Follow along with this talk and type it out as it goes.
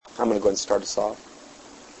I'm going to go ahead and start us off.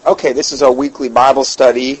 Okay, this is our weekly Bible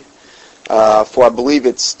study for, I believe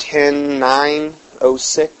it's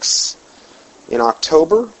 10/9/06 in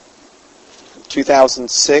October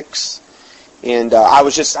 2006. And I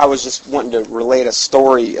was just wanting to relate a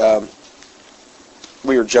story.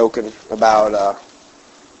 We were joking about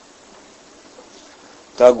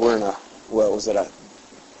Doug wearing a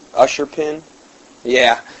usher pin?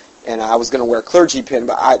 Yeah. And I was going to wear a clergy pin,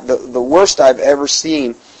 but the worst I've ever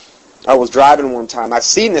seen, I was driving one time. I've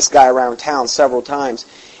seen this guy around town several times,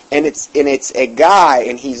 and it's a guy,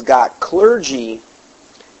 and he's got clergy.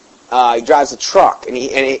 He drives a truck, and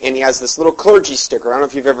he has this little clergy sticker. I don't know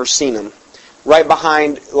if you've ever seen him, right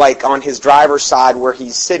behind, like on his driver's side where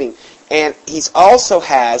he's sitting, and he's also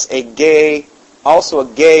has a gay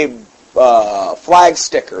flag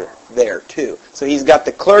sticker there too. So he's got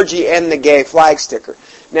the clergy and the gay flag sticker.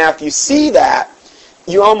 Now, if you see that,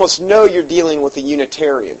 you almost know you're dealing with a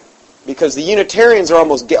Unitarian, because the Unitarians are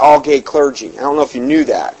almost all gay clergy. I don't know if you knew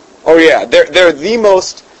that. Oh yeah, they're the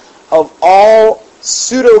most, of all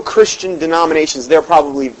pseudo-Christian denominations, they're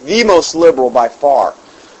probably the most liberal by far.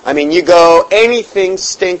 I mean, you go, anything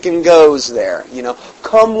stinking goes there. You know,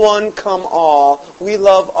 come one, come all. We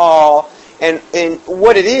love all. And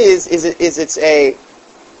what it is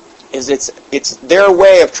it's their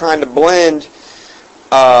way of trying to blend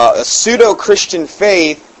a pseudo-Christian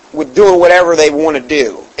faith with doing whatever they want to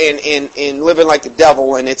do and living like the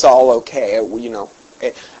devil, and it's all okay. You know,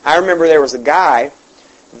 I remember there was a guy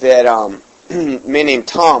that man named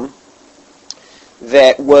Tom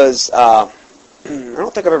that was I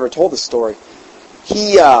don't think I've ever told this story.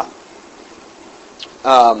 He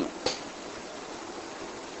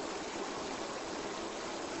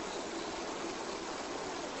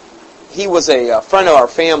was a friend of our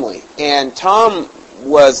family, and Tom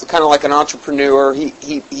was kind of like an entrepreneur.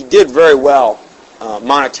 He did very well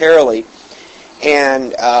monetarily,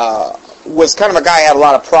 and was kind of a guy who had a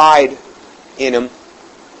lot of pride in him.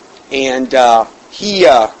 And he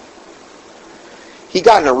got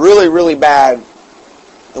in a really, really bad,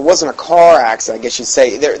 it wasn't a car accident, I guess you'd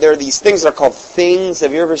say. There are these things that are called things.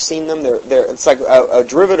 Have you ever seen them? It's like a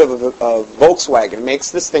derivative of Volkswagen. It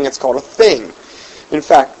makes this thing, it's called a thing. In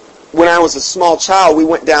fact, when I was a small child, we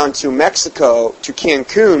went down to Mexico, to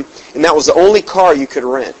Cancun, and that was the only car you could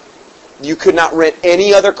rent. You could not rent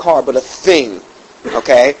any other car but a thing,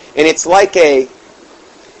 okay? And it's like kind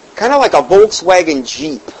of like a Volkswagen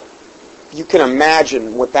Jeep. You can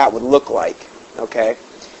imagine what that would look like, okay?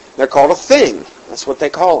 They're called a thing. That's what they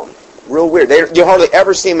call them. Real weird. You hardly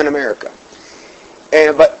ever see them in America.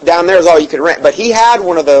 But down there is all you could rent. But he had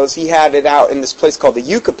one of those. He had it out in this place called the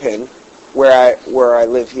Yucatan, where I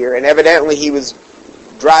live here, and evidently he was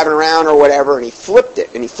driving around or whatever, and he flipped it,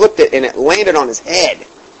 and it landed on his head,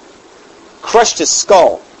 crushed his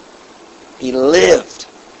skull. He lived.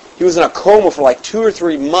 He was in a coma for like 2 or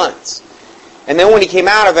 3 months, and then when he came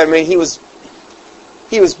out of it, I mean, he was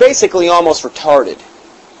basically almost retarded,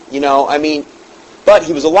 you know. I mean, but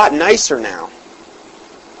he was a lot nicer now.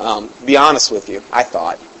 To be honest with you, I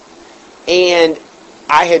thought, and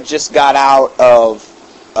I had just got out of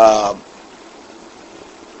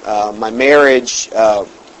my marriage. The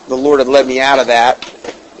Lord had led me out of that,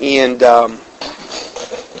 and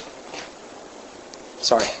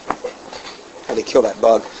sorry, had to kill that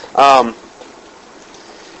bug.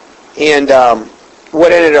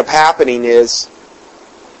 What ended up happening is,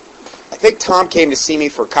 I think Tom came to see me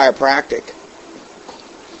for chiropractic,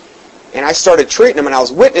 and I started treating him, and I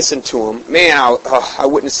was witnessing to him. Man, I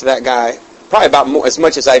witnessed to that guy probably about as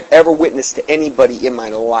much as I've ever witnessed to anybody in my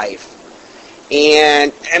life.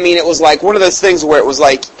 And, I mean, it was like one of those things where it was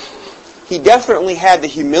like, he definitely had the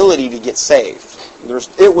humility to get saved.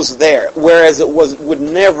 It was there, whereas would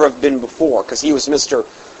never have been before, because he was Mr.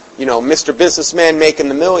 Businessman making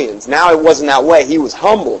the millions. Now it wasn't that way. He was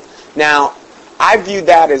humbled. Now, I viewed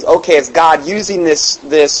that as, okay, it's God using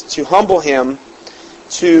this to humble him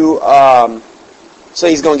to, so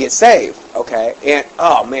he's going to get saved, okay? And,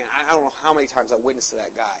 oh man, I don't know how many times I witnessed to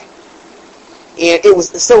that guy. And it was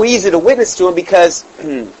so easy to witness to him because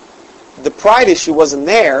the pride issue wasn't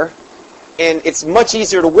there, and it's much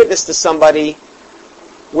easier to witness to somebody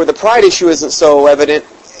where the pride issue isn't so evident,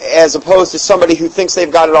 as opposed to somebody who thinks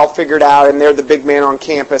they've got it all figured out and they're the big man on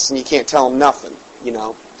campus and you can't tell them nothing, you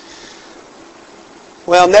know.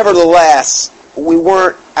 Well, nevertheless, we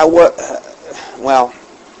weren't. I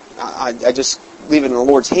just leave it in the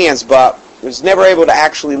Lord's hands, but I was never able to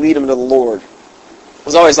actually lead him to the Lord. It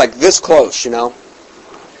was always like this close, you know.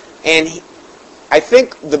 And I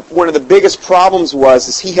think one of the biggest problems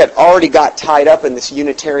was he had already got tied up in this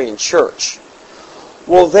Unitarian church,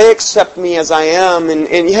 well, they accept me as I am, and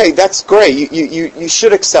hey, that's great. You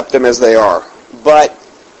should accept them as they are. But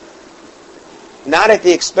not at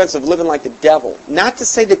the expense of living like the devil. Not to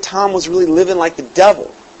say that Tom was really living like the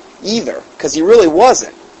devil either, because he really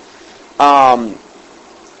wasn't.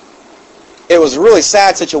 It was a really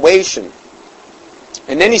sad situation.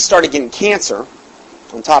 And then he started getting cancer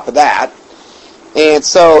on top of that. And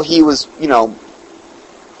so he was,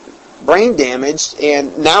 brain damaged,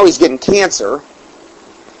 and now he's getting cancer,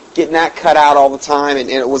 getting that cut out all the time, and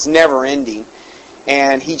it was never ending.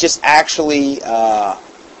 And he just actually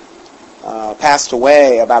passed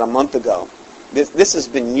away about a month ago. This has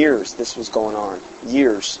been years this was going on.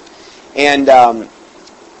 Years. And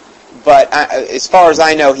but as far as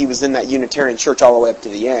I know, he was in that Unitarian church all the way up to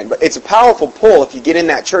the end. But it's a powerful pull if you get in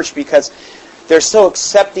that church, because they're so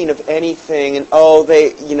accepting of anything, and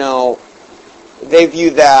they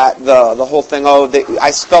view that the whole thing.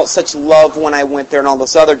 I felt such love when I went there, and all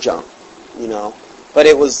this other junk, But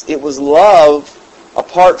it was love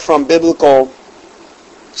apart from biblical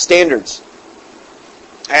standards,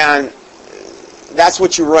 and that's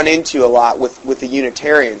what you run into a lot with the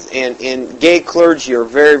Unitarians, and gay clergy are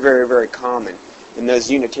very, very, very common in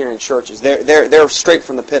those Unitarian churches. They're straight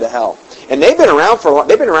from the pit of hell, and they've been around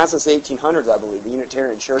they've been around since the 1800s, I believe. The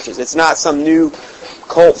Unitarian churches. It's not some new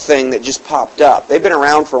cult thing that just popped up. They've been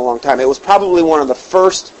around for a long time. It was probably one of the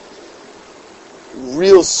first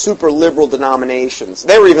real super liberal denominations.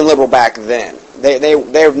 They were even liberal back then.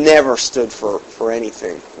 They've never stood for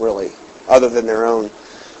anything really other than their own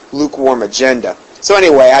lukewarm agenda. So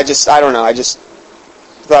anyway, I just thought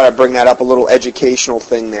I'd bring that up, a little educational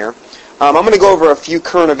thing there. I'm going to go over a few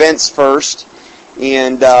current events first,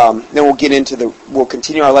 and then we'll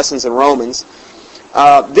continue our lessons in Romans.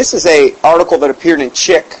 This is an article that appeared in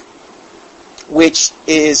Chick, which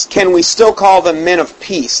is, can we still call them men of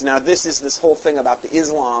peace? Now this is this whole thing about the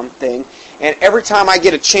Islam thing, and every time I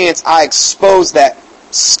get a chance, I expose that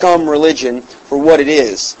scum religion for what it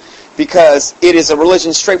is, because it is a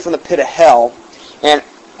religion straight from the pit of hell, and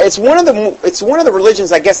it's one of the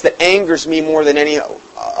religions, I guess, that angers me more than any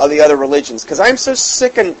of the other religions, because I'm so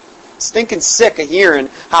stinking sick of hearing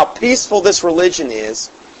how peaceful this religion is,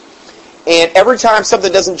 and every time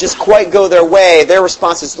something doesn't just quite go their way, their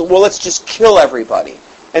response is, well, let's just kill everybody,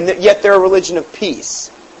 and yet they're a religion of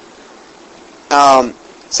peace.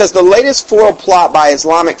 Says the latest foiled plot by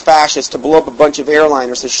Islamic fascists to blow up a bunch of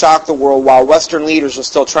airliners has shocked the world, while Western leaders are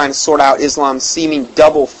still trying to sort out Islam's seeming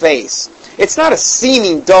double face. It's not a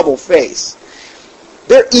seeming double face.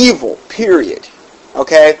 They're evil, period.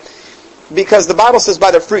 Okay? Because the Bible says,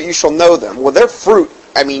 by their fruit you shall know them. Well, their fruit,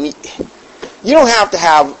 you don't have to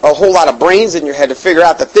have a whole lot of brains in your head to figure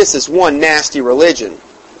out that this is one nasty religion.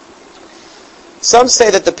 Some say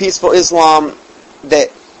that peaceful Islam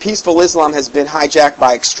has been hijacked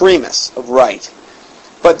by extremists of right.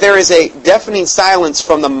 But there is a deafening silence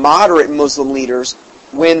from the moderate Muslim leaders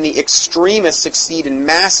when the extremists succeed in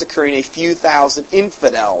massacring a few thousand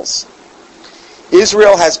infidels.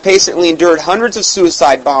 Israel has patiently endured hundreds of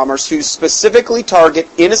suicide bombers who specifically target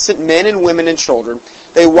innocent men and women and children.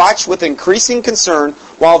 They watch with increasing concern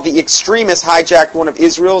while the extremists hijacked one of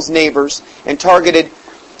Israel's neighbors and targeted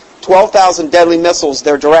 12,000 deadly missiles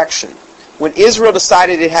their direction. When Israel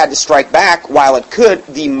decided it had to strike back, while it could,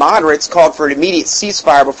 the moderates called for an immediate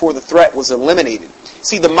ceasefire before the threat was eliminated.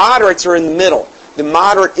 See, the moderates are in the middle. The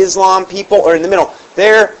moderate Islam people are in the middle.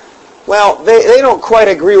 They don't quite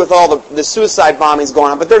agree with all the suicide bombings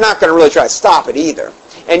going on, but they're not going to really try to stop it either.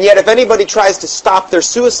 And yet if anybody tries to stop their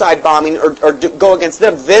suicide bombing or go against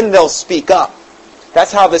them, then they'll speak up.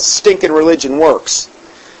 That's how this stinking religion works.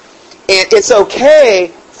 And it's okay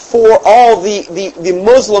for all the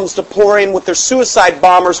Muslims to pour in with their suicide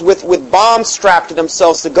bombers with bombs strapped to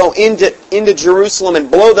themselves to go into Jerusalem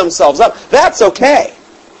and blow themselves up. That's okay.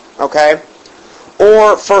 Okay?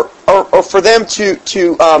 Or for them to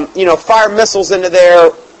fire missiles into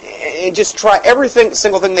there and just try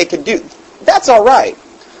single thing they could do. That's all right.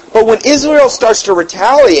 But when Israel starts to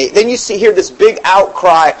retaliate, then you hear this big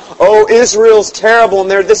outcry, oh, Israel's terrible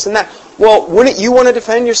and they're this and that. Well, wouldn't you want to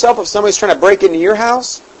defend yourself if somebody's trying to break into your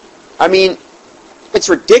house? It's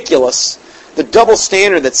ridiculous, the double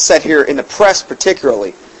standard that's set here in the press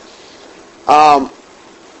particularly.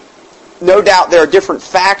 No doubt there are different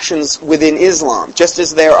factions within Islam, just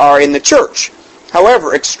as there are in the church.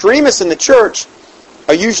 However, extremists in the church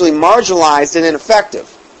are usually marginalized and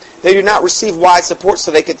ineffective. They do not receive wide support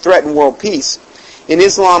so they could threaten world peace. In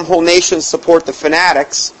Islam, whole nations support the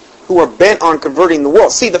fanatics who are bent on converting the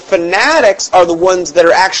world. See, the fanatics are the ones that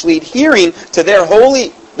are actually adhering to their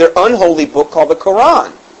unholy book called the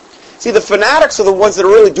Quran. See, the fanatics are the ones that are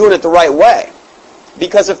really doing it the right way.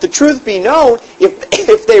 Because if the truth be known,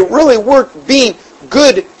 if they really were being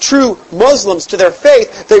good, true Muslims to their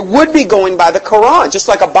faith, they would be going by the Quran, just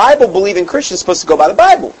like a Bible-believing Christian is supposed to go by the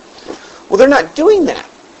Bible. Well, they're not doing that.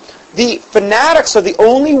 The fanatics are the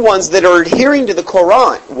only ones that are adhering to the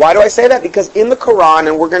Quran. Why do I say that? Because in the Quran,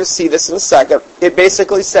 and we're going to see this in a second, it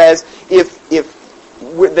basically says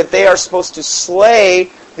that they are supposed to slay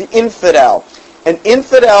the infidel. An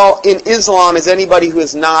infidel in Islam is anybody who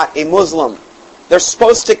is not a Muslim. They're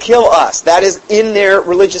supposed to kill us. That is in their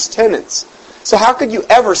religious tenets. So how could you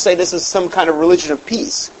ever say this is some kind of religion of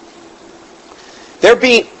peace?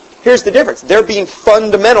 Here's the difference. They're being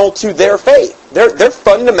fundamental to their faith. They're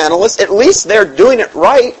fundamentalists. At least they're doing it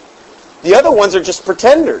right. The other ones are just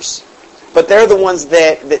pretenders. But they're the ones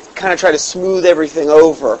that kind of try to smooth everything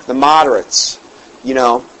over. The moderates, you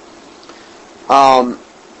know.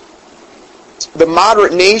 The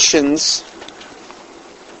moderate nations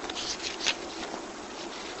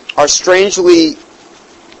are strangely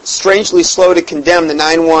slow to condemn the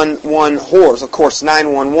 911 whores. Of course,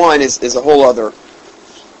 911 is a whole other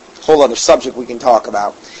subject we can talk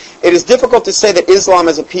about. It is difficult to say that Islam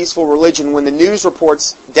is a peaceful religion when the news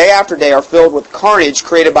reports day after day are filled with carnage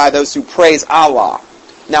created by those who praise Allah.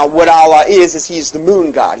 Now, what Allah is He's the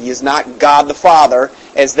moon god. He is not God the Father,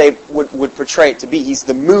 as they would portray it to be. He's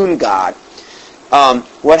the moon god.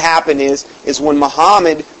 What happened is when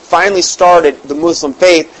Muhammad finally started the Muslim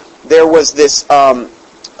faith, there was this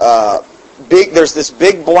there's this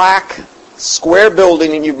big black square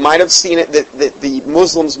building, and you might have seen it, that the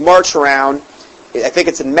Muslims march around. I think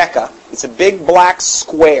it's in Mecca. It's a big black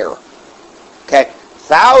square. Okay,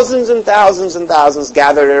 thousands and thousands and thousands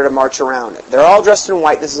gather there to march around it. They're all dressed in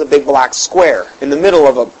white. This is a big black square in the middle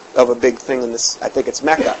of a big thing in this. I think it's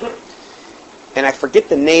Mecca, and I forget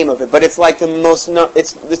the name of it, but it's like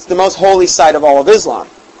it's the most holy site of all of Islam.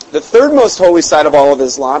 The third most holy site of all of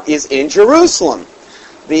Islam is in Jerusalem.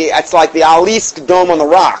 It's like the Alisk Dome on the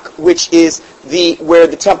Rock, which is where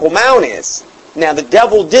the Temple Mount is. Now, the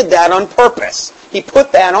devil did that on purpose. He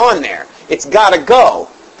put that on there. It's got to go,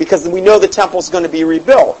 because we know the temple's going to be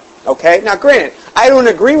rebuilt. Okay? Now, granted, I don't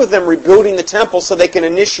agree with them rebuilding the temple so they can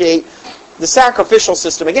initiate the sacrificial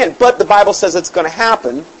system again, but the Bible says it's going to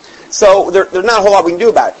happen, so there's not a whole lot we can do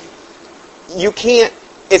about it. You can't,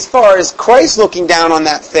 as far as Christ looking down on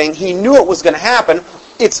that thing, He knew it was going to happen.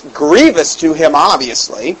 It's grievous to Him,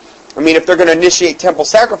 obviously. I mean, if they're going to initiate temple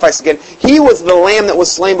sacrifice again, He was the lamb that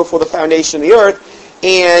was slain before the foundation of the earth,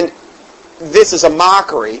 and this is a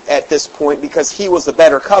mockery at this point because He was the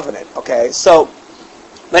better covenant, okay? So,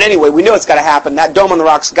 but anyway, we know it's got to happen. That Dome on the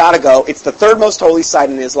Rock's got to go. It's the third most holy site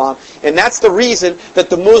in Islam, and that's the reason that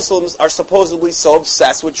the Muslims are supposedly so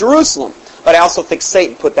obsessed with Jerusalem. But I also think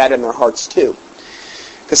Satan put that in their hearts too.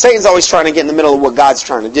 Because Satan's always trying to get in the middle of what God's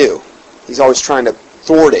trying to do. He's always trying to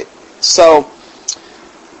thwart it. So,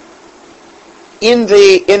 in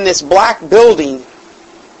this black building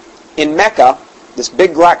in Mecca, this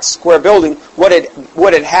big black square building, what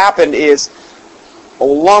had happened is a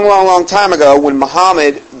long time ago, when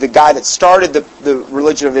Muhammad, the guy that started the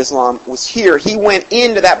religion of Islam, was here, he went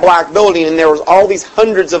into that black building and there was all these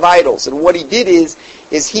hundreds of idols. And what he did is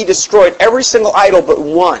he destroyed every single idol but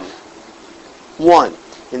one. One.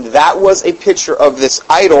 And that was a picture of this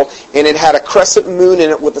idol, and it had a crescent moon in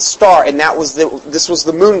it with a star, and this was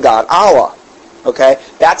the moon god, Allah. Okay?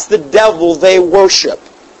 That's the devil they worship.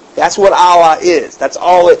 That's what Allah is. That's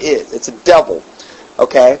all it is. It's a devil.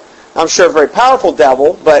 Okay? I'm sure a very powerful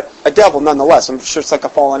devil, but a devil nonetheless. I'm sure it's like a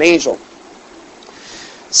fallen angel.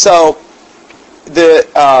 So,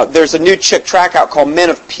 there's a new Chick track out called Men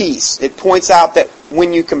of Peace. It points out that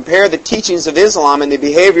when you compare the teachings of Islam and the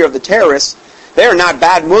behavior of the terrorists, they are not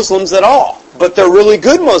bad Muslims at all, but they're really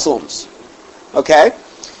good Muslims. Okay?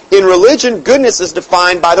 In religion, goodness is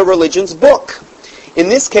defined by the religion's book. In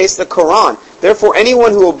this case, the Quran. Therefore,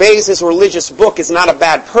 anyone who obeys his religious book is not a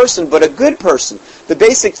bad person, but a good person. The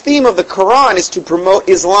basic theme of the Quran is to promote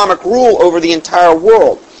Islamic rule over the entire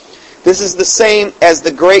world. This is the same as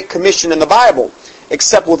the Great Commission in the Bible,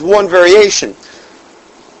 except with one variation.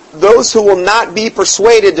 Those who will not be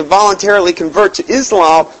persuaded to voluntarily convert to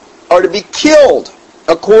Islam are to be killed,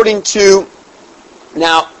 according to,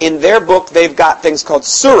 now in their book they've got things called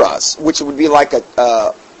surahs, which would be like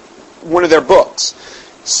one of their books.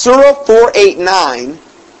 Surah 489,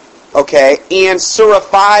 okay, and Surah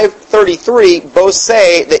 533 both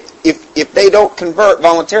say that if they don't convert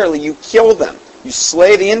voluntarily, you kill them. You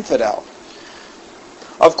slay the infidel.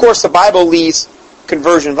 Of course, the Bible leaves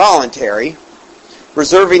conversion voluntary,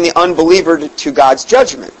 reserving the unbeliever to God's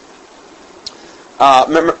judgment.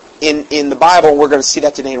 Remember, in the Bible, we're going to see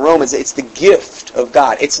that today in Romans, it's the gift of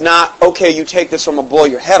God. It's not, okay, you take this, I'm going to blow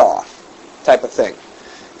your head off type of thing.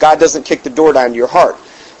 God doesn't kick the door down to your heart.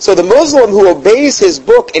 So the Muslim who obeys his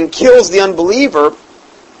book and kills the unbeliever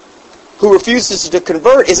who refuses to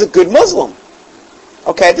convert is a good Muslim.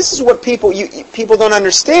 Okay, this is what people don't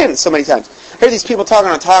understand so many times. I hear these people talking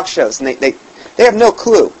on talk shows, and they have no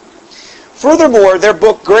clue. Furthermore, their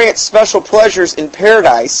book grants special pleasures in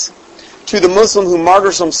paradise to the Muslim who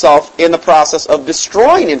martyrs himself in the process of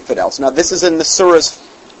destroying infidels. Now, this is in the Surahs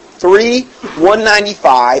 3,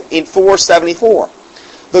 195, and 474.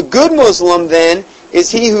 The good Muslim, then, is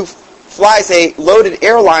he who flies a loaded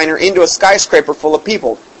airliner into a skyscraper full of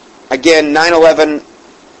people. Again, 9/11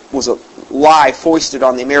 was a lie foisted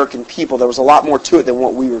on the American people. There was a lot more to it than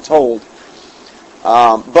what we were told.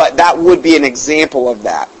 But that would be an example of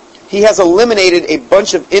that. He has eliminated a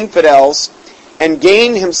bunch of infidels and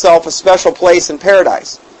gained himself a special place in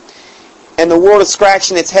paradise. And the world is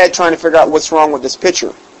scratching its head trying to figure out what's wrong with this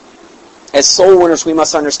picture. As soul winners, we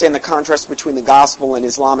must understand the contrast between the gospel and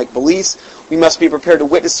Islamic beliefs. We must be prepared to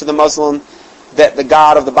witness to the Muslim that the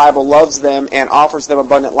God of the Bible loves them and offers them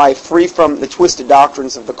abundant life, free from the twisted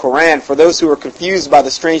doctrines of the Quran. For those who are confused by the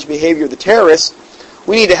strange behavior of the terrorists,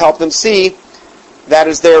 we need to help them see that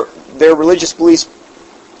is their religious beliefs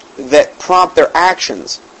that prompt their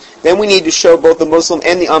actions. Then we need to show both the Muslim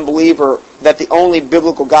and the unbeliever that the only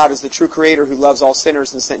biblical God is the true Creator who loves all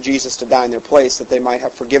sinners and sent Jesus to die in their place that they might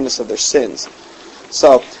have forgiveness of their sins.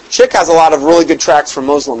 So, Chick has a lot of really good tracts for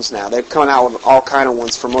Muslims now. They've come out with all kind of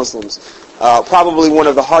ones for Muslims. Probably one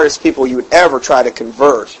of the hardest people you would ever try to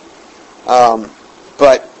convert.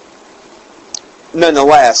 But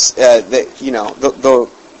nonetheless, the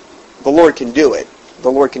Lord can do it.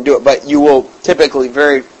 The Lord can do it. But you will typically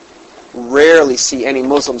very rarely see any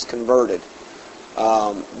Muslims converted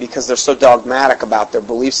because they're so dogmatic about their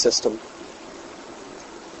belief system.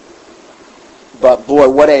 But boy,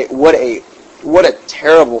 what a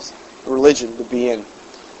terrible religion to be in.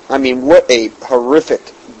 I mean, what a horrific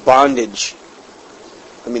bondage.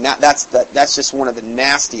 I mean, that's just one of the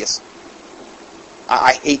nastiest.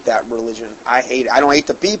 I hate that religion. I hate it. I don't hate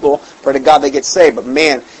the people. Pray to God they get saved. But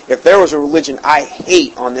man, if there was a religion I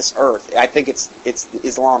hate on this earth, I think it's the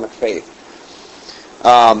Islamic faith.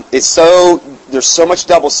 There's so much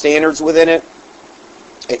double standards within it.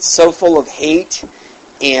 It's so full of hate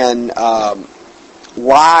and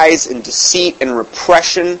lies and deceit and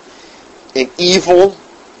repression and evil,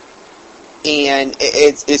 and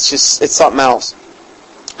it's something else.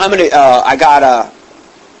 I got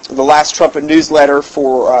the Last Trumpet newsletter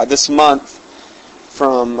for this month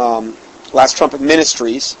from Last Trumpet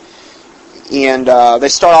Ministries, and they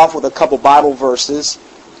start off with a couple Bible verses.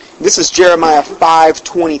 This is Jeremiah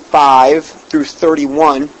 5:25 through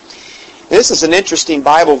 31. And this is an interesting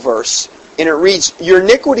Bible verse, and it reads, "Your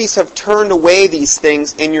iniquities have turned away these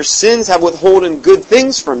things, and your sins have withholden good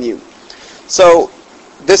things from you." So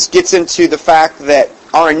this gets into the fact that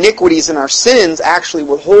our iniquities and our sins actually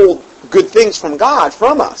withhold good things from God,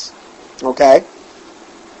 from us. Okay?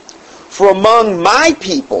 "For among my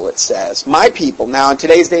people," it says, my people. Now, in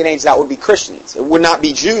today's day and age, that would be Christians. It would not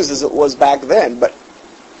be Jews as it was back then. But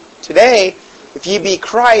today, if ye be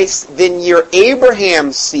Christ, then you're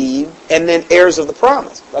Abraham's seed and then heirs of the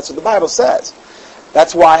promise. That's what the Bible says.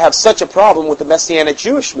 That's why I have such a problem with the Messianic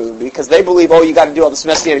Jewish movement, because they believe, you got to do all this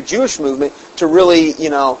Messianic Jewish movement to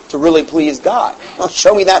really please God. Well,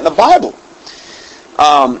 show me that in the Bible.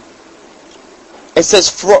 It says,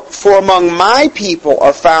 for among my people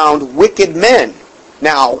are found wicked men.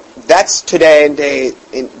 Now, that's today and day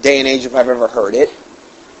and age if I've ever heard it.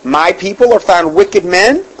 My people are found wicked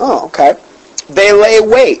men? Oh, okay. They lay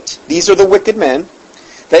wait. These are the wicked men.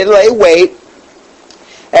 They lay wait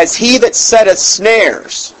as he that setteth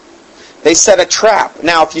snares. They set a trap.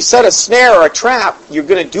 Now, if you set a snare or a trap, you're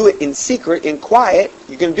going to do it in secret, in quiet.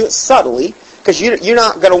 You're going to do it subtly, because you're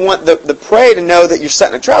not going to want the prey to know that you're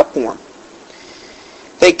setting a trap for them.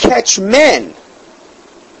 They catch men.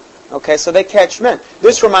 Okay, so they catch men.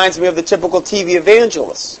 This reminds me of the typical TV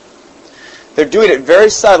evangelists. They're doing it very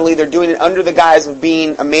subtly. They're doing it under the guise of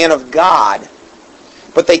being a man of God.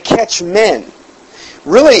 But they catch men.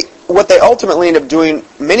 Really, what they ultimately end up doing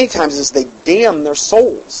many times is they damn their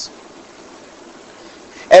souls.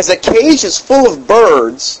 As a cage is full of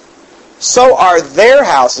birds, so are their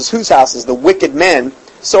houses. Whose houses? The wicked men.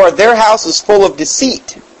 So are their houses full of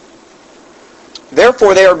deceit.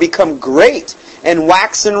 Therefore they are become great and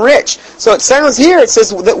waxen rich. So it sounds here, it says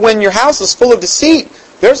that when your house is full of deceit,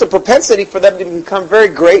 there's a propensity for them to become very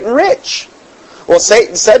great and rich. Well,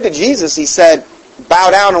 Satan said to Jesus, he said,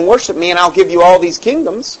 "Bow down and worship me and I'll give you all these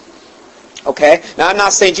kingdoms." Okay? Now, I'm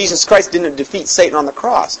not saying Jesus Christ didn't defeat Satan on the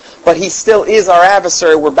cross, but he still is our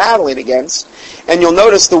adversary we're battling against. And you'll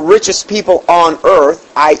notice the richest people on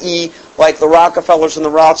earth, i.e., like the Rockefellers and the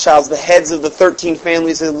Rothschilds, the heads of the 13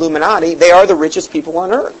 families of the Illuminati, they are the richest people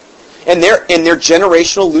on earth. And they're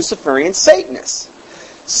generational Luciferian Satanists.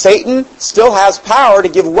 Satan still has power to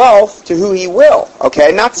give wealth to who he will.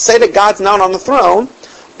 Okay? Not to say that God's not on the throne,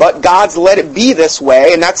 but God's let it be this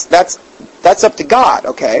way, and that's up to God,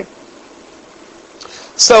 okay?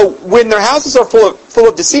 So when their houses are full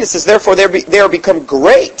of deceit, it says, therefore they are become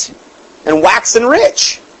great and waxen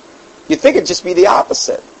rich. You'd think it'd just be the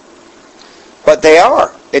opposite. But they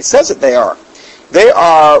are. It says that they are. They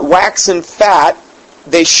are waxen fat.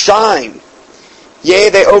 They shine. Yea,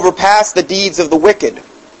 they overpass the deeds of the wicked.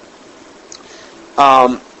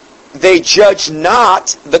 They judge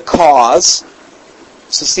not the cause.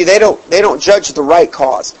 So see, they don't judge the right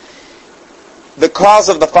cause. The cause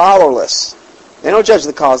of the fatherless. They don't judge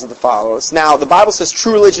the cause of the fatherless. Now, the Bible says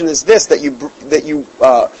true religion is this, that you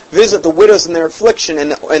visit the widows in their affliction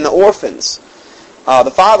and the orphans,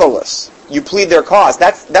 the fatherless. You plead their cause.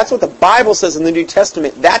 That's what the Bible says in the New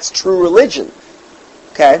Testament. That's true religion.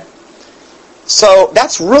 Okay? So,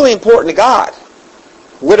 that's really important to God.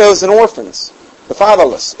 Widows and orphans, the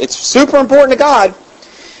fatherless. It's super important to God.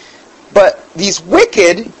 But these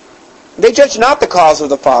wicked, they judge not the cause of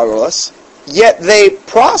the fatherless, yet they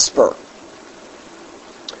prosper.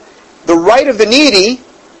 The right of the needy,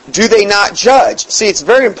 do they not judge? See, it's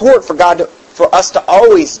very important for us to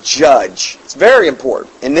always judge. It's very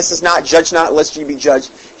important. And this is not judge not lest you be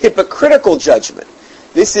judged. Hypocritical judgment.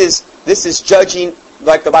 This is judging,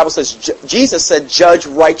 like the Bible says, Jesus said, judge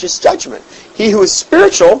righteous judgment. He who is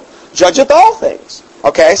spiritual judgeth all things.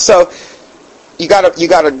 Okay, so you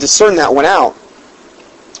gotta discern that one out.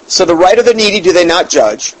 So the right of the needy do they not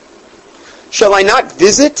judge? Shall I not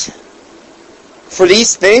visit for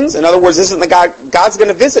these things? In other words, God's going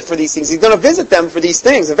to visit for these things. He's going to visit them for these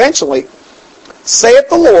things eventually. Saith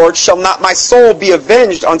the Lord, shall not my soul be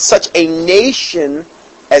avenged on such a nation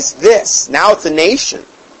as this? Now it's a nation.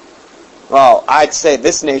 Well, I'd say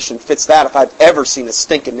this nation fits that if I've ever seen a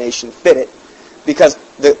stinking nation fit it. Because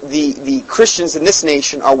the Christians in this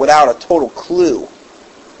nation are without a total clue.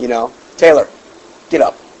 You know? Taylor, get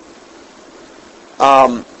up.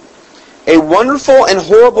 A wonderful and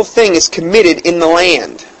horrible thing is committed in the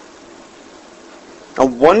land. A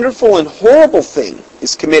wonderful and horrible thing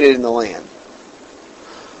is committed in the land.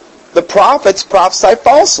 The prophets prophesy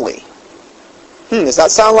falsely. Does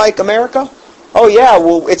that sound like America? Oh yeah,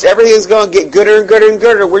 well, everything's going to get gooder and gooder and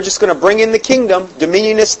gooder. We're just going to bring in the kingdom,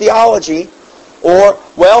 dominionist theology. Or,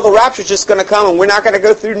 well, the rapture's just going to come and we're not going to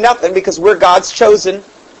go through nothing because we're God's chosen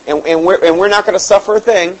and we're not going to suffer a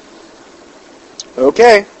thing.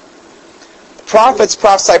 Okay. Prophets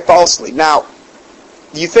prophesy falsely. Now,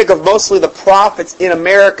 you think of mostly the prophets in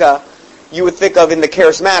America, you would think of in the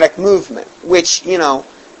charismatic movement, which,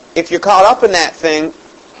 if you're caught up in that thing,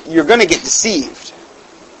 you're going to get deceived.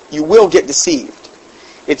 You will get deceived.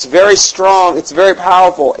 It's very strong, it's very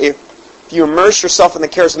powerful. If you immerse yourself in the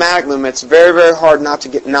charismatic movement, it's very, very hard not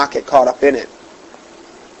get caught up in it.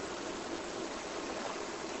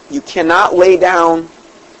 You cannot lay down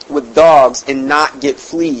with dogs and not get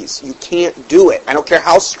fleas. You can't do it. I don't care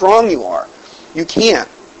how strong you are. You can't.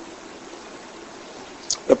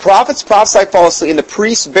 The prophets prophesy falsely and the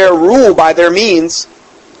priests bear rule by their means.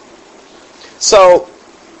 So,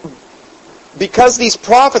 because these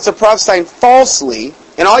prophets are prophesying falsely,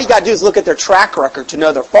 and all you got to do is look at their track record to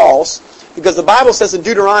know they're false, because the Bible says in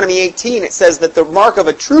Deuteronomy 18, it says that the mark of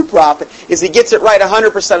a true prophet is he gets it right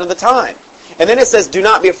 100% of the time. And then it says, do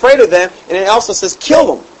not be afraid of them, and it also says,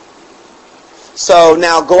 kill them. So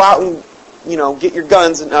now go out and, get your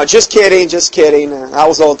guns. No, just kidding. That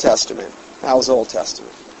was Old Testament.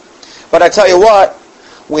 But I tell you what,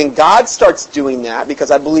 when God starts doing that, because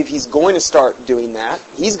I believe He's going to start doing that,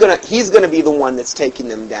 He's going to be the one that's taking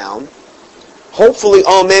them down. Hopefully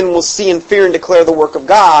all men will see and fear and declare the work of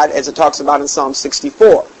God, as it talks about in Psalm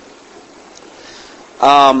 64.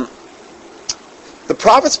 The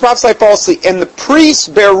prophets prophesy falsely, and the priests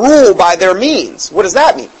bear rule by their means. What does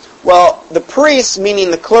that mean? Well, the priests,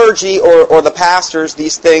 meaning the clergy or the pastors,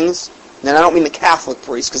 these things, and I don't mean the Catholic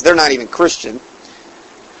priests, because they're not even Christian,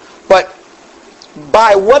 but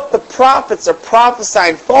by what the prophets are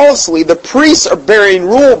prophesying falsely, the priests are bearing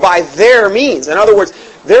rule by their means. In other words,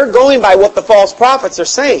 they're going by what the false prophets are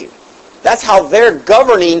saying. That's how they're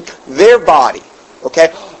governing their body. Okay?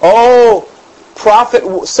 Oh, prophet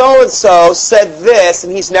so-and-so said this,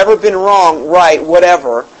 and he's never been wrong, right,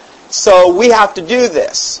 whatever. So we have to do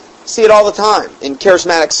this. See it all the time in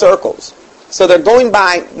charismatic circles. So they're going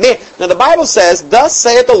by man. Now the Bible says, "Thus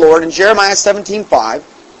saith the Lord," in Jeremiah 17:5,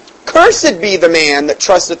 "Cursed be the man that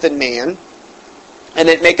trusteth in man, and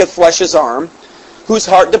that maketh flesh his arm, whose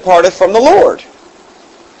heart departeth from the Lord."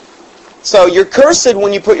 So you're cursed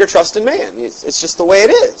when you put your trust in man. It's just the way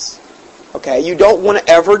it is. Okay, you don't want to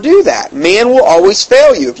ever do that. Man will always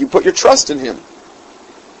fail you if you put your trust in him.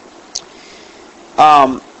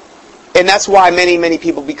 And that's why many, many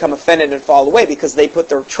people become offended and fall away, because they put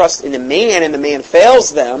their trust in the man and the man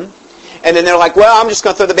fails them. And then they're like, well, I'm just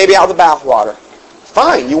going to throw the baby out of the bathwater.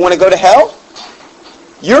 Fine, you want to go to hell?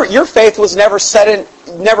 Your faith was never set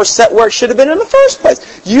where it should have been in the first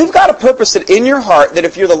place. You've got to purpose it in your heart that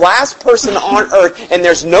if you're the last person on earth and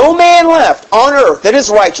there's no man left on earth that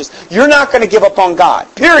is righteous, you're not going to give up on God.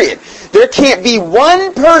 Period. There can't be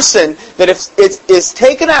one person that is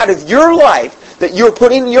taken out of your life that you're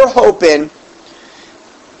putting your hope in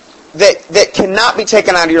that cannot be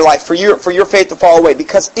taken out of your life for your faith to fall away.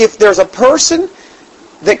 Because if there's a person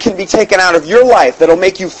that can be taken out of your life that'll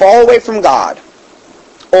make you fall away from God,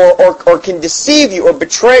 or can deceive you or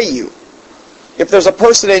betray you, if there's a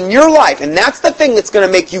person in your life, and that's the thing that's going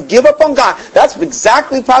to make you give up on God, that's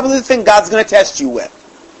exactly probably the thing God's going to test you with.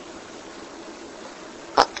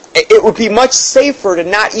 It would be much safer to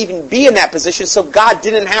not even be in that position so God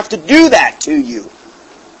didn't have to do that to you.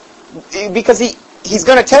 Because He's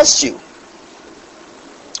going to test you.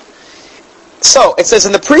 So, it says,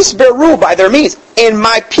 "And the priests bear rule by their means, and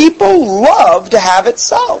my people love to have it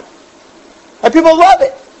so." My people love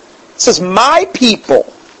it. It says, my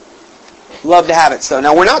people love to have it so.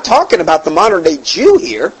 Now, we're not talking about the modern day Jew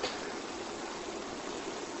here.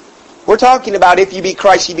 We're talking about if you be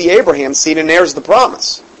Christ, you be Abraham's seed, and there's the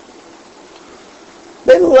promise.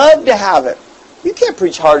 They love to have it. You can't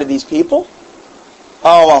preach hard to these people.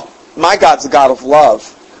 Oh, well, my God's a God of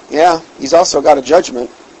love. Yeah, He's also a God of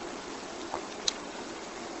judgment.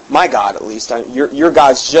 My God, at least. Your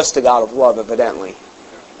God's just a God of love, evidently.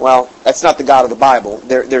 Well, that's not the God of the Bible.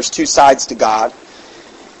 There's two sides to God.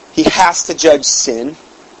 He has to judge sin.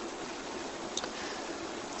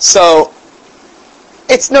 So,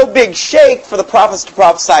 it's no big shake for the prophets to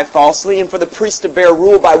prophesy falsely and for the priests to bear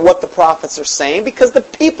rule by what the prophets are saying, because the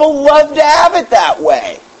people love to have it that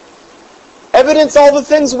way. Evidence all the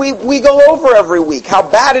things we go over every week. How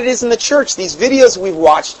bad it is in the church. These videos we've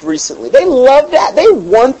watched recently. They love that. They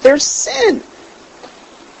want their sin.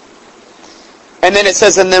 And then it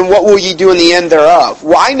says, "And then what will ye do in the end thereof?"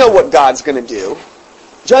 Well, I know what God's going to do.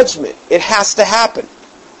 Judgment. It has to happen.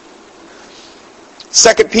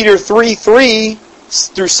 2 Peter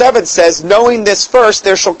 3:3-7 says, "Knowing this first,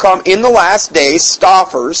 there shall come in the last days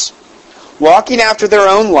scoffers, walking after their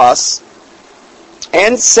own lusts,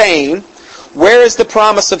 and saying, Where is the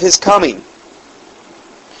promise of His coming?"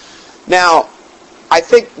 Now, I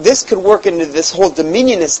think this could work into this whole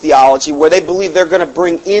dominionist theology where they believe they're going to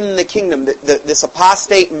bring in the kingdom. This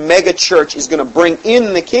apostate mega church is going to bring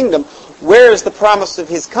in the kingdom. Where is the promise of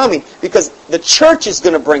His coming? Because the church is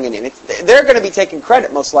going to bring it in. They're going to be taking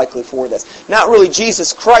credit most likely for this. Not really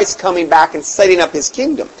Jesus Christ coming back and setting up His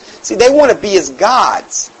kingdom. See, they want to be as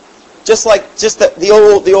gods. Just the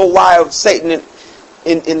old lie of Satan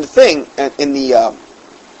in the thing, in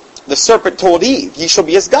the serpent told Eve, "Ye shall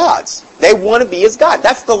be as gods." They want to be as God.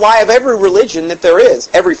 That's the lie of every religion that there is,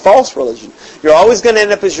 every false religion. You're always going to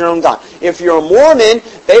end up as your own God. If you're a Mormon,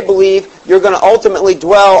 they believe you're going to ultimately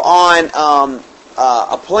dwell on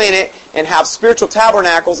a planet and have spiritual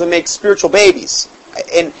tabernacles and make spiritual babies.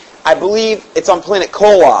 And I believe it's on planet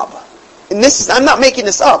Kolob. And I'm not making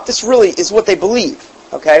this up. This really is what they believe.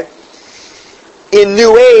 Okay? In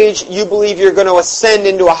New Age, you believe you're going to ascend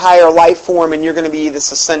into a higher life form and you're going to be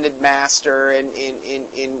this ascended master and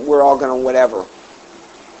we're all going to whatever.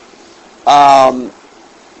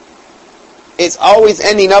 It's always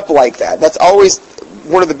ending up like that. That's always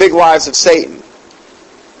one of the big lies of Satan.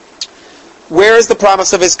 Where is the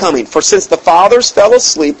promise of His coming? For since the fathers fell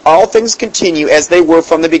asleep, all things continue as they were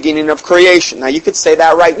from the beginning of creation. Now you could say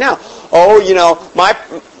that right now. Oh,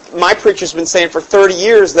 my preacher's been saying for 30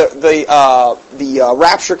 years that the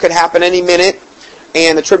rapture could happen any minute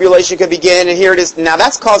and the tribulation could begin, and here it is. Now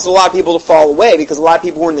that's caused a lot of people to fall away because a lot of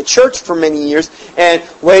people were in the church for many years and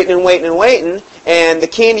waiting, and the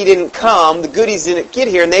candy didn't come, the goodies didn't get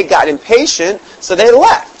here, and they got impatient, so they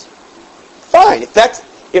left. Fine. If that's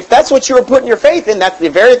what you were putting your faith in, that's the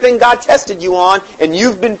very thing God tested you on, and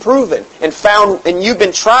you've been proven and you've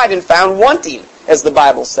been tried and found wanting, as the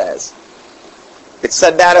Bible says. It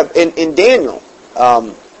said that in Daniel.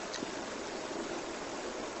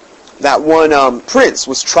 That one prince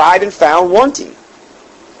was tried and found wanting.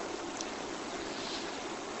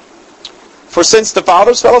 For since the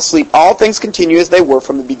fathers fell asleep, all things continue as they were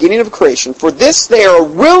from the beginning of creation. For this they are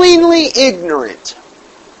willingly ignorant.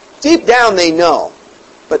 Deep down they know.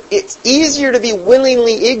 But it's easier to be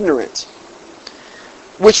willingly ignorant.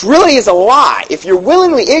 Which really is a lie. If you're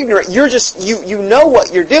willingly ignorant, you're just, you know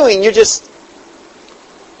what you're doing.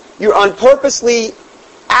 You're unpurposely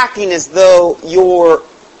acting as though you're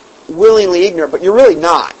willingly ignorant, but you're really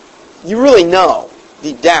not. You really know,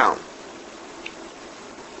 deep down,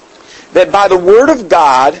 that by the word of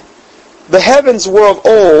God, the heavens were of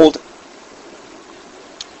old,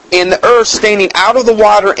 and the earth standing out of the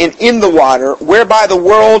water and in the water, whereby the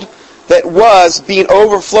world that was, being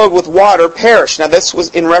overflowed with water, perished. Now this was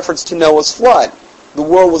in reference to Noah's flood. The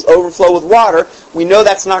world was overflowed with water. We know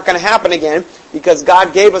that's not going to happen again because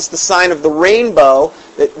God gave us the sign of the rainbow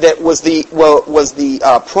that was the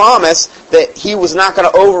promise that He was not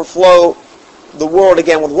going to overflow the world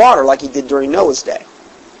again with water like He did during Noah's day.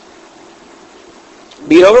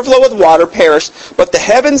 Being overflowed with water perished, but the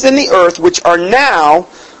heavens and the earth, which are now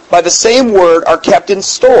by the same word, are kept in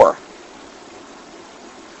store,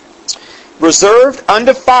 reserved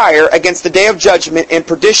unto fire against the day of judgment and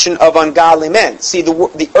perdition of ungodly men. See,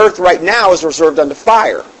 the earth right now is reserved unto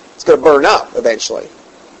fire. It's going to burn up eventually.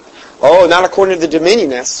 Oh, not according to the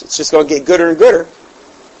dominionists. It's just going to get gooder and gooder.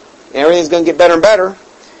 And everything's going to get better and better.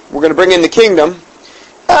 We're going to bring in the kingdom.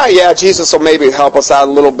 Yeah, Jesus will maybe help us out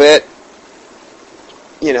a little bit.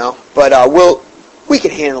 You know, but we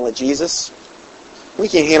can handle it, Jesus. We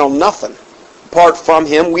can't handle nothing. Apart from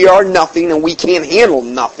Him, we are nothing and we can't handle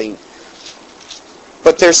nothing.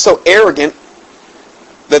 But they're so arrogant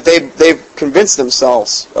that they've convinced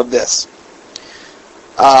themselves of this.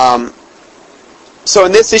 So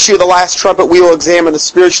in this issue of the last trumpet, we will examine the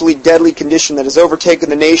spiritually deadly condition that has overtaken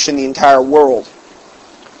the nation, the entire world.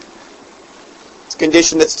 It's a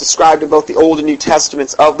condition that's described in both the Old and New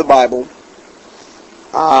Testaments of the Bible.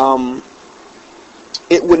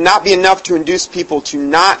 It would not be enough to induce people to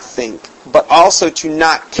not think, but also to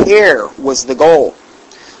not care was the goal.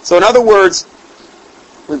 So in other words,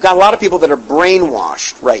 we've got a lot of people that are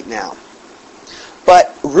brainwashed right now.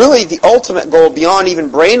 But really the ultimate goal beyond even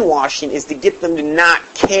brainwashing is to get them to not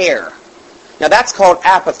care. Now that's called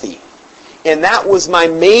apathy. And that was my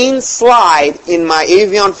main slide in my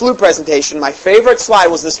avian flu presentation. My favorite slide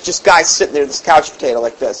was this just guy sitting there, this couch potato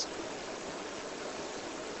like this.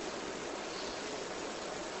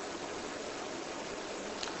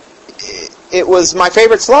 It was my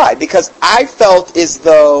favorite slide because I felt as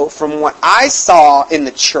though from what I saw in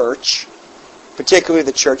the church, particularly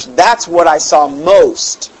the church, that's what I saw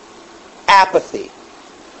most. Apathy.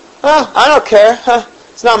 I don't care.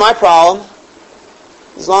 It's not my problem.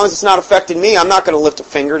 As long as it's not affecting me, I'm not going to lift a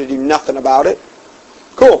finger to do nothing about it.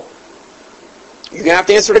 Cool. You're going to have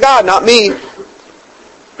to answer to God, not me.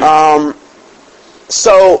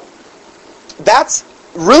 So that's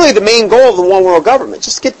really the main goal of the one world government.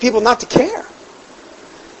 Just get people not to care.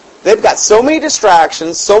 They've got so many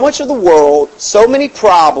distractions, so much of the world, so many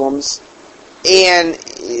problems, and,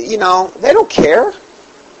 you know, they don't care.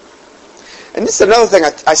 And this is another thing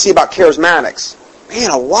I see about charismatics.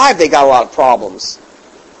 Man, alive, they got a lot of problems.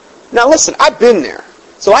 Now listen, I've been there,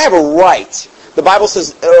 so I have a right. The Bible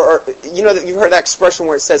says, or you know, you've heard that expression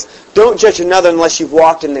where it says, don't judge another unless you've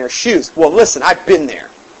walked in their shoes. Well, listen, I've been there.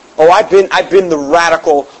 Oh, I've been the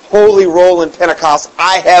radical, holy roll in Pentecost.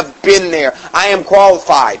 I have been there. I am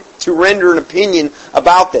qualified to render an opinion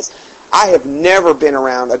about this. I have never been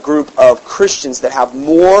around a group of Christians that have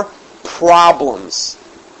more problems,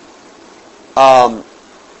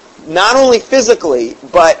 not only physically,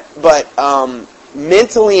 but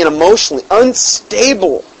mentally and emotionally.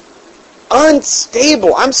 Unstable. I'm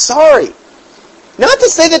sorry. Not to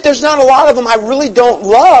say that there's not a lot of them I really don't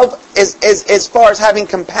love as far as having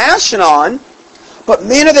compassion on, but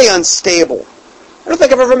man, are they unstable. I don't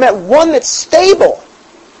think I've ever met one that's stable.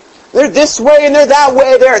 They're this way and they're that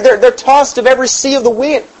way. They're tossed of every sea of the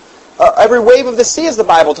wind, every wave of the sea, as the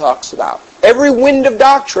Bible talks about. Every wind of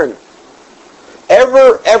doctrine.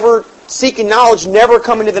 Ever seeking knowledge, never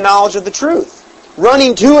coming to the knowledge of the truth.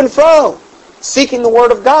 Running to and fro, seeking the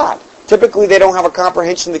Word of God. Typically, they don't have a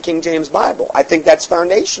comprehension of the King James Bible. I think that's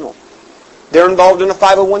foundational. They're involved in a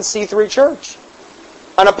 501c3 church.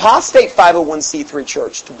 An apostate 501c3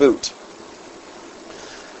 church, to boot.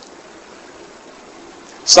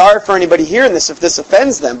 Sorry for anybody hearing this if this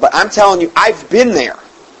offends them, but I'm telling you, I've been there.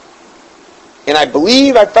 And I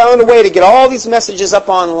believe I found a way to get all these messages up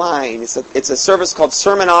online. It's a service called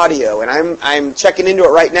Sermon Audio, and I'm checking into it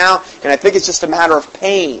right now, and I think it's just a matter of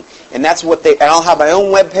paying. And that's what and I'll have my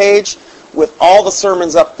own webpage with all the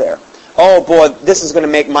sermons up there. Oh boy, this is going to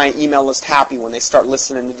make my email list happy when they start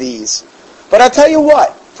listening to these. But I'll tell you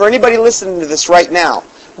what, for anybody listening to this right now,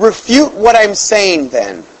 refute what I'm saying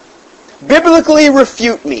then. Biblically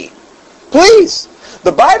refute me. Please.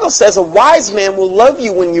 The Bible says a wise man will love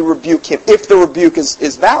you when you rebuke him, if the rebuke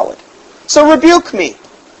is valid. So rebuke me.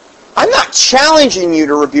 I'm not challenging you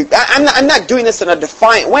to rebuke. I'm not doing this in a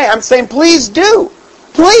defiant way. I'm saying, please do.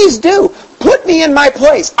 Please do. Put me in my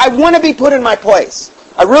place. I want to be put in my place.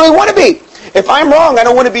 I really want to be. If I'm wrong, I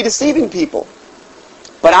don't want to be deceiving people.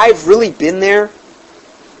 But I've really been there.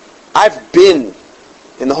 I've been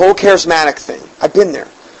in the whole charismatic thing. I've been there.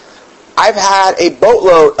 I've had a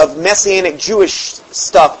boatload of Messianic Jewish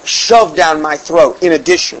stuff shoved down my throat in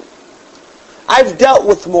addition. I've dealt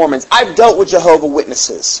with Mormons. I've dealt with Jehovah's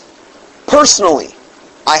Witnesses. Personally,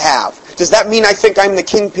 I have. Does that mean I think I'm the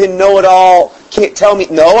kingpin, know-it-all, can't tell me?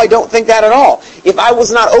 No, I don't think that at all. If I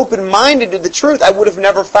was not open-minded to the truth, I would have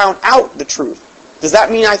never found out the truth. Does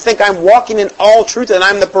that mean I think I'm walking in all truth and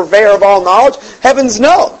I'm the purveyor of all knowledge? Heavens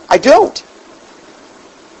no, I don't.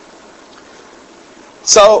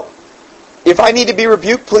 So, if I need to be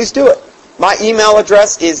rebuked, please do it. My email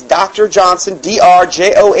address is drjohnson,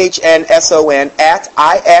 drjohnson,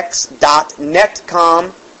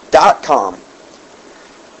 @ix.netcom.com.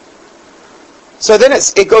 So then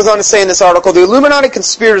it goes on to say in this article, the Illuminati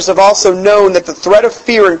conspirators have also known that the threat of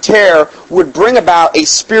fear and terror would bring about a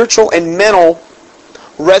spiritual and mental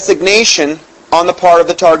resignation on the part of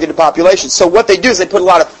the targeted population. So what they do is they put a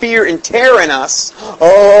lot of fear and terror in us.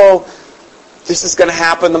 Oh, this is going to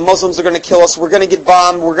happen. The Muslims are going to kill us. We're going to get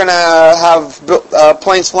bombed. We're going to have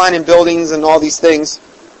planes flying in buildings and all these things.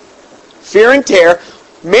 Fear and terror,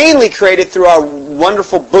 mainly created through our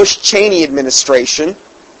wonderful Bush-Cheney administration.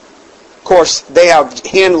 Of course, they have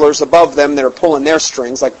handlers above them that are pulling their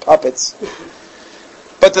strings like puppets.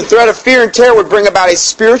 But the threat of fear and terror would bring about a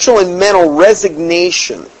spiritual and mental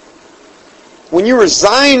resignation. When you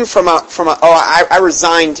resign I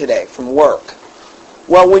resigned today from work.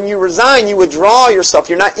 Well, when you resign, you withdraw yourself.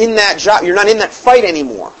 You're not in that job. You're not in that fight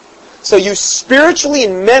anymore. So you spiritually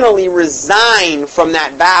and mentally resign from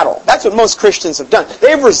that battle. That's what most Christians have done.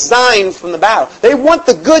 They've resigned from the battle. They want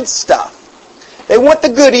the good stuff. They want the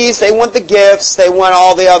goodies. They want the gifts. They want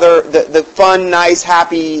all the other, the fun, nice,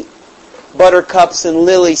 happy buttercups and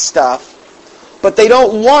lily stuff. But they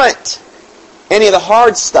don't want any of the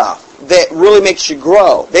hard stuff that really makes you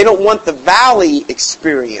grow. They don't want the valley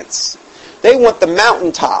experience. They want the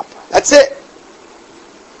mountaintop. That's it.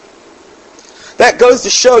 That goes to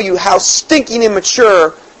show you how stinking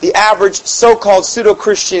immature the average so-called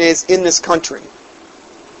pseudo-Christian is in this country.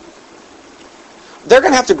 They're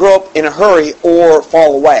going to have to grow up in a hurry or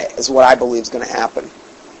fall away, is what I believe is going to happen.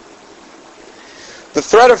 The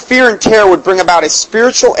threat of fear and terror would bring about a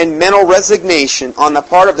spiritual and mental resignation on the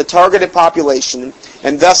part of the targeted population,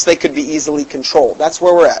 and thus they could be easily controlled. That's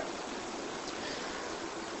where we're at.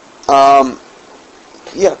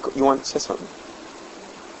 Yeah, you want to say something?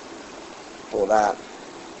 Well, that.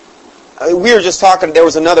 We were just talking, there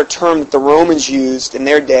was another term that the Romans used in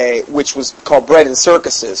their day, which was called bread and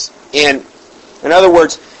circuses. And, in other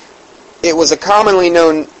words, it was a commonly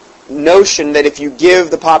known notion that if you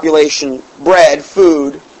give the population bread,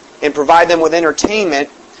 food, and provide them with entertainment,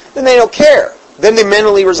 then they don't care. Then they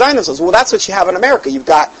mentally resign themselves. Well, that's what you have in America. You've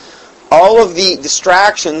got all of the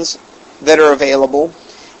distractions that are available,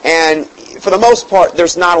 and for the most part,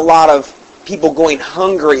 there's not a lot of people going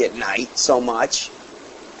hungry at night so much.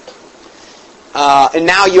 And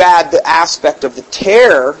now you add the aspect of the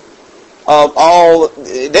terror of all,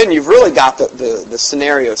 then you've really got the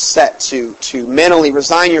scenario set to mentally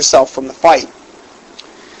resign yourself from the fight.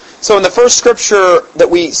 So in the first scripture that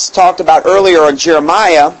we talked about earlier on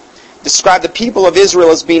Jeremiah, described the people of Israel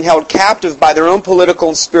as being held captive by their own political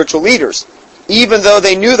and spiritual leaders, even though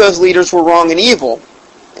they knew those leaders were wrong and evil.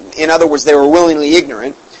 In other words, they were willingly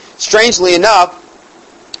ignorant. Strangely enough,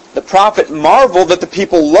 the prophet marveled that the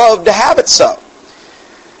people loved to have it so.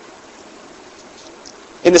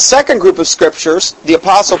 In the second group of scriptures, the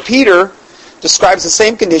Apostle Peter describes the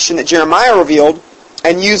same condition that Jeremiah revealed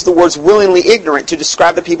and used the words willingly ignorant to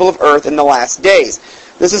describe the people of earth in the last days.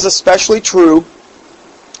 This is especially true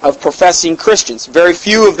of professing Christians. Very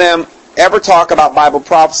few of them ever talk about Bible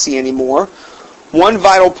prophecy anymore. One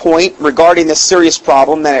vital point regarding this serious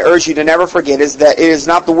problem that I urge you to never forget is that it is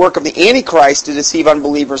not the work of the Antichrist to deceive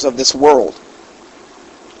unbelievers of this world.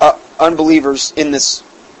 Unbelievers in this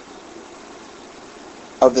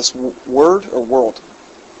word or world.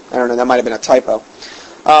 I don't know, that might have been a typo.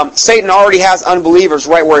 Satan already has unbelievers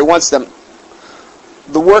right where he wants them.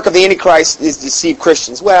 The work of the Antichrist is to deceive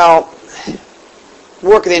Christians. Well, the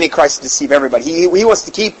work of the Antichrist is to deceive everybody. He wants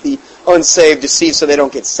to keep the unsaved deceived so they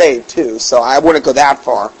don't get saved too. So I wouldn't go that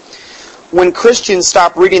far. when Christians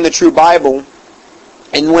stop reading the true Bible,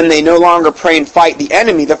 and when they no longer pray and fight the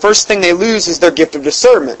enemy, the first thing they lose is their gift of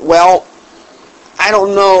discernment. Well, I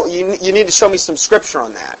don't know. You need to show me some scripture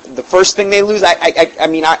on that. The first thing they lose, I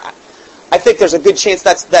mean, I think there's a good chance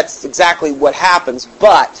that's exactly what happens,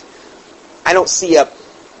 but I don't see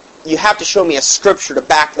you have to show me a scripture to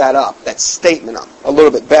back that up, that statement up, a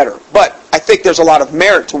little bit better. But I think there's a lot of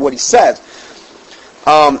merit to what he says.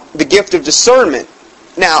 The gift of discernment.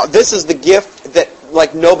 Now, this is the gift that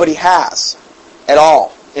like nobody has at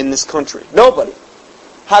all in this country. Nobody.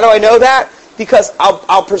 How do I know that? Because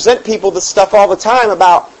I'll present people this stuff all the time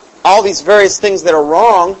about all these various things that are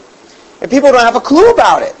wrong, and people don't have a clue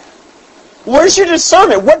about it. Where's your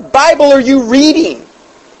discernment? What Bible are you reading?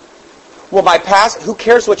 Well, my pastor, who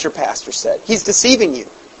cares what your pastor said? He's deceiving you.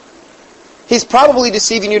 He's probably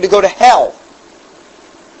deceiving you to go to hell.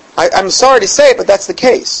 I'm sorry to say it, but that's the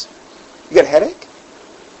case. You got a headache?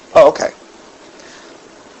 Oh, okay.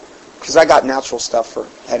 Because I got natural stuff for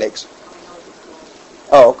headaches.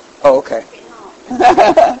 Oh, okay.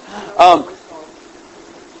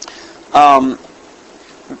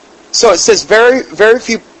 So it says very, very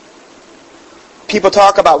few people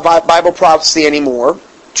talk about Bible prophecy anymore.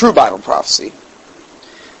 True Bible prophecy.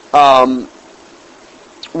 One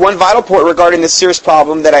vital point regarding this serious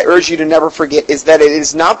problem that I urge you to never forget is that it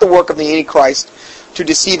is not the work of the Antichrist to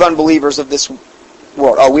deceive unbelievers of this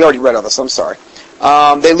world. Oh, we already read all this. I'm sorry.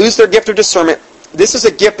 They lose their gift of discernment. This is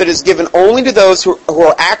a gift that is given only to those who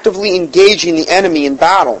are actively engaging the enemy in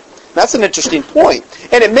battle. That's an interesting point.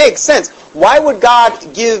 And it makes sense. Why would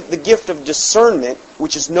God give the gift of discernment,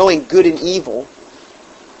 which is knowing good and evil,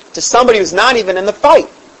 to somebody who's not even in the fight?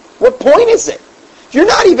 What point is it? If you're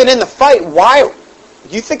not even in the fight, why?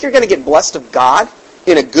 Do you think you're going to get blessed of God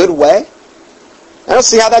in a good way? I don't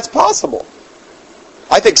see how that's possible.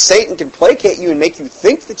 I think Satan can placate you and make you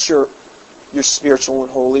think that you're spiritual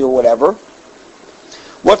and holy or whatever.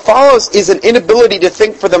 What follows is an inability to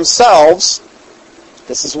think for themselves.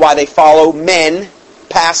 This is why they follow men,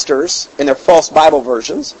 pastors, in their false Bible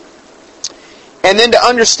versions. And then to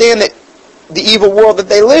understand that the evil world that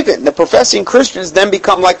they live in. The professing Christians then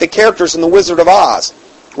become like the characters in The Wizard of Oz,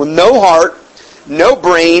 with no heart, no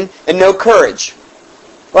brain, and no courage.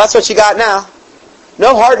 Well, that's what you got now.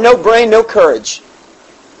 No heart, no brain, no courage.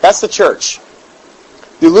 That's the church.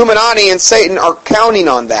 The Illuminati and Satan are counting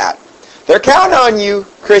on that. They're counting on you,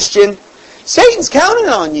 Christian. Satan's counting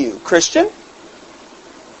on you, Christian.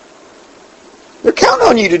 They're counting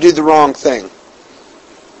on you to do the wrong thing.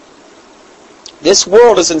 This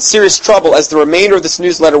world is in serious trouble, as the remainder of this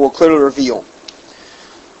newsletter will clearly reveal.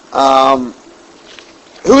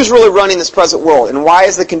 Who's really running this present world, and why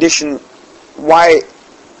is the condition? Why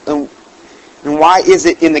is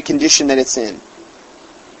it in the condition that it's in?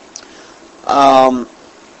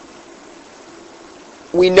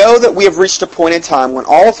 We know that we have reached a point in time when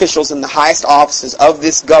all officials in the highest offices of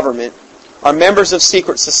this government are members of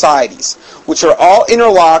secret societies, which are all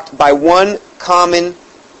interlocked by one common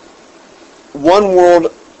New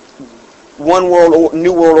World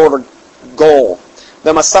Order goal.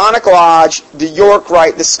 The Masonic Lodge, the York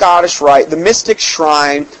Rite, the Scottish Rite, the Mystic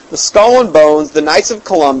Shrine, the Skull and Bones, the Knights of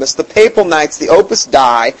Columbus, the Papal Knights, the Opus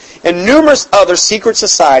Dei, and numerous other secret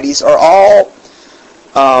societies are all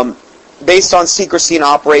based on secrecy and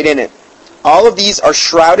operate in it. All of these are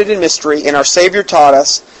shrouded in mystery, and our Savior taught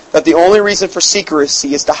us that the only reason for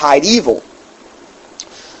secrecy is to hide evil.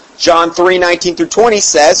 John 3:19 through 20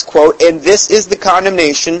 says, quote, "And this is the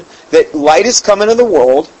condemnation, that light is come into the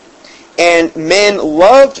world, and men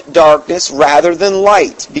loved darkness rather than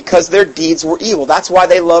light, because their deeds were evil." That's why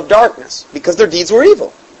they love darkness, because their deeds were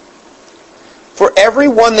evil. "For every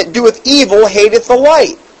one that doeth evil hateth the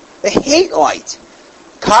light." They hate light.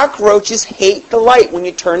 Cockroaches hate the light. When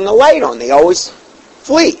you turn the light on, they always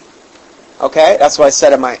flee. Okay? That's what I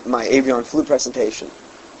said in my avian flu presentation.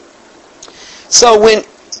 So when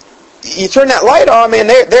you turn that light on, man,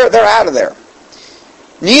 they're out of there.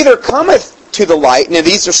 "Neither cometh to the light," now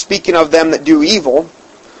these are speaking of them that do evil,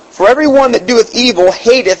 "for every one that doeth evil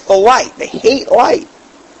hateth the light." They hate light.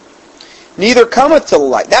 "Neither cometh to the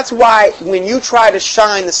light." That's why when you try to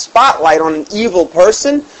shine the spotlight on an evil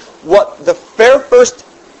person,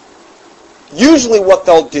 usually what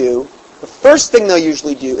they'll do, the first thing they'll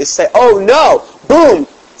usually do is say, "Oh no, boom,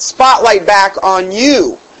 spotlight back on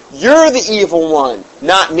you. You're the evil one,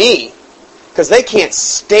 not me." Because they can't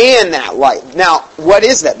stand that light. Now, what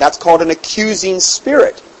is that? That's called an accusing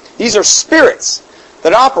spirit. These are spirits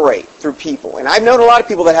that operate through people. And I've known a lot of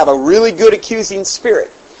people that have a really good accusing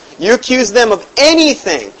spirit. You accuse them of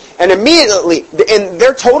anything, and immediately, and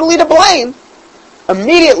they're totally to blame,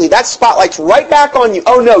 immediately that spotlight's right back on you.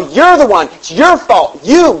 Oh no, you're the one. It's your fault.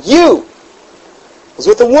 You. I was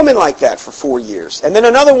with a woman like that for 4 years. And then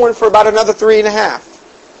another one for about another 3.5.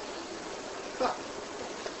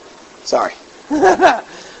 Sorry.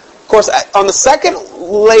 Of course, on the second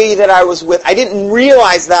lady that I was with, I didn't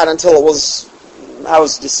realize that until I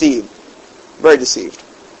was deceived. Very deceived.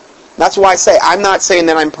 That's why I say, I'm not saying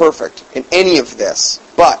that I'm perfect in any of this.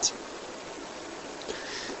 But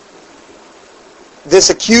this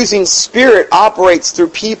accusing spirit operates through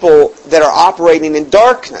people that are operating in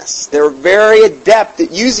darkness. They're very adept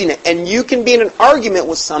at using it. And you can be in an argument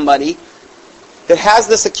with somebody that has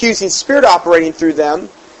this accusing spirit operating through them,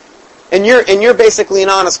 and you're basically an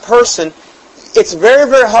honest person. It's very,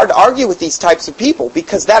 very hard to argue with these types of people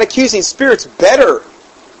because that accusing spirit's better.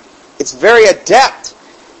 It's very adept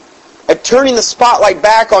at turning the spotlight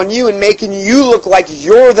back on you and making you look like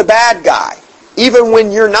you're the bad guy, even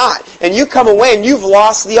when you're not. And you come away and you've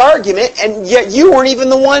lost the argument, and yet you weren't even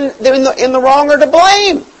the one in the wrong or to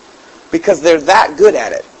blame, because they're that good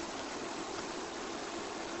at it.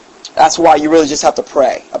 That's why you really just have to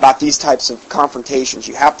pray about these types of confrontations.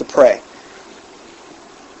 You have to pray.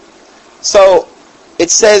 So, it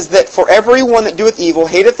says that for everyone that doeth evil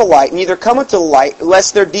hateth the light, neither cometh to the light,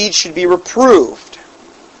 lest their deeds should be reproved.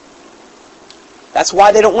 That's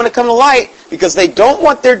why they don't want to come to light, because they don't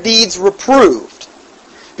want their deeds reproved.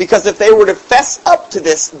 Because if they were to fess up to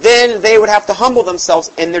this, then they would have to humble themselves,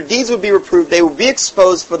 and their deeds would be reproved. They would be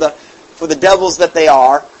exposed for the devils that they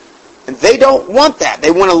are. And they don't want that. They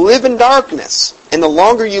want to live in darkness. And the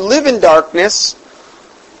longer you live in darkness,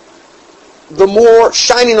 the more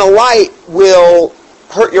shining a light will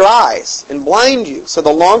hurt your eyes and blind you. So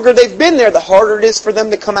the longer they've been there, the harder it is for them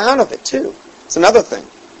to come out of it too. It's another thing.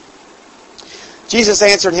 Jesus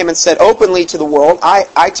answered him and said openly to the world,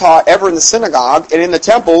 I taught ever in the synagogue and in the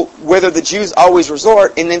temple, whither the Jews always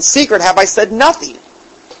resort, and in secret have I said nothing.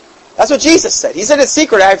 That's what Jesus said. He said in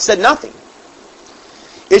secret I have said nothing.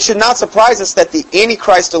 It should not surprise us that the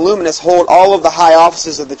Antichrist Illuminists hold all of the high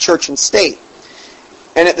offices of the church and state.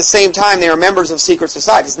 And at the same time, they are members of secret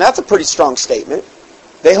societies. And that's a pretty strong statement.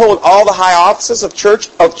 They hold all the high offices of church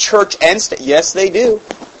and state. Yes, they do.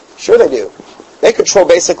 Sure they do. They control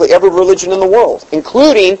basically every religion in the world,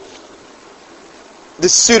 including the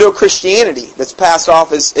pseudo-Christianity that's passed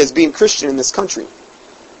off as being Christian in this country.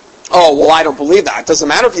 Oh, well, I don't believe that. It doesn't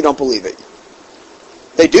matter if you don't believe it.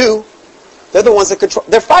 They do. They're the ones that control.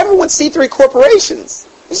 They're 501c3 corporations.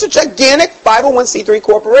 These are gigantic 501c3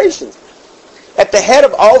 corporations. At the head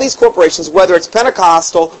of all these corporations, whether it's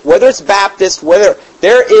Pentecostal, whether it's Baptist, whether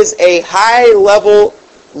there is a high-level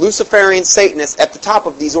Luciferian Satanist at the top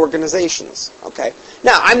of these organizations. Okay.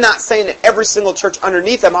 Now, I'm not saying that every single church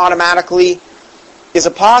underneath them automatically is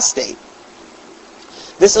apostate.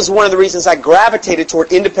 This is one of the reasons I gravitated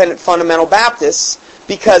toward independent fundamental Baptists,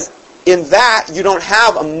 because in that, you don't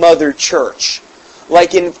have a mother church.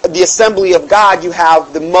 Like in the Assembly of God, you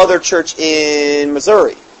have the mother church in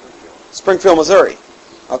Missouri. Springfield, Missouri.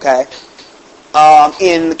 Okay?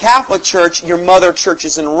 In the Catholic Church, your mother church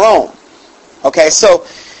is in Rome. Okay, so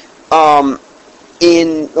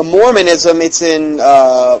in Mormonism, it's in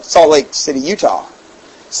Salt Lake City, Utah.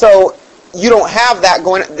 So you don't have that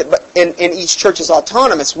going, and each church is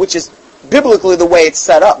autonomous, which is biblically the way it's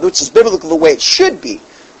set up, which is biblically the way it should be.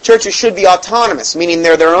 Churches should be autonomous, meaning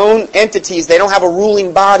they're their own entities. They don't have a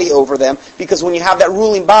ruling body over them, because when you have that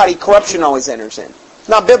ruling body, corruption always enters in. It's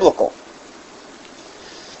not biblical.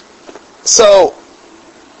 So,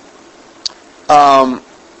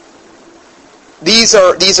 these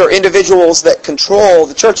are individuals that control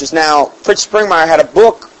the churches. Now, Fritz Springmeier had a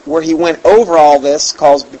book where he went over all this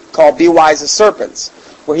called Be Wise as Serpents,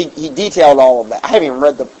 where he detailed all of that. I haven't even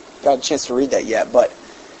got a chance to read that yet, but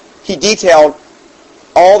he detailed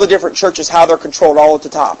all the different churches, how they're controlled all at the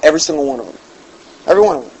top. Every single one of them. Every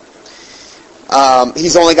one of them.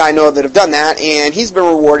 He's the only guy I know that have done that, and he's been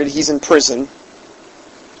rewarded. He's in prison.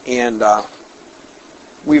 And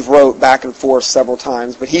we've wrote back and forth several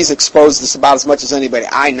times, but he's exposed this about as much as anybody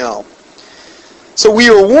I know. So we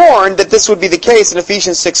were warned that this would be the case in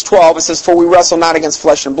Ephesians 6:12. It says, "For we wrestle not against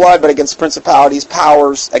flesh and blood, but against principalities,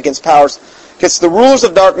 against the rulers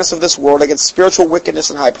of darkness of this world, against spiritual wickedness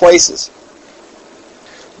in high places."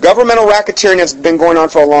 Governmental racketeering has been going on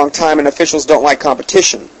for a long time, and officials don't like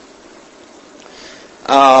competition.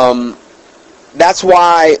 That's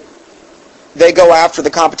why they go after the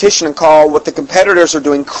competition and call what the competitors are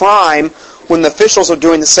doing crime, when the officials are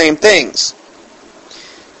doing the same things.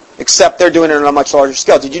 Except they're doing it on a much larger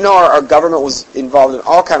scale. Did you know our government was involved in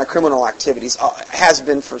all kind of criminal activities? Has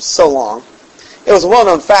been for so long. It was a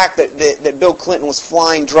well-known fact that Bill Clinton was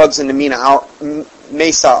flying drugs into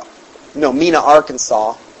Mena,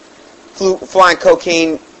 Arkansas, flying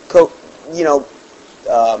cocaine,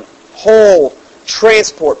 whole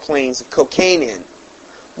transport planes of cocaine in.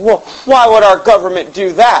 Well, why would our government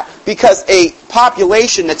do that? Because a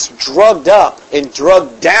population that's drugged up and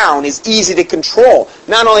drugged down is easy to control.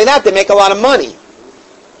 Not only that, they make a lot of money.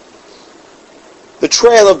 The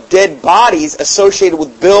trail of dead bodies associated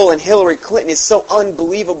with Bill and Hillary Clinton is so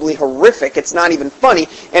unbelievably horrific, it's not even funny.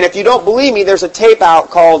 And if you don't believe me, there's a tape out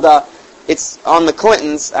called, it's on the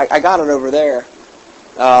Clintons, I got it over there,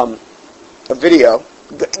 a video.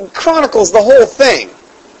 It chronicles the whole thing.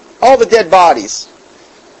 All the dead bodies.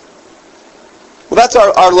 Well, that's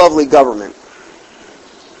our lovely government.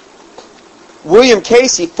 William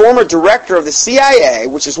Casey, former director of the CIA,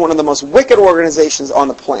 which is one of the most wicked organizations on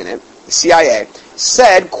the planet, the CIA,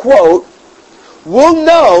 said, quote, "We'll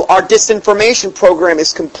know our disinformation program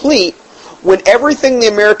is complete when everything the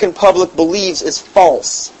American public believes is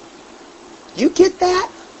false." You get that?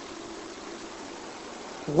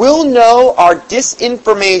 We'll know our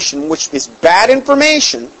disinformation, which is bad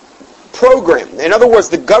information, program. In other words,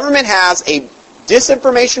 the government has a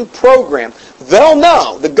disinformation program. They'll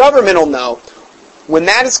know, the government will know, when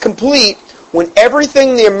that is complete, when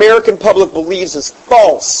everything the American public believes is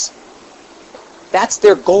false. That's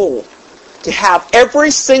their goal. To have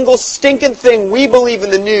every single stinking thing we believe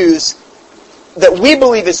in the news that we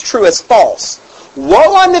believe is true as false.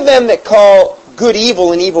 Woe unto them that call good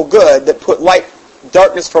evil and evil good, that put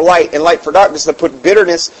darkness for light and light for darkness, that put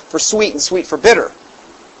bitterness for sweet and sweet for bitter.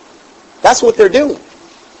 That's what they're doing.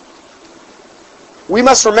 We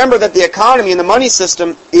must remember that the economy and the money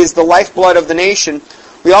system is the lifeblood of the nation.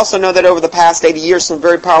 We also know that over the past 80 years, some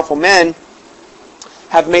very powerful men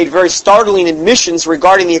have made very startling admissions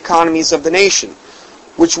regarding the economies of the nation,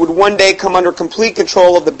 which would one day come under complete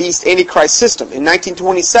control of the beast Antichrist system. In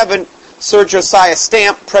 1927, Sir Josiah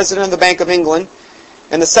Stamp, president of the Bank of England,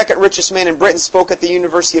 and the second richest man in Britain, spoke at the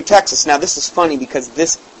University of Texas. Now, this is funny because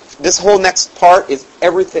this whole next part is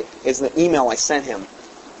everything is the email I sent him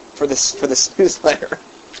for this newsletter.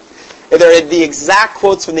 They're the exact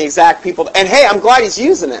quotes from the exact people. And hey, I'm glad he's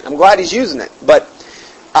using it. But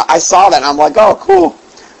I saw that and I'm like, oh, cool.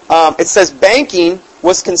 It says, banking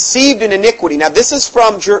was conceived in iniquity. Now, this is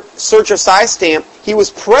from Sir Josiah Stamp. He was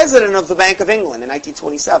president of the Bank of England in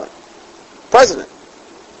 1927. President.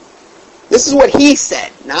 This is what he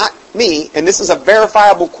said, not me, and this is a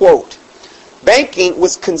verifiable quote. Banking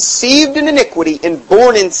was conceived in iniquity and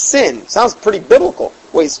born in sin. Sounds pretty biblical,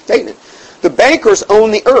 way he's stating it. The bankers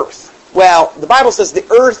own the earth. Well, the Bible says the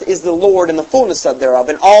earth is the Lord and the fullness thereof,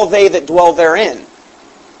 and all they that dwell therein.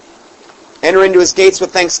 Enter into his gates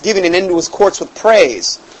with thanksgiving and into his courts with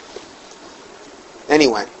praise.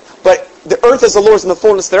 Anyway, but the earth is the Lord's and the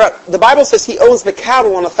fullness thereof. The Bible says he owns the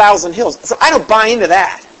cattle on 1,000 hills. So I don't buy into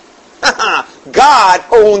that. God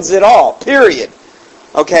owns it all, period.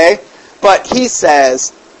 Okay? But he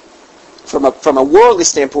says, from a worldly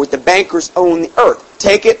standpoint, the bankers own the earth.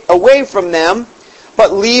 Take it away from them,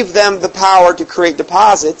 but leave them the power to create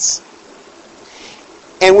deposits.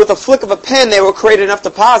 And with a flick of a pen, they will create enough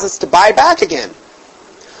deposits to buy back again.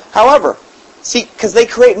 However, see, because they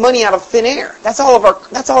create money out of thin air. That's all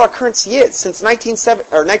our currency is since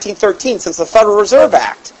 1913, since the Federal Reserve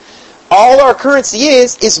Act. All our currency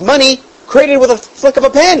is money created with a flick of a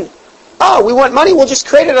pen. Oh, we want money, we'll just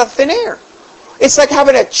create it out of thin air. It's like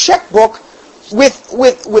having a checkbook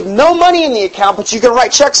with no money in the account, but you can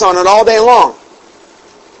write checks on it all day long.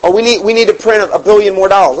 Oh, we need to print $1 billion more.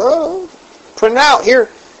 Oh, print it out. Here,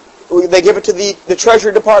 they give it to the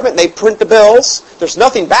Treasury Department, they print the bills. There's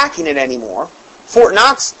nothing backing it anymore. Fort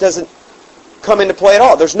Knox doesn't come into play at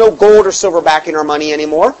all. There's no gold or silver backing our money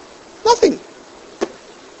anymore. Nothing.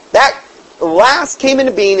 That last came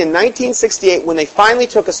into being in 1968 when they finally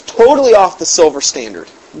took us totally off the silver standard.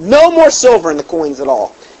 No more silver in the coins at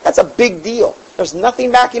all. That's a big deal. There's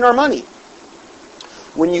nothing backing our money.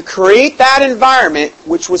 When you create that environment,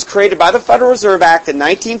 which was created by the Federal Reserve Act in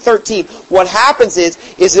 1913, what happens is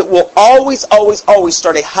it will always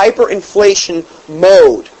start a hyperinflation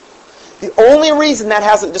mode. The only reason that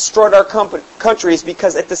hasn't destroyed our country is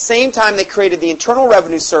because at the same time they created the Internal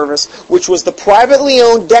Revenue Service, which was the privately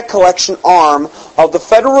owned debt collection arm of the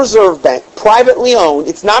Federal Reserve Bank. Privately owned.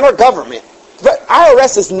 It's not our government. The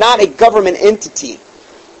IRS is not a government entity.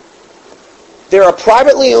 They're a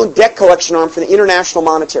privately owned debt collection arm for the International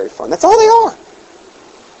Monetary Fund. That's all they are.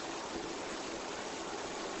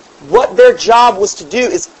 What their job was to do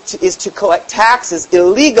is to collect taxes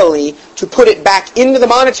illegally to put it back into the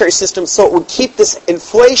monetary system so it would keep this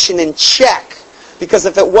inflation in check. Because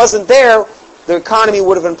if it wasn't there, the economy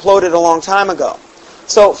would have imploded a long time ago.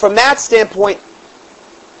 So from that standpoint,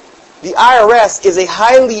 the IRS is a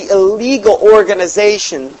highly illegal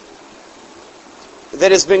organization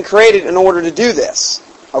that has been created in order to do this.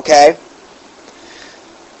 Okay?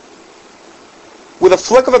 With a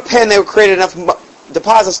flick of a pen, they would create enough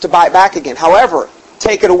deposits to buy it back again. However,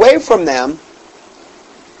 take it away from them,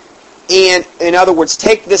 and in other words,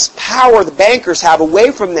 take this power the bankers have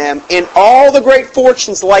away from them, and all the great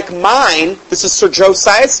fortunes like mine, this is Sir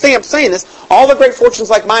Josiah Stamp saying this, all the great fortunes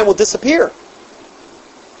like mine will disappear.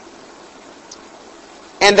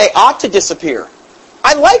 And they ought to disappear.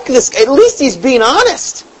 I like this. At least he's being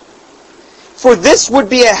honest. For this would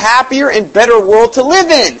be a happier and better world to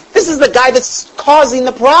live in. This is the guy that's causing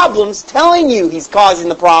the problems, telling you he's causing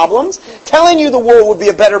the problems, telling you the world would be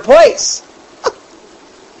a better place.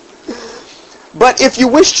 But if you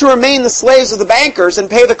wish to remain the slaves of the bankers and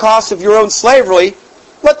pay the cost of your own slavery,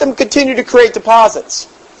 let them continue to create deposits.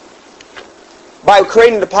 By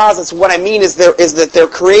creating deposits, what I mean is that they're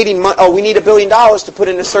creating money. Oh, we need $1 billion to put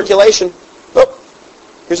into circulation. Oh,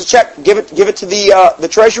 here's a check. Give it to the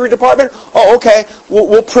Treasury Department. Oh, okay.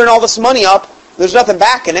 We'll print all this money up. There's nothing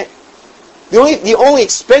back in it. The only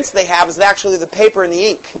expense they have is actually the paper and the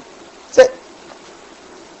ink. That's it.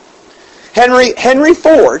 Henry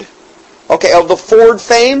Ford, okay, of the Ford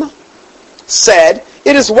fame, said,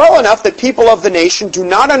 "It is well enough that people of the nation do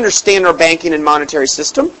not understand our banking and monetary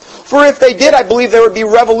system, for if they did, I believe there would be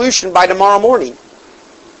revolution by tomorrow morning."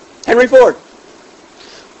 Henry Ford.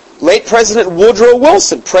 Late President Woodrow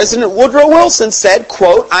Wilson. President Woodrow Wilson said,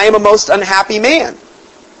 quote, "I am a most unhappy man.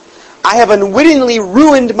 I have unwittingly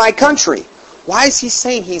ruined my country." Why is he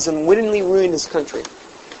saying he's unwittingly ruined his country?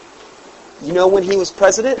 You know when he was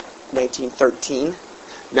president? 1913.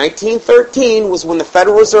 1913 was when the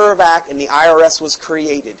Federal Reserve Act and the IRS was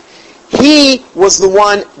created. He was the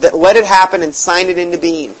one that let it happen and signed it into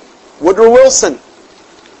being. Woodrow Wilson.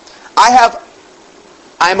 I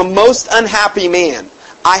am a most unhappy man.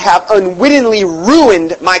 I have unwittingly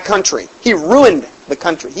ruined my country. He ruined the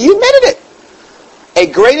country. He admitted it. A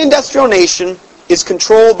great industrial nation is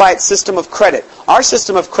controlled by its system of credit. Our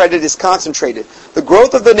system of credit is concentrated. The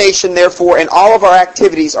growth of the nation, therefore, and all of our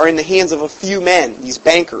activities are in the hands of a few men, these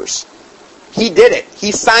bankers. He did it.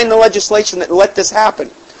 He signed the legislation that let this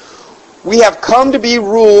happen. We have come to be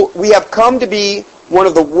one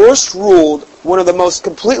of the worst ruled, one of the most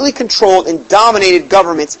completely controlled and dominated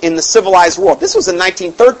governments in the civilized world. This was in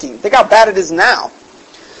 1913. Think how bad it is now.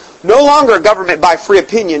 No longer a government by free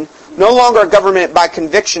opinion, no longer a government by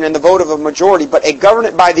conviction and the vote of a majority, but a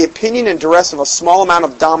government by the opinion and duress of a small amount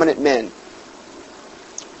of dominant men.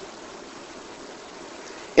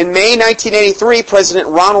 In May 1983, President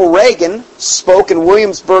Ronald Reagan spoke in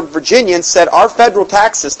Williamsburg, Virginia, and said, "Our federal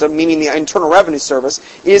tax system," meaning the Internal Revenue Service,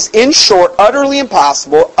 "is, in short, utterly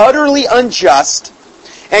impossible, utterly unjust,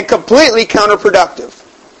 and completely counterproductive.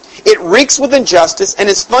 It reeks with injustice and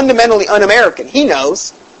is fundamentally un-American." He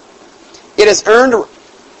knows. It has earned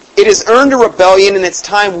a rebellion, and it's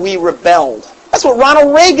time we rebelled. That's what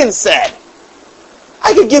Ronald Reagan said.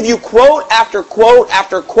 I could give you quote after quote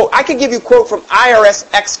after quote. I could give you quote from IRS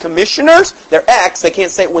ex-commissioners. They're ex. They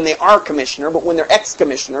can't say it when they are commissioner, but when they're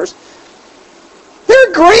ex-commissioners,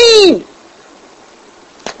 they're green.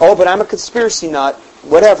 Oh, but I'm a conspiracy nut.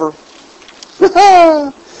 Whatever.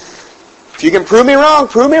 If you can prove me wrong,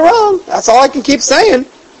 prove me wrong. That's all I can keep saying.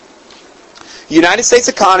 The United States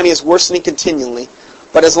economy is worsening continually,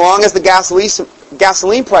 but as long as the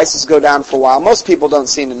gasoline prices go down for a while, most people don't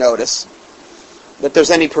seem to notice that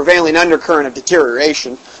there's any prevailing undercurrent of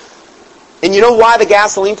deterioration. And you know why the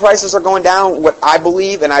gasoline prices are going down? What I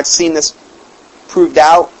believe, and I've seen this proved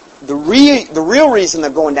out, the real reason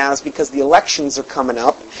they're going down is because the elections are coming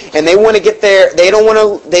up, and they want to get there. They don't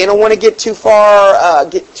want to get too far,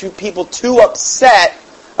 people too upset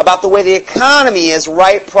about the way the economy is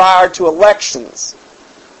right prior to elections,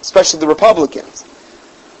 especially the Republicans.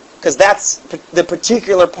 Because that's the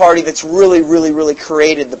particular party that's really, really, really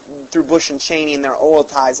created through Bush and Cheney and their oil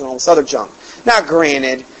ties and all this other junk. Now,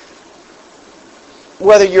 granted,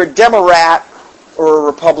 whether you're a Democrat or a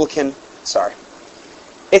Republican,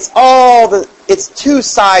 it's two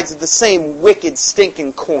sides of the same wicked,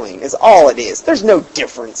 stinking coin, is all it is. There's no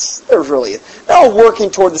difference. There really is. They're all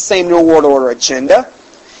working toward the same New World Order agenda.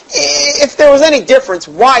 If there was any difference,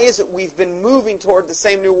 why is it we've been moving toward the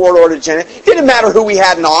same New World Order agenda? It didn't matter who we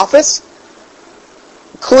had in office.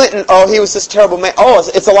 Clinton, oh, he was this terrible man. Oh,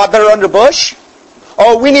 it's a lot better under Bush?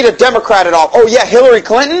 Oh, we need a Democrat at all. Oh, yeah, Hillary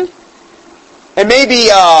Clinton? And maybe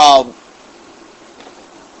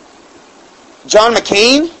John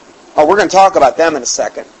McCain? Oh, we're going to talk about them in a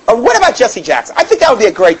second. Oh, what about Jesse Jackson? I think that would be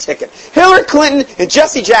a great ticket. Hillary Clinton and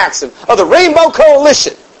Jesse Jackson of the Rainbow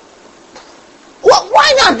Coalition. Well,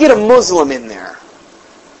 why not get a Muslim in there?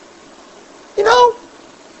 You know?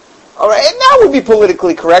 All right, and that would be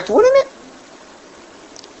politically correct, wouldn't it?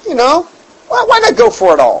 You know? Why not go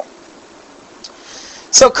for it all?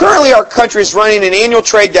 So currently our country is running an annual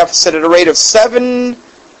trade deficit at a rate of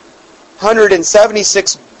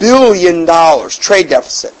 $776 billion trade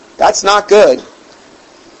deficit. That's not good.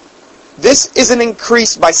 This is an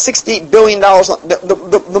increase by $68 billion.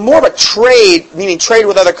 The more of a trade, meaning trade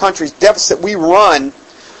with other countries, deficit we run,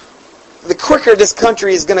 the quicker this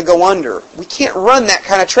country is going to go under. We can't run that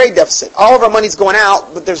kind of trade deficit. All of our money's going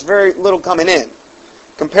out, but there's very little coming in,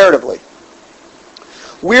 comparatively.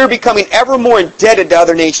 We're becoming ever more indebted to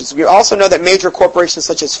other nations. We also know that major corporations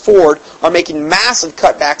such as Ford are making massive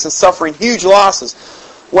cutbacks and suffering huge losses.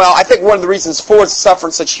 Well, I think one of the reasons Ford's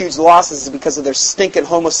suffering such huge losses is because of their stinking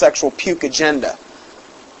homosexual puke agenda,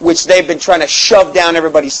 which they've been trying to shove down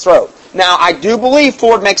everybody's throat. Now, I do believe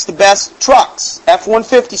Ford makes the best trucks.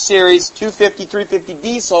 F-150 series, 250, 350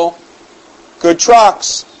 diesel, good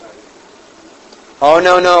trucks. Oh,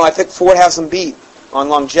 no, I think Ford has them beat on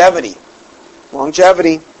longevity.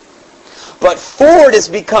 But Ford has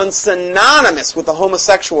become synonymous with the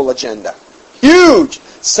homosexual agenda. Huge.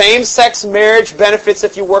 Same-sex marriage benefits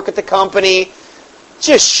if you work at the company.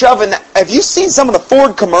 Just shoving that. Have you seen some of the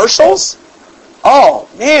Ford commercials? Oh,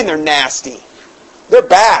 man, they're nasty. They're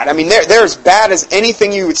bad. I mean, they're as bad as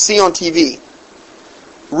anything you would see on TV.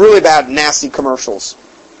 Really bad, nasty commercials.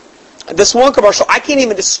 This one commercial, I can't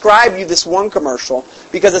even describe you this one commercial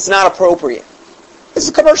because it's not appropriate. It's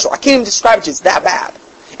a commercial. I can't even describe it to you. It's that bad.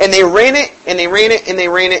 And they ran it, and they ran it, and they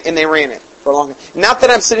ran it, and they ran it for a long time. Not that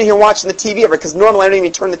I'm sitting here watching the TV ever, because normally I don't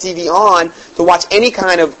even turn the TV on to watch any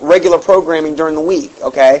kind of regular programming during the week,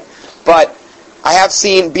 okay? But I have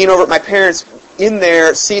seen, being over at my parents' in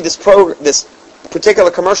there, see this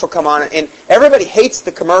particular commercial come on, and everybody hates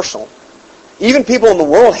the commercial. Even people in the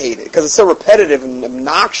world hate it, because it's so repetitive and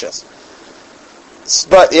obnoxious.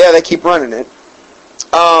 But, yeah, they keep running it.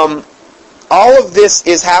 All of this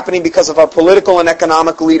is happening because of our political and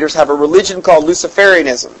economic leaders have a religion called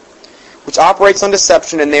Luciferianism, which operates on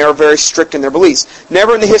deception, and they are very strict in their beliefs.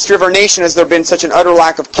 Never in the history of our nation has there been such an utter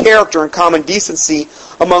lack of character and common decency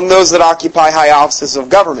among those that occupy high offices of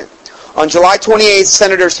government. On July 28th,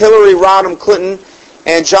 Senators Hillary Rodham Clinton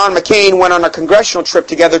and John McCain went on a congressional trip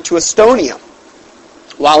together to Estonia.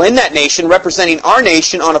 While in that nation, representing our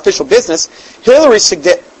nation on official business, Hillary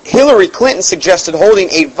Clinton suggested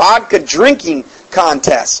holding a vodka drinking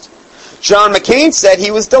contest. John McCain said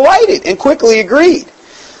he was delighted and quickly agreed.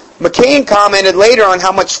 McCain commented later on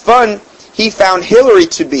how much fun he found Hillary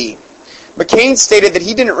to be. McCain stated that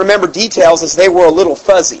he didn't remember details as they were a little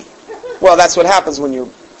fuzzy. Well, that's what happens when you're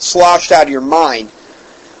sloshed out of your mind.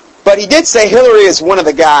 But he did say Hillary is one of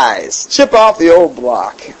the guys. Chip off the old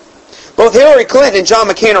block. Both Hillary Clinton and John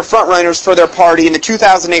McCain are frontrunners for their party in the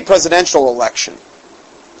 2008 presidential election.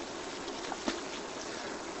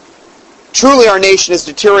 Truly, our nation is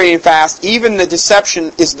deteriorating fast. Even the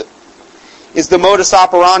deception is the modus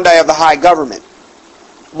operandi of the high government.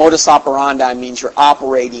 Modus operandi means you're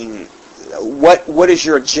operating. What is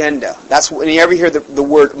your agenda? That's when you ever hear the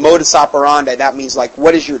word modus operandi, that means like,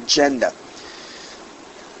 what is your agenda?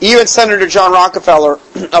 Even Senator John Rockefeller,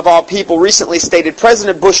 of all people, recently stated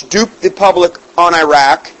President Bush duped the public on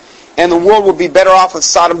Iraq, and the world would be better off if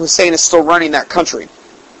Saddam Hussein is still running that country.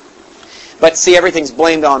 But see, everything's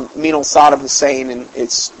blamed on mean old Saddam Hussein, and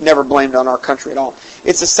it's never blamed on our country at all.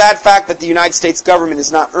 It's a sad fact that the United States government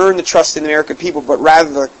has not earned the trust of the American people, but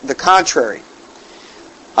rather the contrary.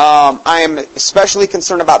 I am especially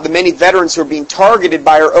concerned about the many veterans who are being targeted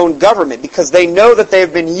by our own government because they know that they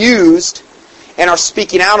have been used and are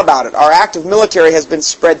speaking out about it. Our active military has been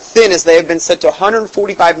spread thin as they have been sent to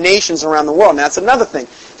 145 nations around the world. Now, that's another thing.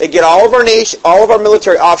 They get all of our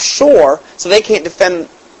military offshore so they can't defend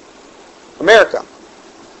America.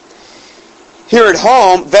 Here at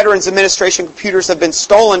home, Veterans Administration computers have been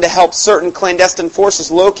stolen to help certain clandestine forces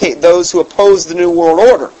locate those who oppose the New World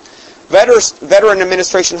Order. Veteran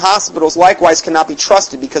Administration hospitals likewise cannot be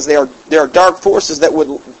trusted because there are dark forces that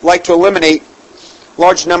would like to eliminate a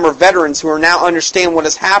large number of veterans who are now understand what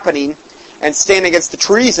is happening and stand against the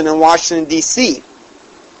treason in Washington, D.C.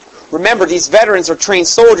 Remember, these veterans are trained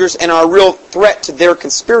soldiers and are a real threat to their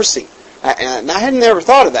conspiracy. And I had never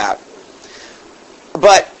thought of that.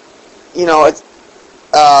 But, you know,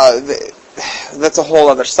 that's a whole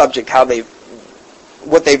other subject,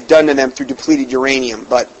 what they've done to them through depleted uranium.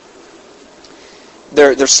 But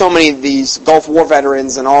there's so many of these Gulf War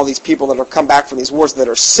veterans and all these people that have come back from these wars that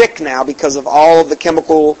are sick now because of all of the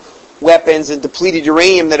chemical weapons and depleted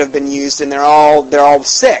uranium that have been used, and they're all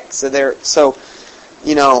sick. So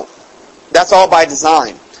That's all by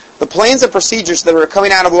design. The plans and procedures that are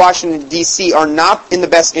coming out of Washington, D.C. are not in the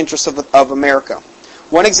best interest of America.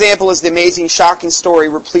 One example is the amazing, shocking story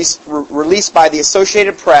released by the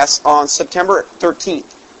Associated Press on September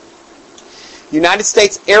 13th. United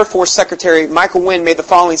States Air Force Secretary Michael Wynn made the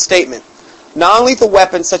following statement. Non-lethal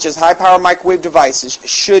weapons such as high-power microwave devices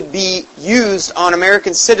should be used on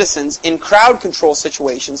American citizens in crowd control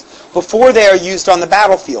situations before they are used on the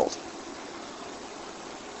battlefield.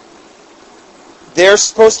 They're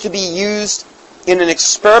supposed to be used in an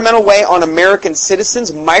experimental way on American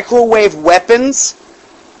citizens, microwave weapons,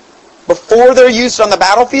 before they're used on the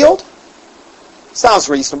battlefield? Sounds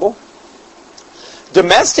reasonable.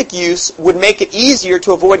 Domestic use would make it easier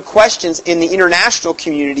to avoid questions in the international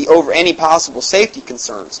community over any possible safety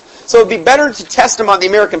concerns. So it would be better to test them on the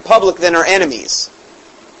American public than our enemies.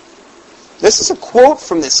 This is a quote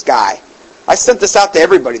from this guy. I sent this out to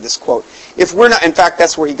everybody, this quote. If we're not, in fact,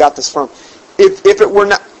 that's where he got this from. If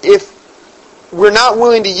we're not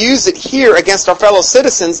willing to use it here against our fellow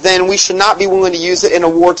citizens, then we should not be willing to use it in a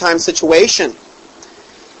wartime situation.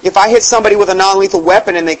 If I hit somebody with a non-lethal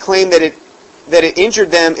weapon and they claim that it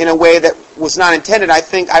injured them in a way that was not intended, I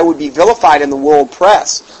think I would be vilified in the world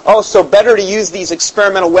press. Oh, so better to use these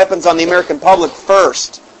experimental weapons on the American public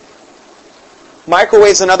first.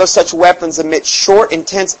 Microwaves and other such weapons emit short,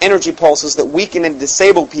 intense energy pulses that weaken and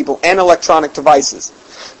disable people and electronic devices.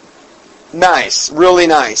 Nice, really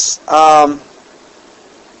nice. I'm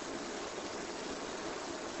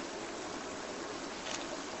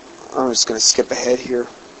just going to skip ahead here.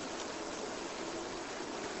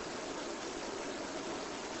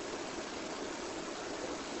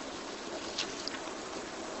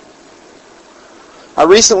 I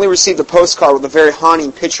recently received a postcard with a very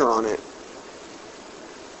haunting picture on it.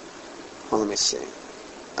 Well, let me see.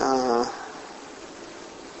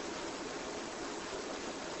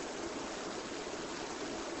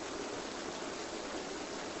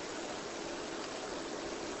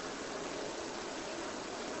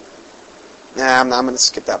 I'm going to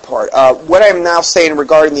skip that part. What I'm now saying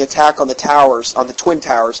regarding the attack on the towers, on the Twin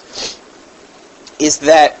Towers, is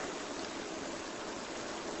that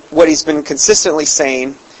what he's been consistently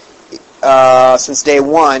saying since day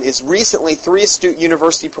one is recently 3 astute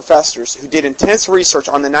university professors who did intense research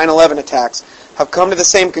on the 9/11 attacks have come to the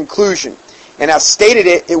same conclusion and have stated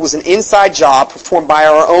it was an inside job performed by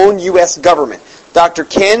our own U.S. government. Dr.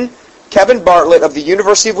 Kevin Bartlett of the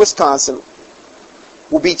University of Wisconsin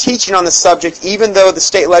will be teaching on the subject even though the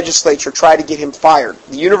state legislature tried to get him fired.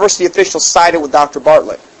 The university officials sided with Dr.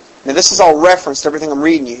 Bartlett. Now this is all referenced, everything I'm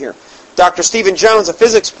reading you here. Dr. Stephen Jones, a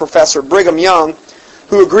physics professor at Brigham Young,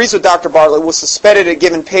 who agrees with Dr. Bartlett, was suspended and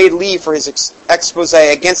given paid leave for his expose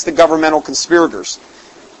against the governmental conspirators.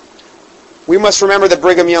 We must remember that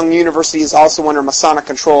Brigham Young University is also under Masonic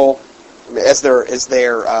control as they're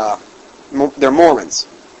Mormons.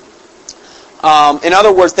 In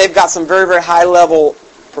other words, they've got some very, very high-level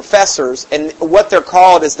professors, and what they're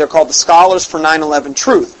called is they're called the Scholars for 9/11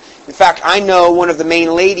 Truth. In fact, I know one of the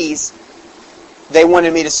main ladies, they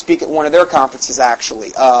wanted me to speak at one of their conferences,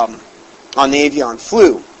 actually, on the avian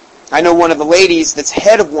flu. I know one of the ladies that's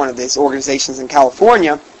head of one of these organizations in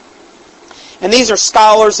California, and these are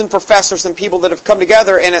scholars and professors and people that have come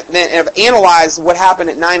together and have analyzed what happened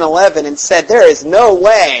at 9/11 and said, there is no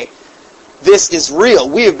way this is real.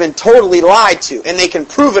 We have been totally lied to. And they can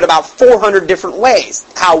prove it about 400 different ways,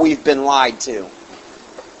 how we've been lied to.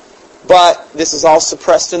 But this is all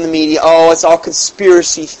suppressed in the media. Oh, it's all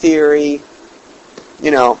conspiracy theory. You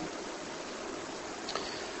know.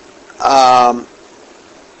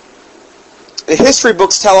 The history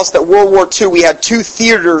books tell us that World War II, we had 2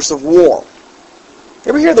 theaters of war. You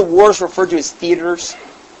ever hear the wars referred to as theaters?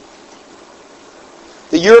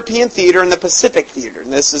 The European theater and the Pacific theater.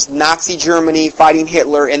 And this is Nazi Germany fighting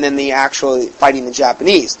Hitler and then the actually fighting the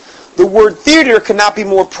Japanese. The word theater could not be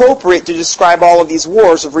more appropriate to describe all of these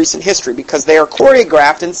wars of recent history because they are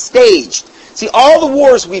choreographed and staged. See, all the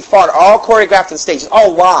wars we fought are all choreographed and staged.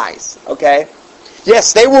 All lies, okay?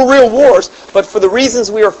 Yes, they were real wars, but for the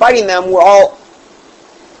reasons we were fighting them, it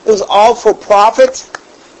was all for profit,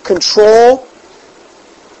 control,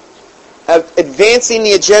 advancing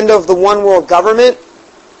the agenda of the one world government.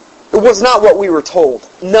 It was not what we were told.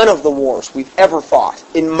 None of the wars we've ever fought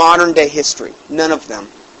in modern day history. None of them.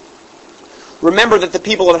 Remember that the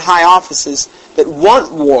people in high offices that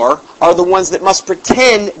want war are the ones that must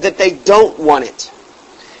pretend that they don't want it.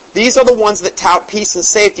 These are the ones that tout peace and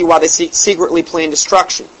safety while they secretly plan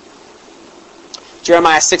destruction.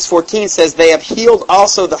 Jeremiah 6:14 says, they have healed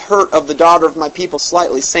also the hurt of the daughter of my people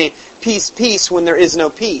slightly, saying, peace, peace, when there is no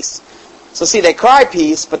peace. So see, they cry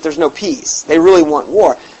peace, but there's no peace. They really want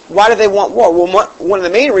war. Why do they want war? Well, one of the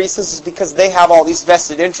main reasons is because they have all these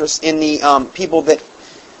vested interests in the people that,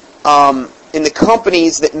 in the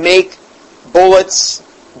companies that make bullets,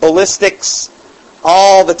 ballistics,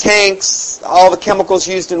 all the tanks, all the chemicals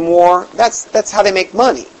used in war. That's how they make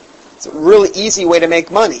money. It's a really easy way to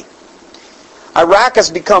make money. Iraq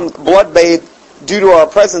has become blood-bathed due to our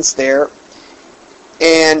presence there,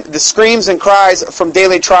 and the screams and cries from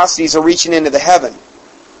daily atrocities are reaching into the heaven.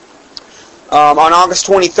 On August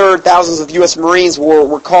 23rd, thousands of U.S. Marines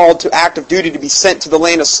were called to active duty to be sent to the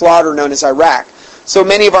land of slaughter known as Iraq. So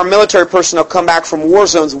many of our military personnel come back from war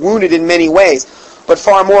zones wounded in many ways, but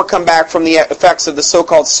far more come back from the effects of the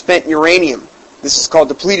so-called spent uranium. This is called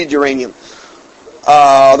depleted uranium.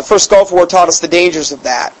 The first Gulf War taught us the dangers of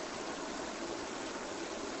that.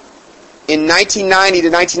 In 1990 to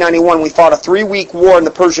 1991, we fought a 3-week war in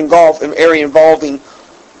the Persian Gulf area involving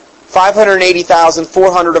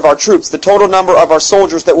 580,400 of our troops. The total number of our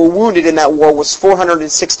soldiers that were wounded in that war was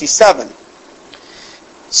 467.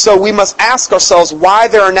 So we must ask ourselves why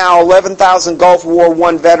there are now 11,000 Gulf War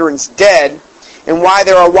I veterans dead, and why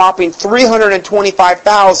there are a whopping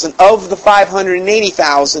 325,000 of the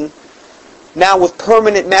 580,000 now with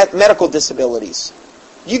permanent medical disabilities.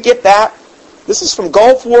 You get that? This is from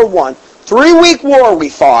Gulf War I. 3-week war we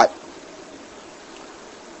fought.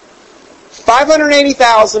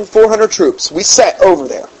 580,400 troops we set over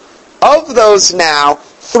there. Of those now,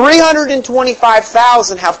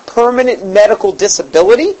 325,000 have permanent medical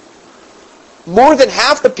disability. More than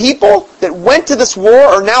half the people that went to this war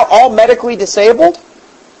are now all medically disabled.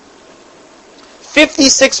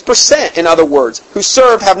 56%, in other words, who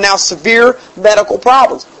served have now severe medical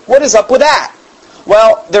problems. What is up with that?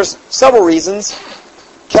 Well, there's several reasons.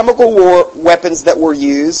 Chemical war weapons that were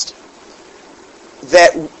used,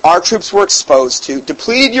 that our troops were exposed to,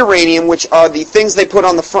 depleted uranium, which are the things they put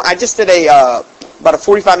on the front. I just did about a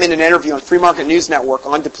 45-minute interview on Free Market News Network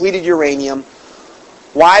on depleted uranium.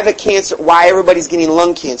 Why everybody's getting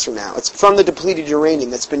lung cancer now. It's from the depleted uranium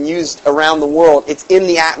that's been used around the world. It's in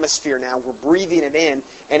the atmosphere now. We're breathing it in,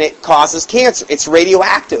 and it causes cancer. It's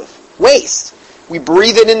radioactive waste. We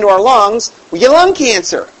breathe it into our lungs, we get lung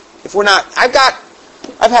cancer. If we're not, I've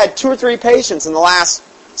had 2 or 3 patients in the last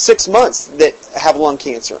 6 months that have lung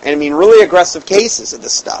cancer. And I mean really aggressive cases of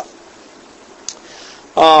this stuff.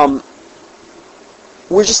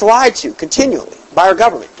 We're just lied to continually by our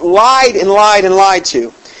government. Lied and lied and lied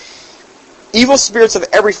to. Evil spirits of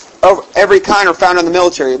every kind are found in the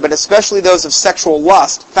military, but especially those of sexual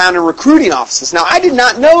lust found in recruiting offices. Now, I did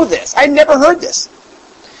not know this. I had never heard this.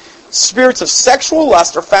 Spirits of sexual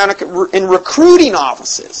lust are found in recruiting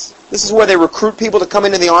offices. This is where they recruit people to come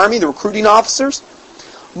into the Army, the recruiting officers.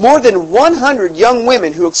 More than 100 young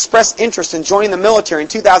women who expressed interest in joining the military in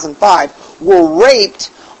 2005 were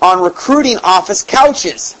raped on recruiting office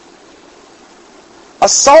couches,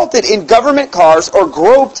 assaulted in government cars, or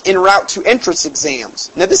groped en route to entrance exams.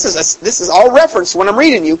 Now this is all referenced when I'm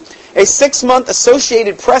reading you. A 6-month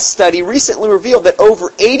Associated Press study recently revealed that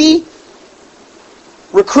over 80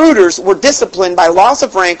 recruiters were disciplined by loss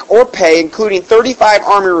of rank or pay, including 35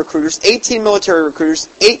 Army recruiters, 18 military recruiters,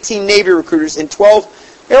 18 Navy recruiters, and 12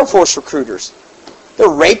 Air Force recruiters. They're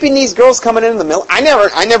raping these girls coming into the military.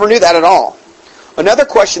 I never knew that at all. Another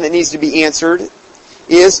question that needs to be answered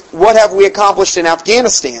is, what have we accomplished in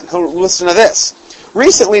Afghanistan? Listen to this.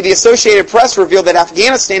 Recently, the Associated Press revealed that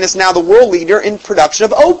Afghanistan is now the world leader in production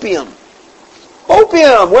of opium.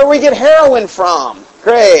 Opium, where we get heroin from.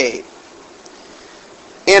 Great.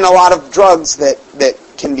 And a lot of drugs that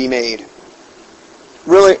can be made.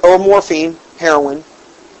 Really, or morphine, heroin.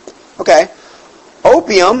 Okay.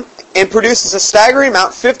 Opium, and produces a staggering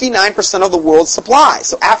amount, 59% of the world's supply.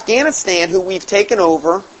 So Afghanistan, who we've taken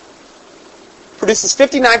over, produces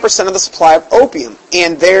 59% of the supply of opium.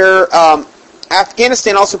 And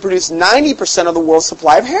Afghanistan also produced 90% of the world's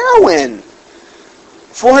supply of heroin.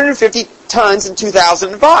 450 tons in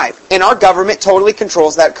 2005. And our government totally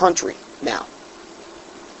controls that country now.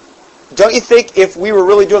 Don't you think if we were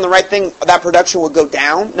really doing the right thing, that production would go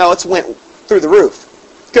down? No, it's went through the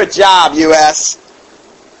roof. Good job, U.S.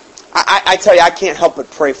 I tell you, I can't help but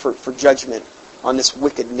pray for judgment on this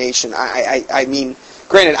wicked nation. I mean,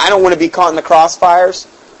 granted, I don't want to be caught in the crossfires,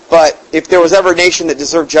 but if there was ever a nation that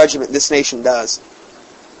deserved judgment, this nation does.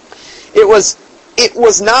 It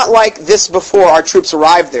was not like this before our troops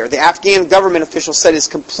arrived there. The Afghan government officials said it's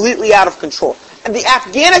completely out of control. And the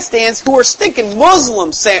Afghanistans, who are stinking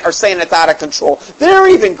Muslims, are saying it's out of control. They're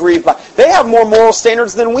even grieved by it. They have more moral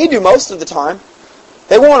standards than we do most of the time.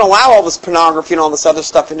 They won't allow all this pornography and all this other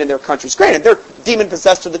stuff into their countries. Granted, they're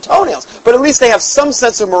demon-possessed to the toenails, but at least they have some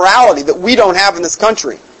sense of morality that we don't have in this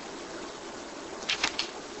country.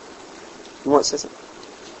 You want to say something?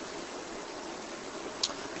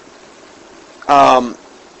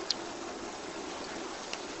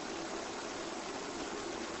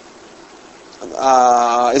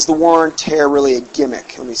 Is the war on terror really a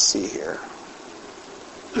gimmick? Let me see here.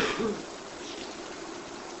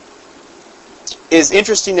 It is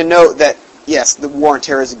interesting to note that, yes, the war on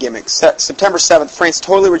terror is a gimmick. September 7th, France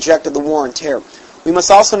totally rejected the war on terror. We must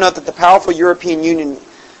also note that the powerful European Union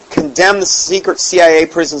condemned the secret CIA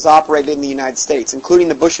prisons operated in the United States, including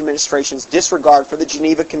the Bush administration's disregard for the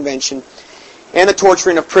Geneva Convention and the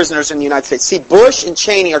torturing of prisoners in the United States. See, Bush and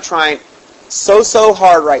Cheney are trying so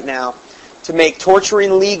hard right now to make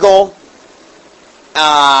torturing legal,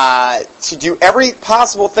 to do every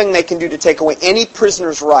possible thing they can do to take away any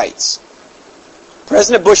prisoner's rights.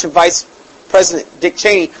 President Bush and Vice President Dick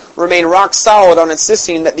Cheney remain rock solid on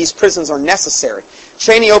insisting that these prisons are necessary.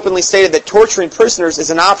 Cheney openly stated that torturing prisoners is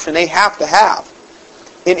an option they have to have.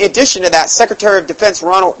 In addition to that, Secretary of Defense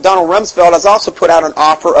Donald Rumsfeld has also put out an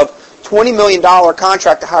offer of $20 million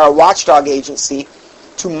contract to hire a watchdog agency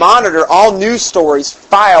to monitor all news stories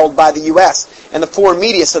filed by the U.S. and the foreign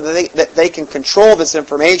media so that they can control this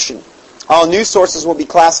information. All news sources will be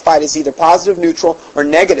classified as either positive, neutral, or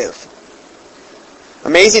negative.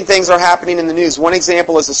 Amazing things are happening in the news. One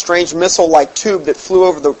example is a strange missile-like tube that flew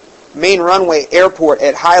over the main runway airport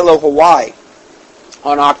at Hilo, Hawaii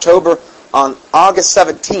on August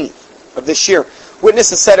 17th of this year.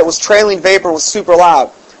 Witnesses said it was trailing vapor and was super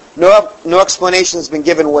loud. No explanation has been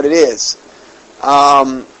given what it is.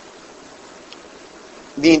 The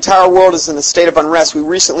entire world is in a state of unrest. We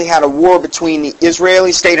recently had a war between the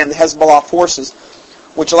Israeli state and the Hezbollah forces,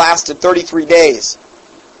 which lasted 33 days.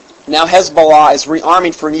 Now Hezbollah is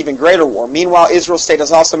rearming for an even greater war. Meanwhile, Israel's state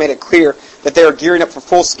has also made it clear that they are gearing up for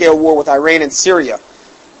full-scale war with Iran and Syria.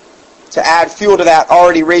 To add fuel to that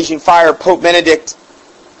already raging fire, Pope Benedict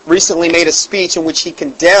recently made a speech in which he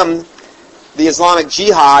condemned the Islamic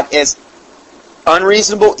Jihad as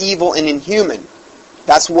unreasonable, evil, and inhuman.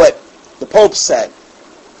 That's what the Pope said.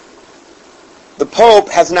 The Pope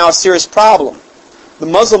has now a serious problem. The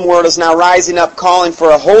Muslim world is now rising up calling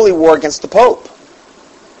for a holy war against the Pope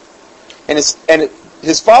and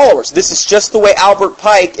his followers. This is just the way Albert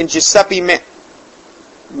Pike and Giuseppe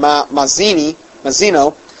Mazzino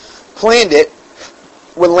planned it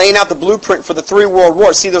when laying out the blueprint for the 3 world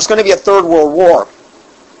wars. See, there's going to be a 3rd world war.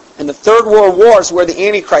 And the 3rd world war is where the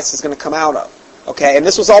Antichrist is going to come out of. Okay, and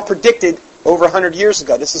this was all predicted over 100 years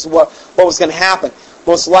ago. This is what was going to happen.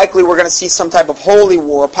 Most likely we're going to see some type of holy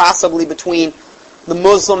war, possibly between the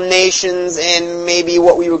Muslim nations and maybe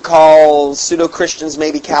what we would call pseudo-Christians,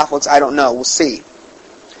 maybe Catholics. I don't know. We'll see.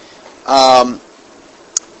 But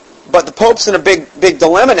the Pope's in a big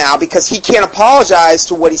dilemma now because he can't apologize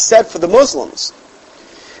to what he said for the Muslims.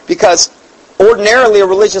 Because ordinarily a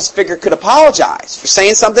religious figure could apologize for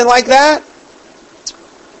saying something like that.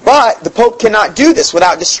 But the Pope cannot do this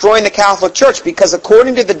without destroying the Catholic Church, because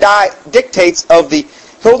according to the dictates of the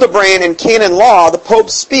Hildebrand and canon law, the Pope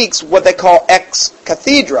speaks what they call ex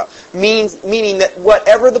cathedra, meaning that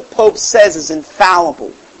whatever the Pope says is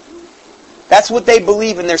infallible. That's what they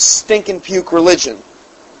believe in their stinking puke religion.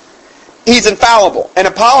 He's infallible. An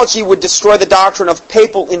apology would destroy the doctrine of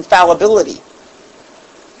papal infallibility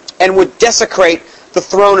and would desecrate the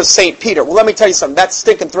throne of St. Peter. Well, let me tell you something. That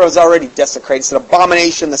stinking throne is already desecrated. It's an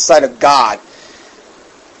abomination in the sight of God.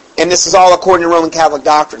 And this is all according to Roman Catholic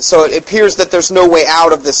doctrine. So it appears that there's no way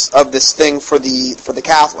out of this thing for the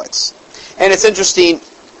Catholics. And it's interesting,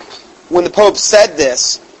 when the Pope said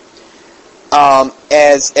this,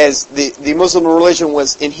 as the Muslim religion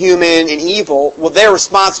was inhuman and evil, well, their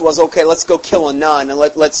response was, okay, let's go kill a nun and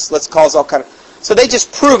let's cause all kind of. So they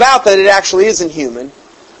just prove out that it actually is inhuman.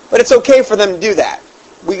 But it's okay for them to do that.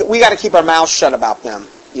 We got to keep our mouths shut about them,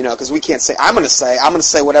 because we can't say. I'm going to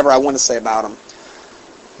say whatever I want to say about them.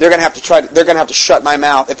 They're going to have to They're going to have to shut my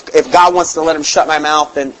mouth. If God wants to let them shut my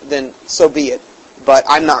mouth, then so be it. But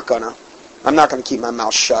I'm not gonna. I'm not going to keep my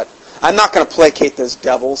mouth shut. I'm not going to placate those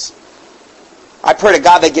devils. I pray to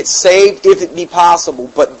God they get saved if it be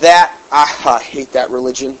possible. But I hate that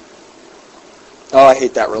religion. Oh, I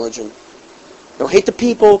hate that religion. Don't hate the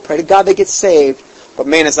people. Pray to God they get saved. But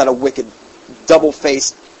man, is that a wicked,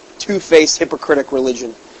 double-faced, two-faced, hypocritic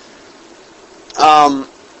religion.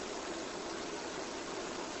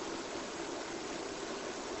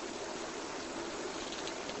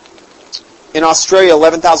 In Australia,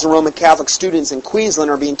 11,000 Roman Catholic students in Queensland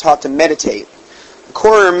are being taught to meditate. The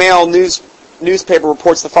Courier Mail newspaper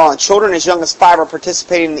reports the following. Children as young as 5 are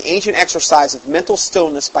participating in the ancient exercise of mental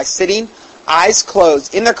stillness by sitting, eyes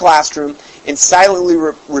closed, in their classroom and silently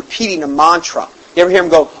repeating a mantra. You ever hear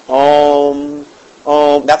them go, Om,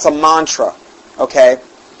 Om. That's a mantra. Okay?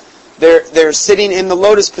 They're sitting in the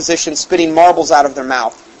lotus position, spitting marbles out of their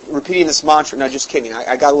mouth, repeating this mantra. No, just kidding.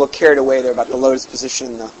 I got a little carried away there about the lotus position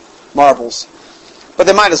and the marbles. But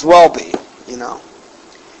they might as well be, you know.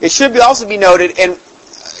 It should also be noted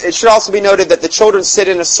that the children sit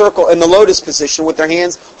in a circle in the lotus position with their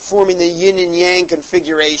hands forming the yin and yang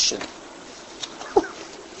configuration.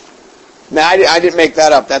 Now, I didn't make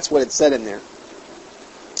that up. That's what it said in there.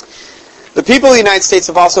 The people of the United States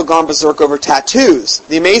have also gone berserk over tattoos.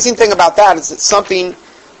 The amazing thing about that is it's something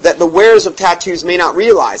that the wearers of tattoos may not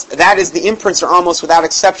realize. That is, the imprints are almost without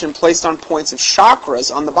exception placed on points of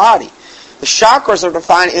chakras on the body. The chakras are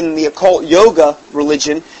defined in the occult yoga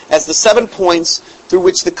religion as the 7 points through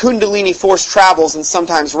which the Kundalini force travels and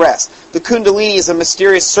sometimes rests. The Kundalini is a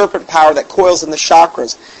mysterious serpent power that coils in the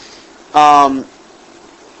chakras.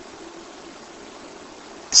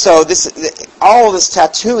 So all of this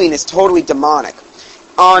tattooing is totally demonic.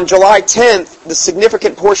 On July 10th, the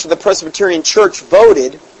significant portion of the Presbyterian Church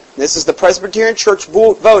voted, this is the Presbyterian Church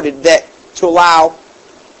voted, that to allow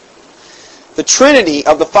the Trinity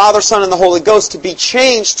of the Father, Son, and the Holy Ghost to be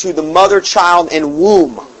changed to the mother, child, and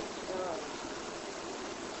womb.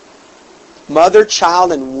 Mother,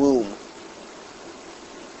 child, and womb.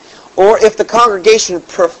 Or if the congregation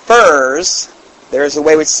prefers, there is a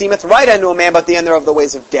way which seemeth right unto a man, but the end thereof the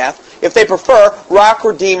ways of death. If they prefer, rock,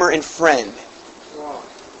 redeemer, and friend.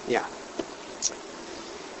 Yeah.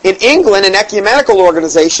 In England, an ecumenical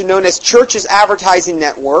organization known as Churches Advertising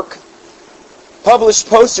Network published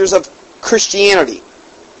posters of Christianity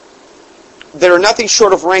that are nothing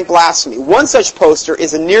short of rank blasphemy. One such poster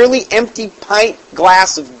is a nearly empty pint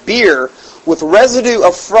glass of beer with residue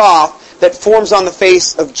of froth that forms on the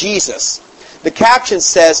face of Jesus. The caption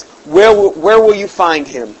says, where will you find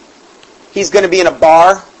him? He's going to be in a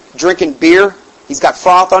bar, drinking beer. He's got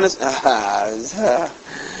froth on his...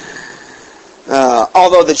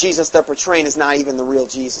 although the Jesus they're portraying is not even the real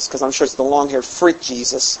Jesus, because I'm sure it's the long-haired freak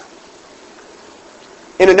Jesus.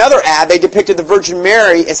 In another ad, they depicted the Virgin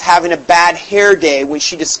Mary as having a bad hair day when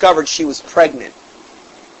she discovered she was pregnant.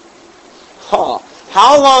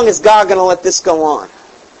 How long is God going to let this go on?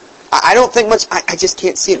 I don't think much. I just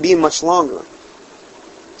can't see it being much longer.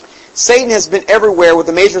 Satan has been everywhere with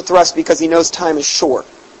a major thrust because he knows time is short.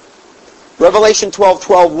 Revelation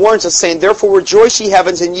 12:12 warns us, saying, Therefore rejoice, ye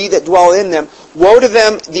heavens, and ye that dwell in them. Woe to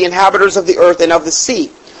them, the inhabitants of the earth and of the sea.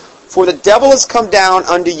 For the devil is come down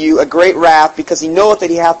unto you a great wrath, because he knoweth that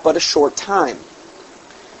he hath but a short time.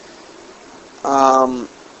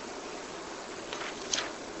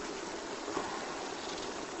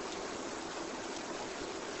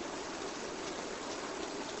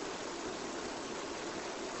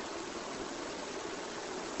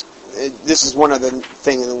 This is one other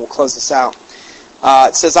thing, and then we'll close this out.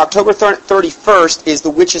 It says October 31st is the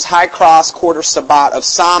Witches' High Cross Quarter Sabbat of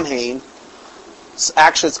Samhain.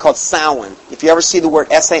 Actually, it's called Samhain. If you ever see the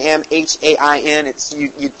word Samhain,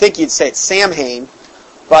 you'd think you'd say it's Samhain,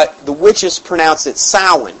 but the witches pronounce it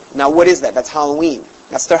Samhain. Now, what is that? That's Halloween.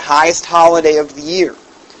 That's their highest holiday of the year.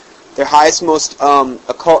 Their highest, most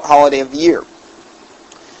occult holiday of the year.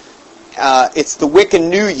 It's the Wiccan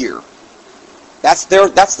New Year. That's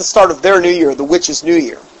the start of their new year, the witches' new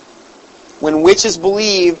year. When witches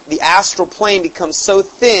believe, the astral plane becomes so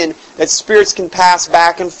thin that spirits can pass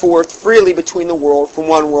back and forth freely between the world, from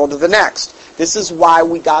one world to the next. This is why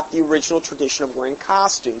we got the original tradition of wearing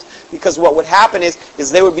costumes. Because what would happen is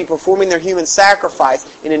they would be performing their human sacrifice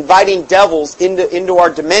and inviting devils into our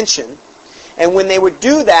dimension. And when they would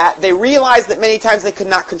do that, they realized that many times they could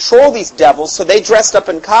not control these devils, so they dressed up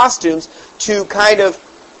in costumes to kind of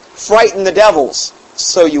frighten the devils,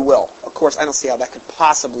 so you will. Of course, I don't see how that could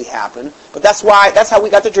possibly happen, but that's how we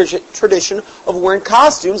got the tradition of wearing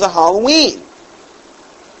costumes on Halloween.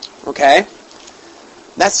 Okay?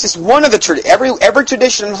 That's just one of the traditions. Every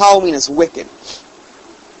tradition on Halloween is wicked.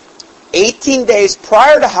 18 days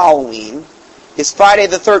prior to Halloween is Friday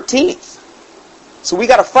the 13th. So we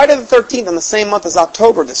got a Friday the 13th in the same month as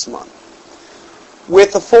October this month,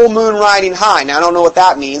 with the full moon riding high. Now, I don't know what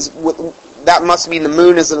that means. That must mean the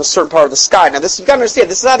moon is in a certain part of the sky. Now, you've got to understand,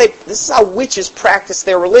 this is how witches practice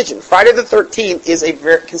their religion. Friday the 13th is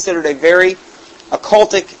considered a very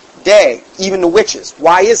occultic day, even to witches.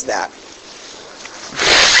 Why is that?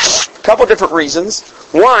 A couple different reasons.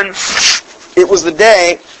 One, it was the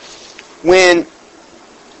day when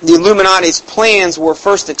the Illuminati's plans were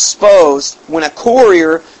first exposed, when a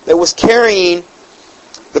courier that was carrying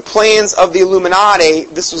the plans of the Illuminati,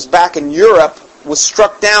 this was back in Europe, was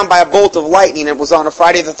struck down by a bolt of lightning. It was on a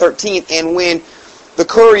Friday the 13th, and when the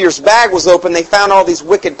courier's bag was open, they found all these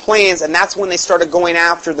wicked plans, and that's when they started going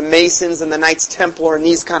after the Masons and the Knights Templar and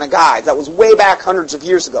these kind of guys. That was way back hundreds of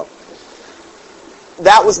years ago.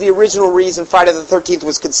 That was the original reason Friday the 13th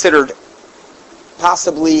was considered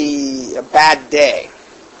possibly a bad day.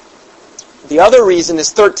 The other reason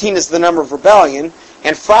is 13 is the number of rebellion,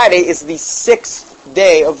 and Friday is the 6th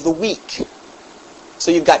day of the week. So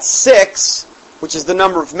you've got 6, which is the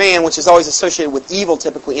number of man, which is always associated with evil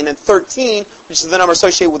typically, and then 13, which is the number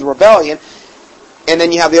associated with rebellion, and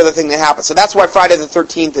then you have the other thing that happens. So that's why Friday the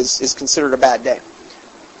 13th is considered a bad day.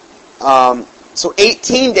 So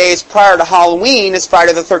 18 days prior to Halloween is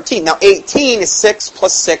Friday the 13th. Now 18 is 6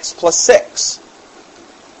 plus 6 plus 6.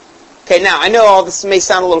 Okay, now I know all this may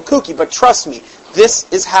sound a little kooky, but trust me,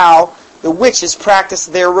 this is how the witches practice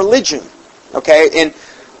their religion. Okay, and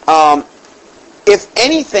if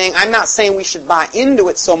anything, I'm not saying we should buy into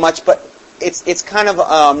it so much, but it's kind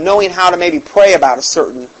of knowing how to maybe pray about a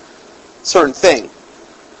certain thing.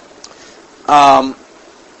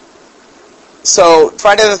 So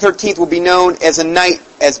Friday the 13th will be known as a night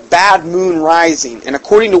as Bad Moon Rising, and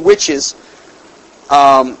according to witches,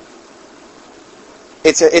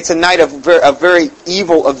 it's a night of very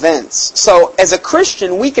evil events. So as a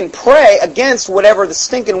Christian, we can pray against whatever the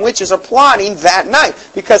stinking witches are plotting that night,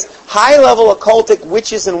 because high-level occultic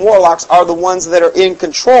witches and warlocks are the ones that are in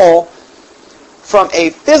control from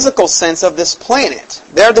a physical sense of this planet.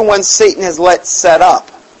 They're the ones Satan has let set up.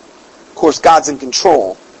 Of course, God's in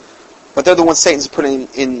control. But they're the ones Satan's putting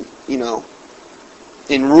in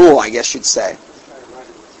rule, I guess you'd say.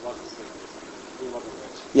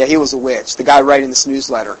 Yeah, he was a witch. The guy writing this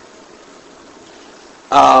newsletter.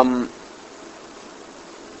 The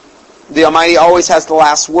Almighty always has the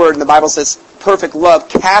last word, and the Bible says, perfect love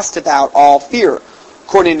casteth out all fear,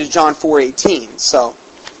 according to John 4:18. So,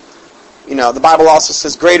 the Bible also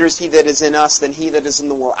says, greater is he that is in us than he that is in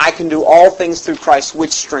the world. I can do all things through Christ,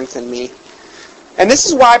 which strengthen me. And this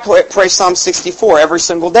is why I pray Psalm 64 every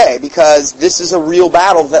single day, because this is a real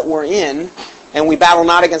battle that we're in, and we battle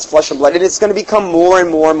not against flesh and blood, and it's going to become more and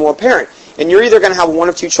more and more apparent. And you're either going to have one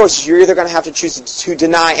of two choices. You're either going to have to choose to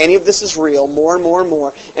deny any of this is real, more and more and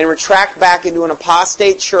more, and retract back into an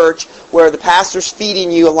apostate church where the pastor's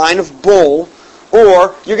feeding you a line of bull,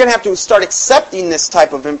 or you're going to have to start accepting this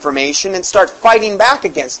type of information and start fighting back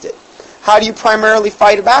against it. How do you primarily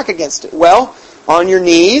fight back against it? Well, on your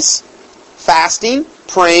knees, fasting,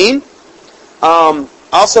 praying,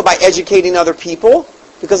 also by educating other people,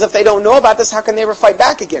 because if they don't know about this, how can they ever fight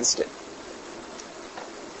back against it?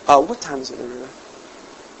 What time is it?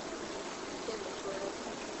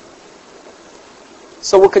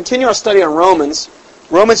 So we'll continue our study on Romans.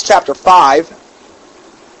 Romans chapter 5.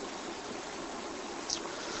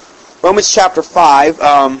 Romans chapter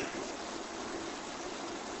 5.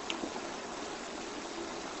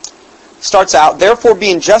 Starts out, therefore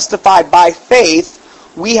being justified by faith,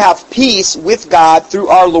 we have peace with God through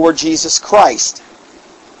our Lord Jesus Christ.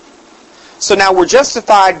 So now we're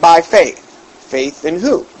justified by faith. Faith in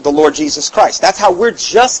who? The Lord Jesus Christ. That's how we're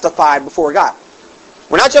justified before God.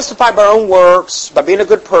 We're not justified by our own works, by being a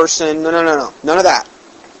good person. No. None of that.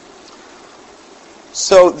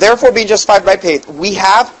 So therefore being justified by faith, we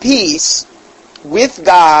have peace with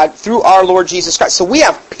God through our Lord Jesus Christ. So we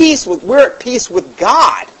have peace we're at peace with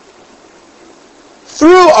God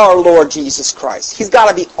through our Lord Jesus Christ. He's got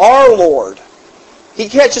to be our Lord. He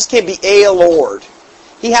just can't be a Lord.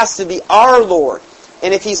 He has to be our Lord.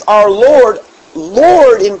 And if He's our Lord,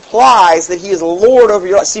 Lord implies that He is Lord over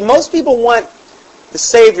your life. See, most people want the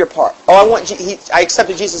Savior part. I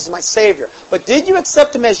accepted Jesus as my Savior. But did you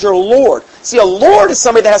accept Him as your Lord? See, a Lord is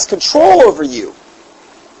somebody that has control over you.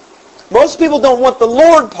 Most people don't want the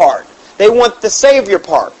Lord part. They want the Savior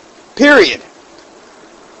part. Period.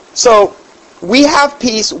 So, we have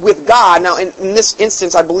peace with God. Now, in this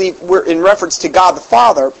instance, I believe we're in reference to God the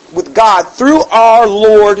Father, with God through our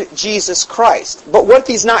Lord Jesus Christ. But what if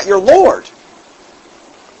He's not your Lord?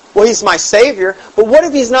 Well, He's my Savior, but what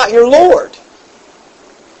if He's not your Lord?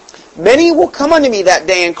 Many will come unto me that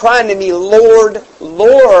day and cry unto me, Lord,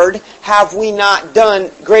 Lord, have we not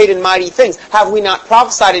done great and mighty things? Have we not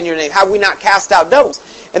prophesied in your name? Have we not cast out devils?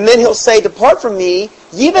 And then He'll say, depart from me,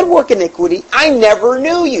 ye that work iniquity, I never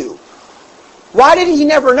knew you. Why did He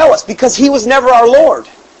never know us? Because He was never our Lord.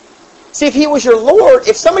 See, if He was your Lord,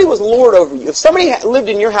 if somebody was Lord over you, if somebody lived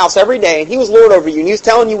in your house every day and He was Lord over you and He was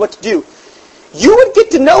telling you what to do, you would get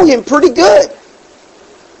to know Him pretty good.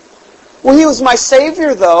 Well, He was my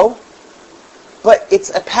Savior, though, but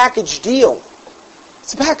it's a package deal.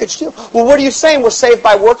 It's a package deal. Well, what are you saying? We're saved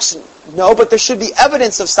by works? No, but there should be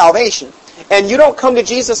evidence of salvation. And you don't come to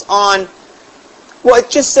Jesus on Well, it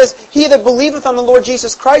just says, he that believeth on the Lord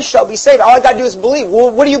Jesus Christ shall be saved. All I got to do is believe.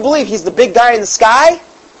 Well, what do you believe? He's the big guy in the sky?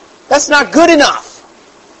 That's not good enough.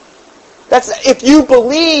 If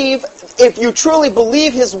you truly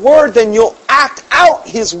believe His Word, then you'll act out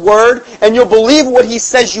His Word, and you'll believe what He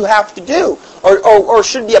says you have to do. Or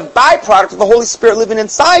should be a byproduct of the Holy Spirit living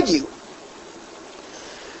inside you.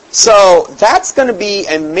 So that's going to be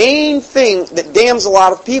a main thing that damns a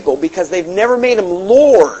lot of people, because they've never made Him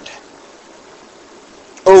Lord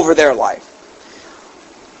over their life.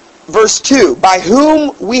 Verse 2, by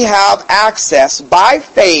whom we have access by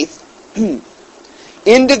faith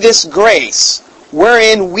into this grace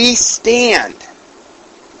wherein we stand.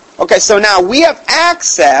 Okay, so now we have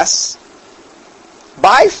access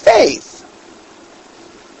by faith.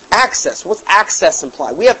 Access. What's access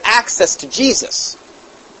imply? We have access to Jesus.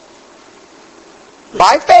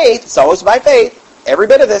 By faith. It's always by faith. Every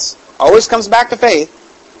bit of this always comes back to faith.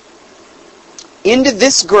 Into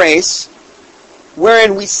this grace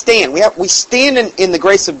wherein we stand. We stand in the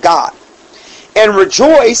grace of God. And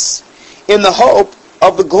rejoice in the hope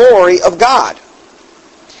of the glory of God.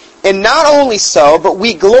 And not only so, but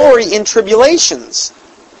we glory in tribulations.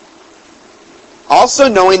 Also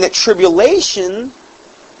knowing that tribulation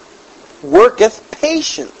worketh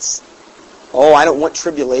patience. Oh, I don't want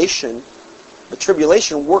tribulation. But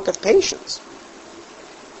tribulation worketh patience.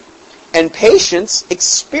 And patience,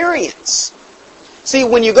 experience. See,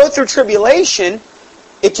 when you go through tribulation,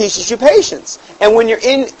 it teaches you patience. And when you're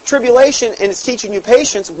in tribulation and it's teaching you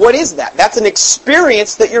patience, what is that? That's an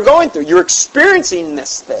experience that you're going through. You're experiencing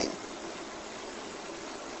this thing.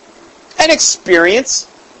 And experience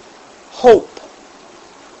hope.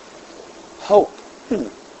 Hope.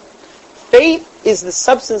 Faith is the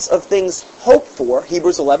substance of things hoped for,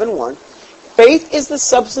 Hebrews 11:1. Faith is the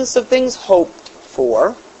substance of things hoped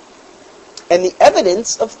for, and the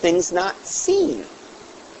evidence of things not seen.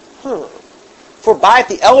 For by it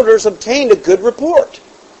the elders obtained a good report.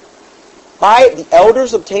 By it the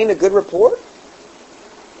elders obtained a good report?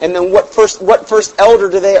 And then what first elder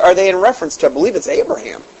are they in reference to? I believe it's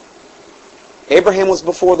Abraham. Abraham was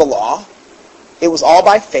before the law. It was all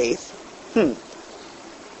by faith.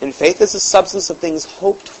 And faith is the substance of things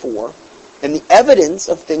hoped for, and the evidence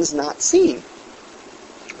of things not seen.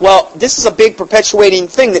 Well, this is a big perpetuating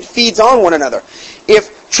thing that feeds on one another.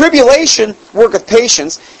 If tribulation worketh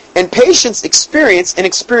patience, and patience experience, and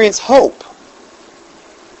experience hope.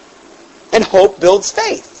 And hope builds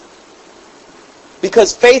faith.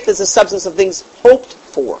 Because faith is the substance of things hoped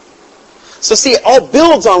for. So see, it all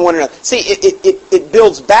builds on one another. See, it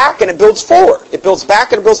builds back and it builds forward. It builds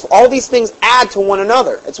back and it builds forward. All these things add to one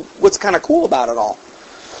another. It's what's kind of cool about it all.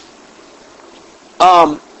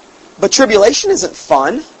 But tribulation isn't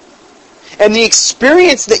fun. And the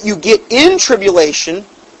experience that you get in tribulation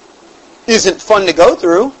isn't fun to go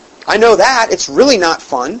through. I know that. It's really not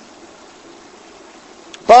fun.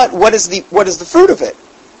 But what is the fruit of it?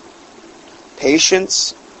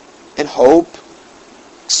 Patience and hope,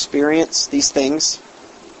 experience, these things.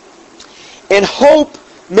 And hope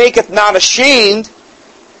maketh not ashamed,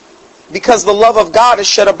 because the love of God is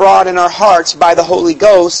shed abroad in our hearts by the Holy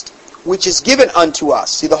Ghost, which is given unto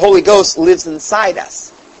us. See, the Holy Ghost lives inside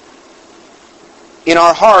us. In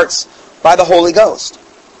our hearts by the Holy Ghost.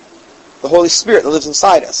 The Holy Spirit that lives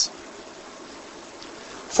inside us.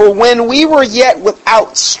 For when we were yet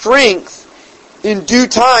without strength, in due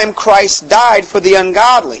time Christ died for the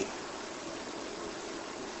ungodly.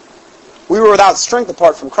 We were without strength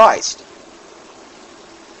apart from Christ.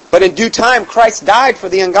 But in due time Christ died for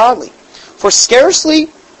the ungodly. For scarcely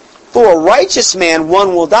for a righteous man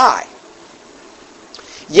one will die.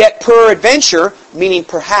 Yet peradventure, meaning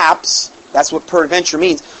perhaps, that's what peradventure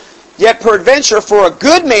means. Yet peradventure for a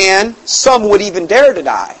good man some would even dare to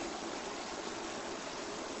die.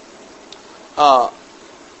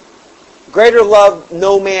 Greater love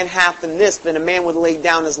no man hath than this, than a man would lay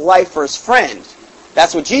down his life for his friend.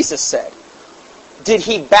 That's what Jesus said. Did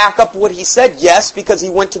he back up what he said? Yes, because he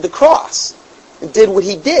went to the cross and did what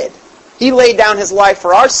he did. He laid down his life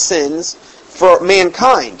for our sins, for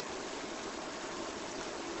mankind.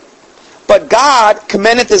 But God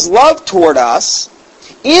commendeth His love toward us,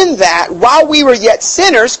 in that while we were yet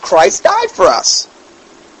sinners, Christ died for us.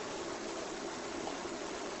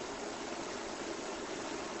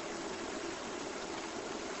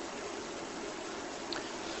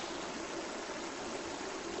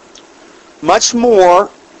 Much more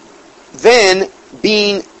then,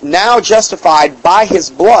 being now justified by His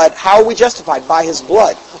blood. How are we justified? By His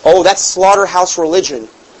blood. Oh, that's slaughterhouse religion.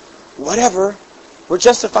 Whatever. We're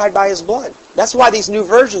justified by His blood. That's why these new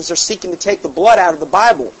versions are seeking to take the blood out of the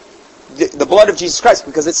Bible. The blood of Jesus Christ.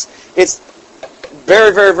 Because it's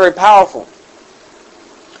Very, very, very powerful.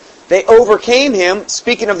 They overcame him,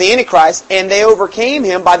 speaking of the Antichrist, and they overcame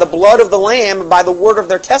him by the blood of the Lamb and by the word of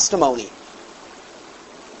their testimony.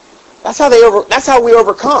 That's how we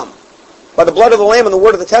overcome. By the blood of the Lamb and the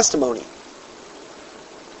word of the testimony.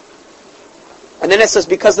 And then it says,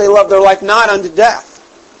 because they loved their life not unto death.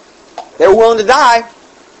 They were willing to die,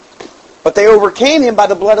 but they overcame him by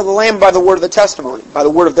the blood of the Lamb, by the word of the testimony, by the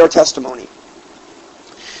word of their testimony.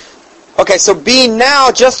 Okay, so being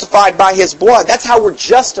now justified by his blood, that's how we're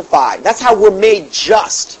justified. That's how we're made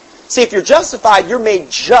just. See, if you're justified, you're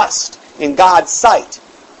made just in God's sight.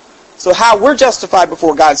 So how we're justified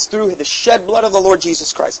before God is through the shed blood of the Lord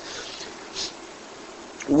Jesus Christ.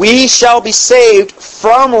 We shall be saved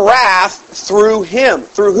from wrath through him.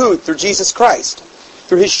 Through who? Through Jesus Christ.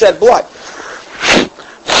 Through his shed blood.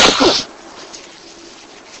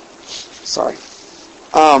 Sorry.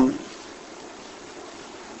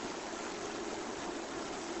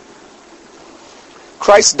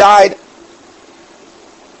 Christ died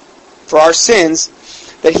for our sins,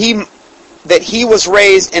 that he was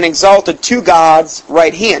raised and exalted to God's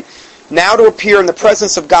right hand, now to appear in the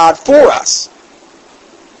presence of God for us.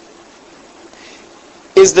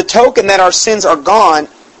 Is the token that our sins are gone,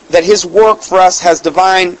 that his work for us has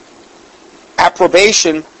divine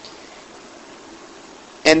approbation,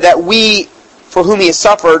 and that we, for whom he has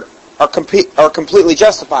suffered, are completely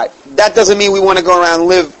justified. That doesn't mean we want to go around and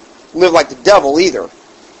live like the devil either.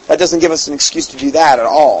 That doesn't give us an excuse to do that at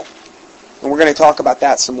all. And we're going to talk about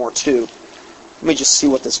that some more too. Let me just see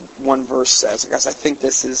what this one verse says. I guess I think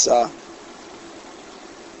this is...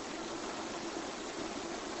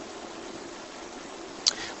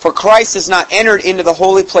 For Christ is not entered into the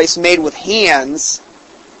holy place made with hands.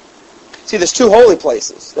 See, there's two holy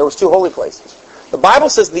places. There was two holy places. The Bible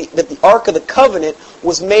says that the Ark of the Covenant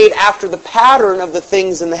was made after the pattern of the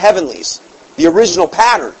things in the heavenlies. The original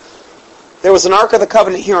pattern. There was an Ark of the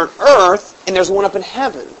Covenant here on earth, and there's one up in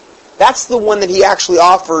heaven. That's the one that he actually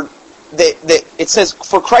offered. That it says,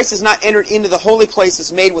 for Christ is not entered into the holy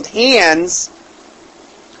places made with hands,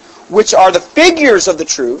 which are the figures of the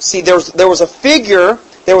truth. See, there was a figure,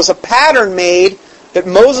 there was a pattern made that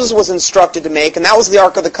Moses was instructed to make, and that was the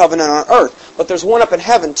Ark of the Covenant on earth. But there's one up in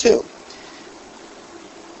heaven too.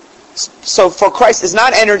 So, for Christ is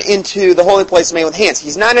not entered into the holy place made with hands.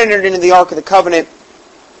 He's not entered into the Ark of the Covenant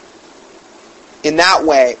in that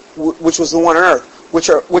way, which was the one on earth, which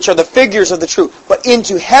are the figures of the truth, but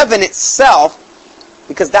into heaven itself,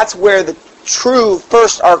 because that's where the true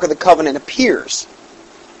first Ark of the Covenant appears.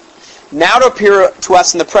 Now to appear to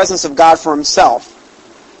us in the presence of God for himself.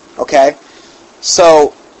 Okay?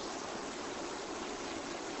 So,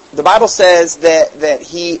 the Bible says that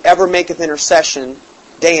he ever maketh intercession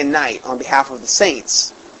day and night on behalf of the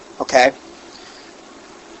saints. Okay?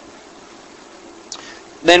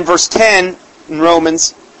 Then verse 10 in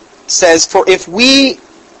Romans says, for if we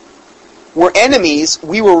were enemies,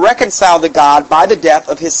 we were reconciled to God by the death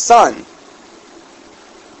of his Son.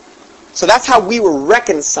 So that's how we were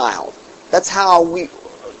reconciled. That's how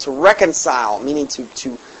to reconcile, meaning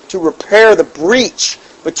to repair the breach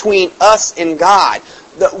between us and God.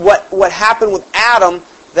 What happened with Adam,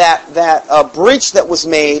 that breach that was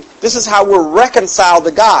made, this is how we're reconciled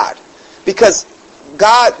to God. Because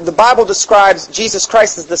God, the Bible describes Jesus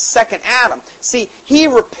Christ as the second Adam. See, he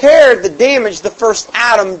repaired the damage the first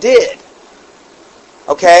Adam did.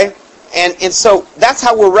 Okay? And so that's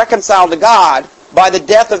how we're reconciled to God, by the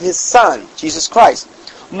death of his Son, Jesus Christ.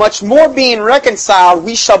 Much more being reconciled,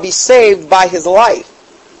 we shall be saved by his life.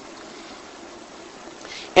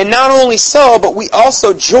 And not only so, but we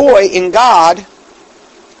also joy in God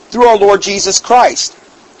through our Lord Jesus Christ,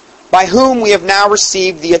 by whom we have now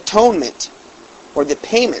received the atonement, or the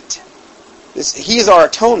payment. He is our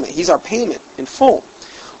atonement. He's our payment in full.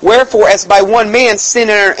 Wherefore, as by one man sin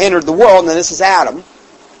entered the world, and this is Adam,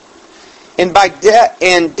 and by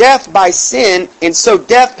death by sin, and so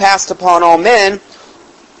death passed upon all men,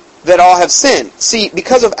 that all have sinned. See,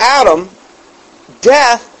 because of Adam,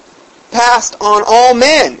 death passed on all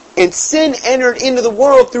men, and sin entered into the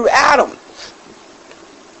world through Adam.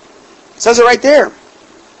 It says it right there.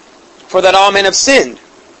 For that all men have sinned.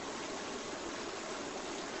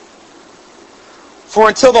 For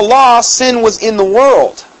until the law, sin was in the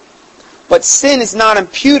world. But sin is not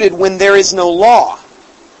imputed when there is no law.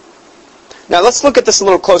 Now let's look at this a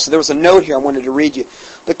little closer. There was a note here I wanted to read you.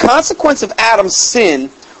 The consequence of Adam's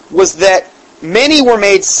sin was that many were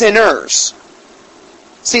made sinners.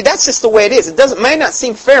 See, that's just the way it is. It may not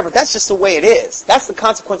seem fair, but that's just the way it is. That's the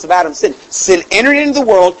consequence of Adam's sin. Sin entered into the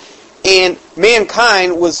world, and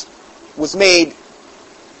mankind was made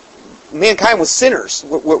mankind was sinners.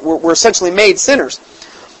 We're essentially made sinners.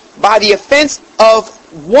 By the offense of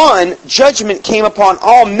one, judgment came upon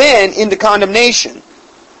all men into condemnation.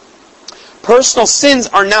 Personal sins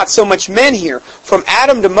are not so much men here. From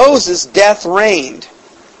Adam to Moses, death reigned.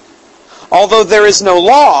 Although there is no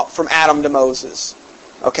law from Adam to Moses.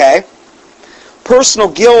 Okay? Personal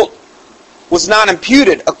guilt was not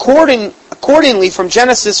imputed. Accordingly, from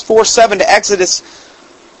Genesis 4:7 to Exodus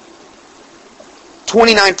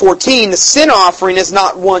 29:14, the sin offering is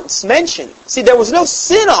not once mentioned. See, there was no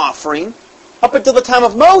sin offering up until the time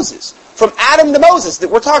of Moses. From Adam to Moses,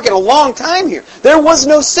 we're talking a long time here. There was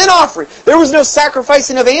no sin offering. There was no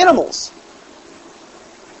sacrificing of animals.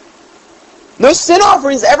 No sin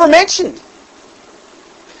offerings ever mentioned.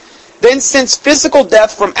 Then, since physical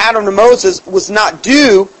death from Adam to Moses was not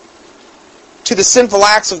due to the sinful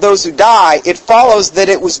acts of those who die, it follows that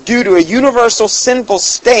it was due to a universal sinful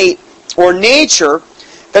state or nature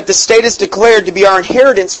that the state is declared to be our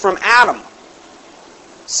inheritance from Adam.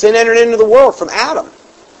 Sin entered into the world from Adam.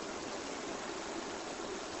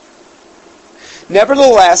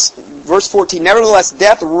 Nevertheless, verse 14, nevertheless,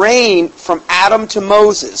 death reigned from Adam to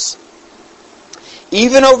Moses,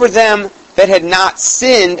 even over them that had not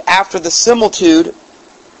sinned after the similitude.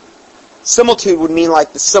 Similitude would mean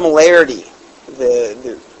like the similarity,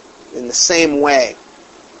 in the same way.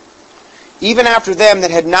 Even after them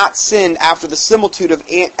that had not sinned after the similitude of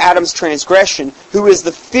Adam's transgression, who is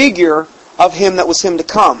the figure of him that was him to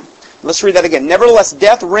come. Let's read that again. Nevertheless,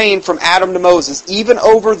 death reigned from Adam to Moses, even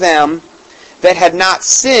over them that had not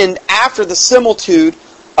sinned after the similitude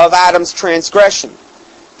of Adam's transgression.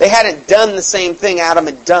 They hadn't done the same thing Adam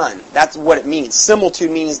had done. That's what it means.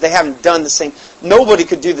 Similitude means they haven't done the same. Nobody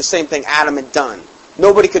could do the same thing Adam had done.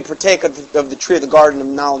 Nobody could partake of the tree of the garden of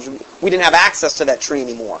knowledge. We didn't have access to that tree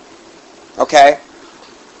anymore. Okay?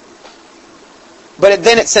 But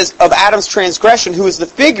then it says, of Adam's transgression, who is the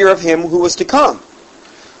figure of him who was to come.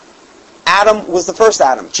 Adam was the first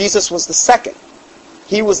Adam. Jesus was the second.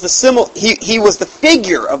 He was the he was the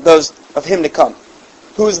figure of him to come.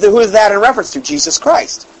 Who is that in reference to? Jesus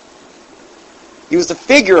Christ. He was the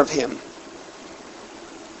figure of him.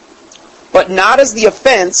 But not as the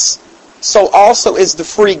offense, so also is the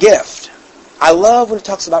free gift. I love when it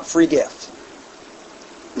talks about free gift.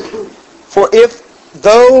 For if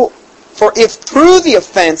through the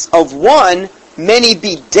offense of one many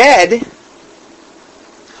be dead,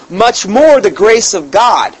 much more the grace of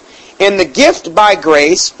God, and the gift by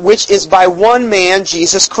grace, which is by one man,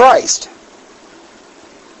 Jesus Christ.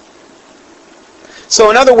 So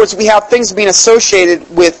in other words, we have things being associated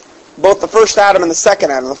with both the first Adam and the second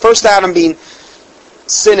Adam. The first Adam being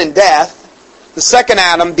sin and death. The second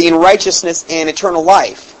Adam being righteousness and eternal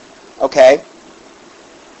life. Okay?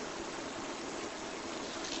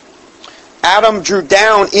 Adam drew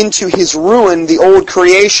down into his ruin the old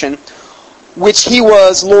creation, which he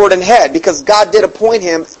was Lord and head, because God did appoint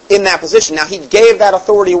him in that position. Now, he gave that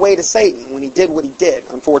authority away to Satan when he did what he did,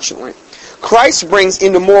 unfortunately. Christ brings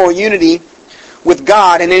into moral unity with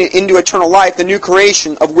God and into eternal life the new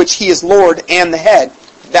creation of which he is Lord and the head.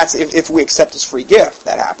 That's if we accept his free gift,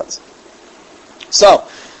 that happens. So,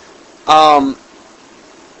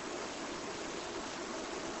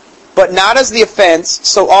 but not as the offense,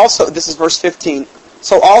 so also, this is verse 15,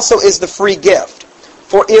 so also is the free gift.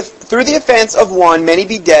 For if through the offense of one many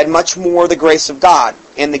be dead, much more the grace of God,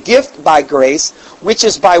 and the gift by grace, which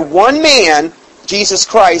is by one man, Jesus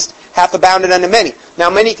Christ, hath abounded unto many. Now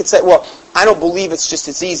many could say, well, I don't believe it's just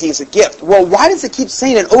as easy as a gift. Well, why does it keep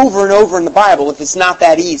saying it over and over in the Bible if it's not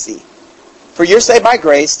that easy? For you're saved by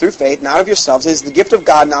grace, through faith, not of yourselves. It is the gift of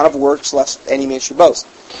God, not of works, lest any man should boast.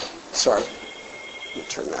 Sorry. Let me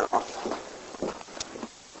turn that off.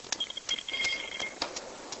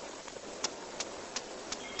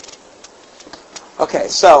 Okay,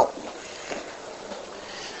 so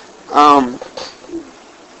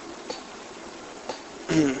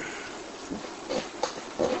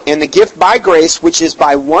and the gift by grace, which is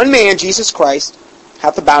by one man, Jesus Christ,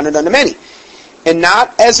 hath abounded unto many. And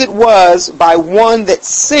not as it was by one that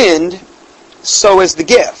sinned, so is the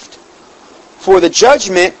gift. For the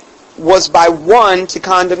judgment was by one to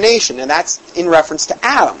condemnation. And that's in reference to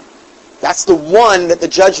Adam. That's the one that the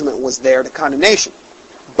judgment was there to condemnation.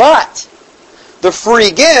 But the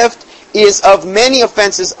free gift is of many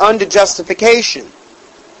offenses unto justification.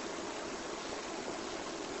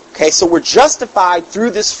 Okay, so we're justified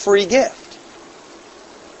through this free gift.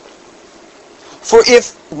 For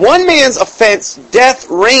if one man's offense, death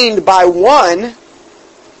reigned by one,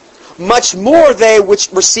 much more they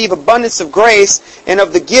which receive abundance of grace and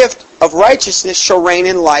of the gift of righteousness shall reign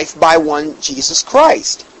in life by one Jesus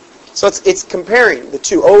Christ. So it's comparing the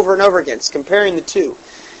two over and over again. It's comparing the two.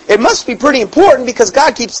 It must be pretty important because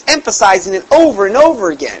God keeps emphasizing it over and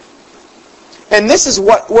over again. And this is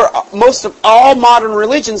where most of all modern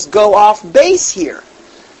religions go off base here.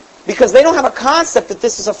 Because they don't have a concept that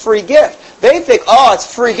this is a free gift. They think, oh, it's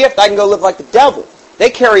a free gift, I can go live like the devil. They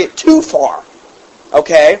carry it too far.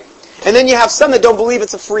 Okay? And then you have some that don't believe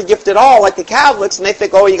it's a free gift at all, like the Catholics, and they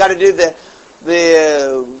think, oh, you got to do the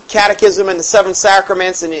catechism and the 7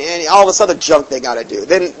 sacraments and all this other junk they got to do.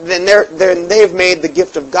 Then they've made the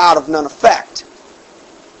gift of God of none effect.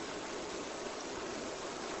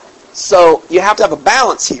 So you have to have a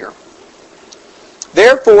balance here.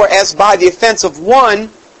 Therefore, as by the offense of one,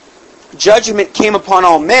 judgment came upon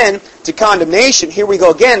all men to condemnation. Here we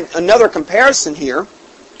go again, another comparison here.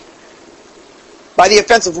 By the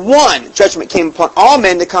offense of one, judgment came upon all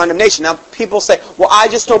men to condemnation. Now people say, well, I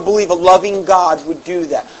just don't believe a loving God would do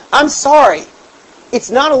that. I'm sorry.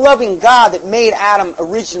 It's not a loving God that made Adam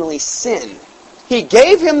originally sin. He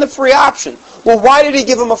gave him the free option. Well, why did he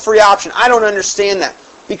give him a free option? I don't understand that.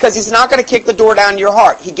 Because he's not going to kick the door down to your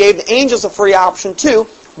heart. He gave the angels a free option too.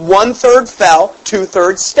 1/3 fell,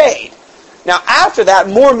 2/3 stayed. Now after that,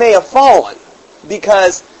 more may have fallen.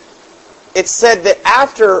 Because it's said that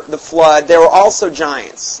after the flood, there were also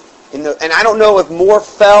giants. And I don't know if more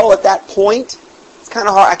fell at that point. It's kind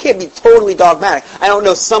of hard. I can't be totally dogmatic. I don't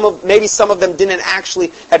know. Maybe some of them didn't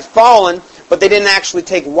actually had fallen, but they didn't actually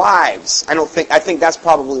take wives. I think that's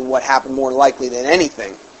probably what happened more likely than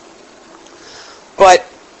anything. But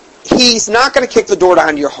he's not going to kick the door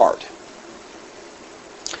down to your heart.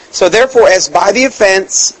 So therefore, as by the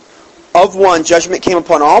offense of one, judgment came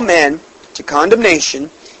upon all men to condemnation,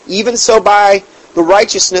 even so by the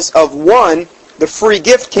righteousness of one, the free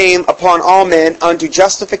gift came upon all men unto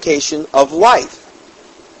justification of life.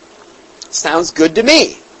 Sounds good to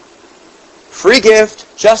me. Free gift,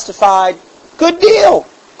 justified, good deal.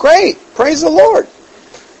 Great. Praise the Lord.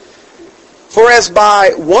 For as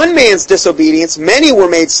by one man's disobedience many were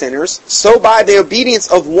made sinners, so by the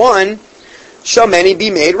obedience of one shall many be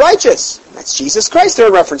made righteous. That's Jesus Christ they're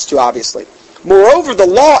in reference to, obviously. Moreover, the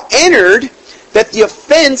law entered that the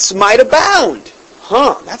offense might abound.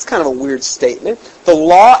 That's kind of a weird statement. The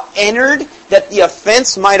law entered that the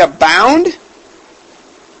offense might abound.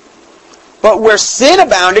 But where sin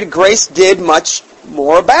abounded, grace did much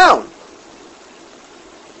more abound.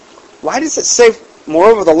 Why does it say,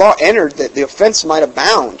 moreover, the law entered that the offense might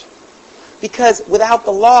abound? Because without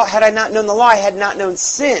the law, had I not known the law, I had not known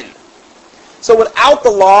sin. So without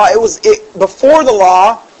the law, before the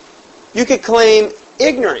law, you could claim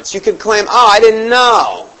ignorance. You could claim, I didn't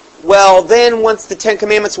know. Well, then once the 10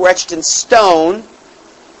 Commandments were etched in stone,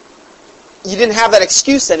 you didn't have that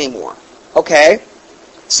excuse anymore. Okay?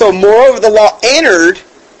 So moreover, the law entered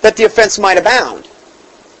that the offense might abound.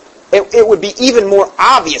 It would be even more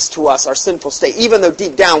obvious to us, our sinful state, even though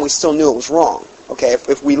deep down we still knew it was wrong. Okay?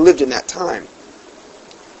 If we lived in that time.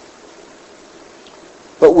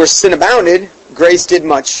 But where sin abounded, grace did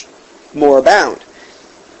much more abound.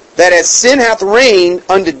 That as sin hath reigned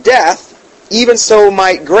unto death, even so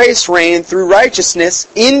might grace reign through righteousness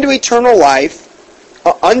unto eternal life,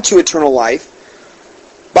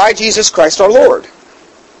 by Jesus Christ our Lord.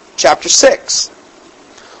 Chapter 6.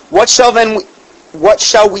 What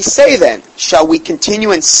shall we say then? Shall we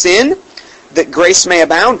continue in sin, that grace may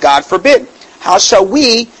abound? God forbid. How shall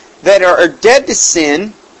we that are dead to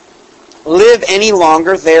sin live any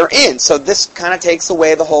longer therein? So this kind of takes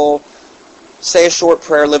away the whole say a short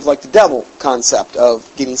prayer, live like the devil concept of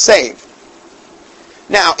getting saved.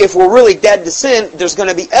 Now, if we're really dead to sin, there's going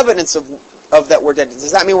to be evidence of that we're dead to sin.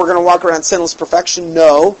 Does that mean we're going to walk around sinless perfection?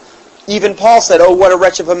 No. Even Paul said, oh, what a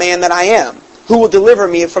wretch of a man that I am. Who will deliver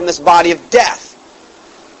me from this body of death?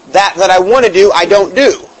 That I want to do, I don't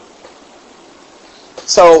do.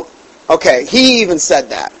 So, okay, he even said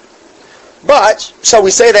that. But, shall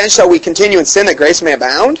we say then, shall we continue in sin that grace may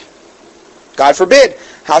abound? God forbid.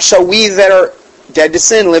 How shall we that are dead to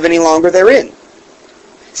sin live any longer therein?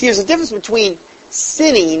 See, there's a difference between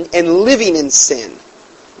sinning and living in sin.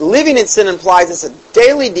 Living in sin implies it's a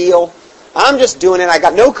daily deal. I'm just doing it. I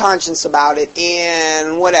got no conscience about it,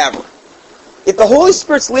 and whatever. If the Holy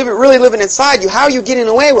Spirit's really living inside you, how are you getting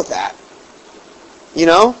away with that? You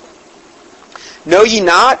know? Know ye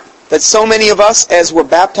not that so many of us, as were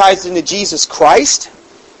baptized into Jesus Christ,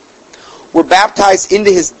 were baptized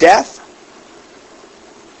into His death?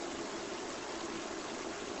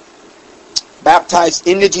 Baptized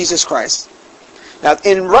into Jesus Christ. Now,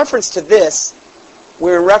 in reference to this,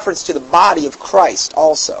 we're in reference to the body of Christ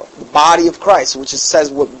also. The body of Christ, which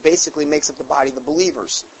says what basically makes up the body of the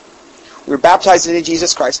believers. We're baptized into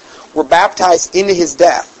Jesus Christ. We're baptized into His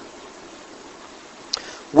death.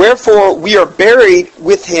 Wherefore we are buried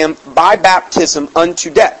with him by baptism unto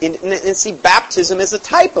death. And see, baptism is a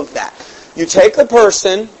type of that. You take the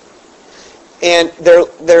person, and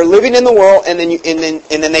they're living in the world, and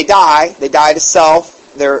then they die. They die to self.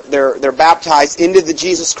 They're baptized into the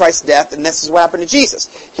Jesus Christ death, and this is what happened to Jesus.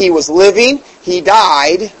 He was living. He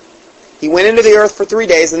died. He went into the earth for 3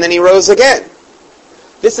 days, and then he rose again.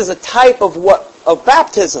 This is a type of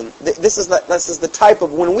baptism. This is the type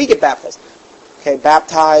of when we get baptized. Okay,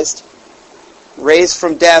 baptized, raised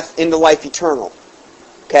from death into life eternal.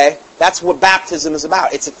 Okay, that's what baptism is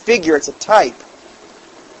about. It's a figure. It's a type.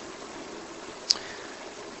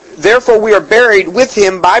 Therefore, we are buried with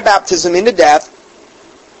him by baptism into death,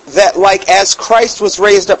 that like as Christ was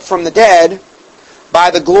raised up from the dead by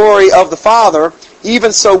the glory of the Father,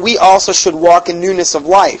 even so we also should walk in newness of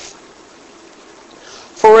life.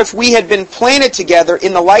 For if we had been planted together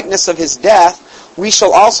in the likeness of his death, we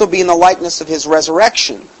shall also be in the likeness of his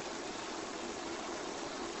resurrection.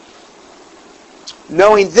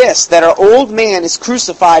 Knowing this, that our old man is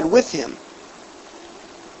crucified with him,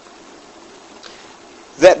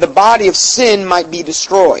 that the body of sin might be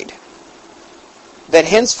destroyed, that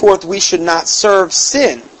henceforth we should not serve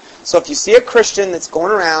sin. So if you see a Christian that's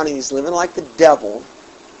going around and he's living like the devil,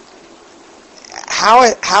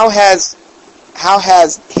 how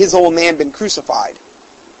has his old man been crucified?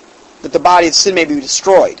 That the body of sin may be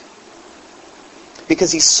destroyed.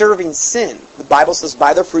 Because he's serving sin. The Bible says,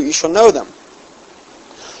 by their fruit you shall know them.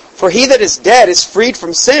 For he that is dead is freed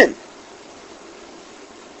from sin.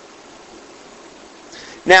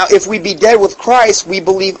 Now, if we be dead with Christ, we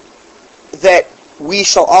believe that we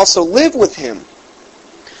shall also live with him,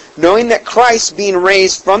 knowing that Christ, being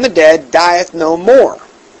raised from the dead, dieth no more.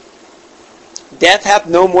 Death hath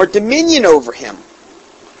no more dominion over him.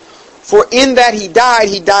 For in that he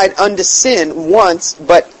died unto sin once,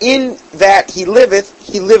 but in that he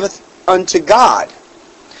liveth unto God.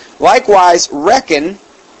 Likewise, reckon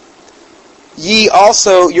ye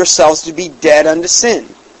also yourselves to be dead unto sin.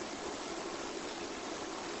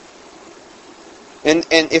 And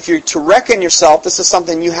if you're to reckon yourself, this is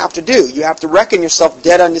something you have to do. You have to reckon yourself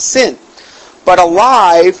dead unto sin, but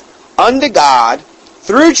alive unto God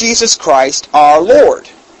through Jesus Christ our Lord.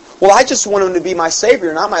 Well, I just want him to be my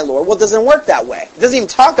Savior, not my Lord. Well, it doesn't work that way. It doesn't even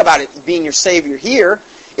talk about it being your Savior here.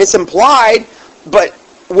 It's implied, but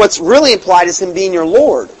what's really implied is him being your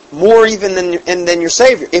Lord, more even than your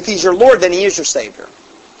Savior. If he's your Lord, then he is your Savior.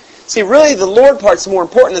 See, really the Lord part's more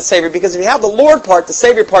important than Savior, because if you have the Lord part, the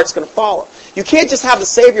Savior part's going to follow. You can't just have the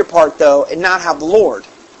Savior part, though, and not have the Lord.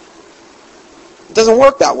 It doesn't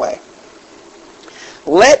work that way.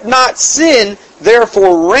 Let not sin,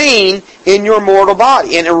 therefore, reign in your mortal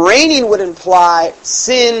body. And reigning would imply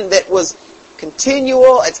sin that was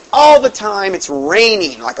continual. It's all the time. It's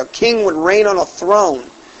reigning, like a king would reign on a throne.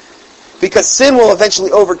 Because sin will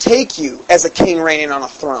eventually overtake you as a king reigning on a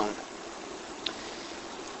throne.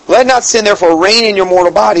 Let not sin, therefore, reign in your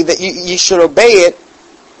mortal body, that ye should obey it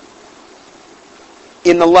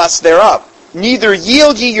in the lust thereof. Neither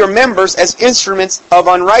yield ye your members as instruments of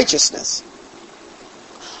unrighteousness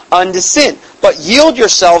unto sin, but yield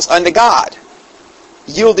yourselves unto God.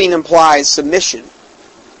 Yielding implies submission.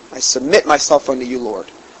 I submit myself unto you, Lord.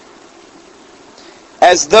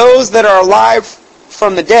 As those that are alive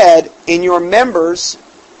from the dead, in your members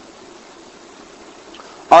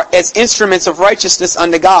are as instruments of righteousness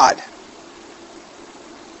unto God.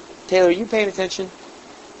 Taylor, are you paying attention?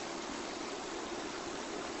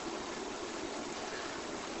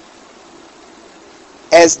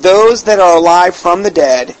 As those that are alive from the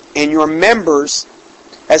dead, and your members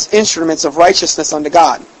as instruments of righteousness unto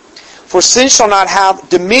God. For sin shall not have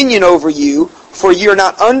dominion over you, for ye are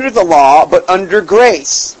not under the law, but under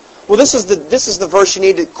grace. Well, this is the verse you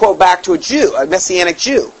need to quote back to a Jew, a Messianic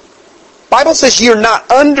Jew. The Bible says you're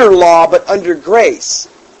not under law, but under grace.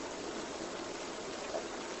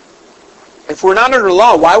 If we're not under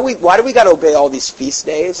law, why do we got to obey all these feast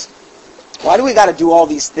days? Why do we got to do all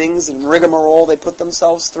these things and rigmarole they put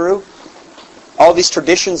themselves through? All these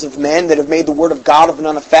traditions of men that have made the Word of God of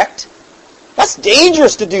none effect? That's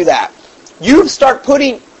dangerous to do that. Here's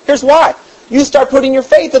why. You start putting your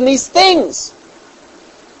faith in these things.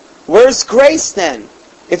 Where's grace then?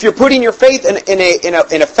 If you're putting your faith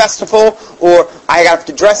in a festival, or I have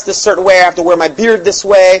to dress this certain way, I have to wear my beard this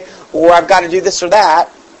way, or I've got to do this or that.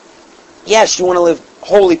 Yes, you want to live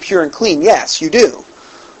holy, pure, and clean. Yes, you do.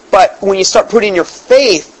 But when you start putting your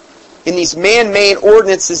faith in these man-made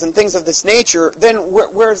ordinances and things of this nature, then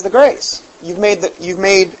where's the grace?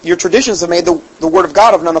 Your traditions have made the Word of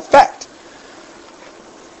God of none effect.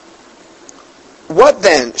 What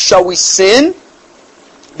then? Shall we sin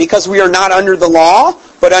because we are not under the law,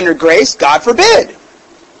 but under grace, God forbid.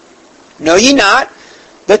 Know ye not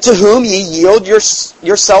that to whom ye yield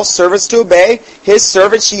yourselves servants to obey, his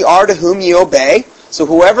servants ye are to whom ye obey? So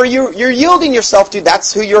whoever you're yielding yourself to,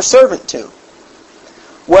 that's who you're servant to.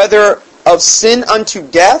 Whether of sin unto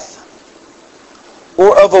death,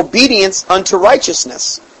 or of obedience unto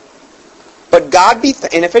righteousness. But God be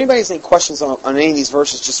and if anybody has any questions on any of these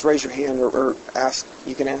verses, just raise your hand or ask.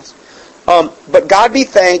 You can ask. But God be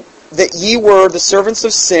thanked that ye were the servants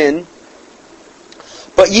of sin,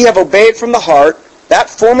 but ye have obeyed from the heart that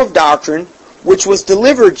form of doctrine which was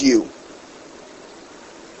delivered you.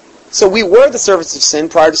 So we were the servants of sin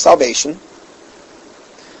prior to salvation,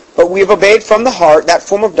 but we have obeyed from the heart that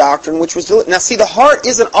form of doctrine which was delivered. Now see, the heart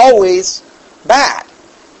isn't always bad,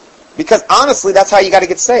 because honestly, that's how you got to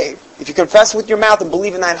get saved. If you confess with your mouth and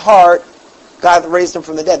believe in thine heart, God raised him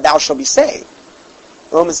from the dead, thou shalt be saved.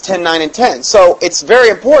 Romans 10, 9, and 10. So it's very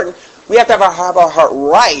important. We have to have our heart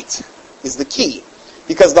right, is the key.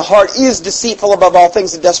 Because the heart is deceitful above all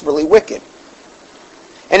things and desperately wicked.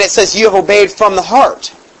 And it says, you have obeyed from the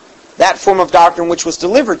heart that form of doctrine which was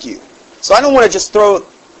delivered you. So I don't want to just throw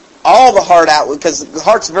all the heart out, because the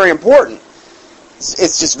heart's very important.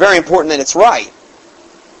 It's just very important that it's right.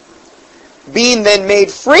 Being then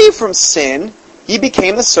made free from sin, ye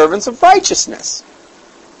became the servants of righteousness.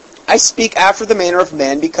 I speak after the manner of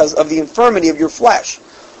men, because of the infirmity of your flesh.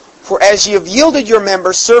 For as ye have yielded your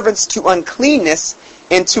members servants to uncleanness,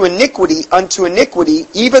 and to iniquity unto iniquity,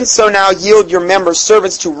 even so now yield your members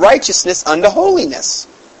servants to righteousness unto holiness.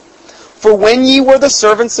 For when ye were the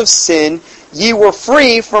servants of sin, ye were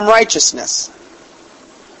free from righteousness.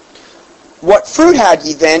 What fruit had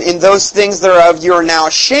ye then in those things thereof ye are now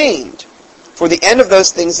ashamed? For the end of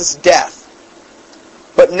those things is death.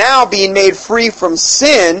 But now being made free from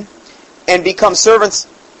sin, and become servants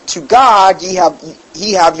to God, ye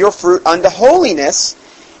have your fruit unto holiness,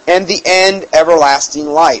 and the end everlasting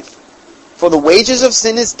life. For the wages of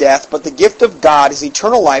sin is death, but the gift of God is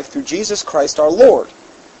eternal life through Jesus Christ our Lord.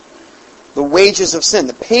 The wages of sin,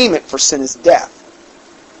 the payment for sin, is death.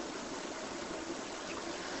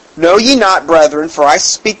 Know ye not, brethren, for I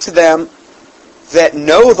speak to them that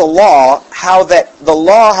know the law, how that the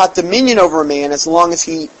law hath dominion over a man as long as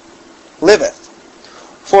he liveth.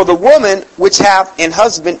 For the woman which hath an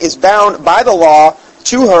husband is bound by the law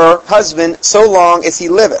to her husband so long as he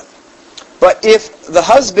liveth. But if the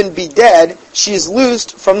husband be dead, she is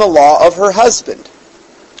loosed from the law of her husband.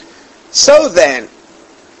 So then,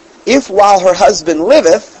 if while her husband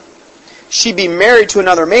liveth, she be married to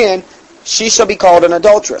another man, she shall be called an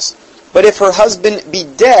adulteress. But if her husband be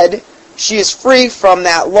dead, she is free from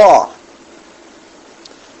that law.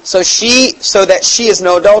 So that she is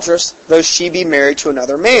no adulteress, though she be married to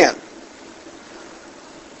another man.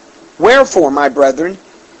 Wherefore, my brethren,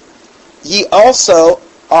 ye also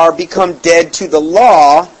are become dead to the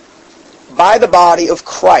law by the body of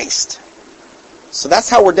Christ. So that's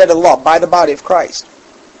how we're dead to the law, by the body of Christ.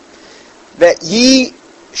 That ye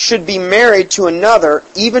should be married to another,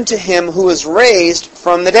 even to him who is raised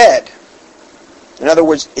from the dead. In other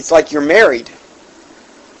words, it's like you're married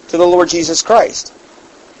to the Lord Jesus Christ.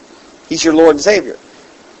 He's your Lord and Savior.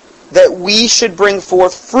 That we should bring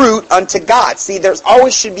forth fruit unto God. See, there's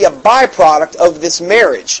always should be a byproduct of this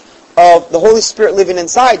marriage, of the Holy Spirit living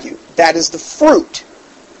inside you. That is the fruit.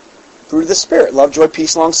 Fruit of the Spirit. Love, joy,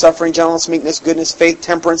 peace, long-suffering, gentleness, meekness, goodness, faith,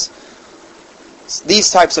 temperance.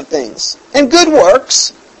 These types of things. And good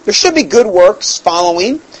works. There should be good works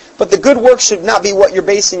following, but the good works should not be what you're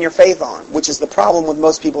basing your faith on, which is the problem with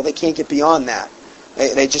most people. They can't get beyond that.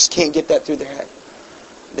 They just can't get that through their head.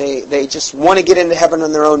 They just want to get into heaven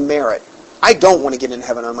on their own merit. I don't want to get into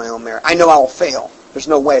heaven on my own merit. I know I will fail. There's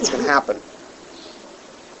no way it's going to happen.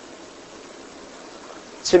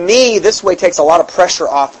 To me, this way takes a lot of pressure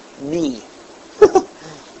off me.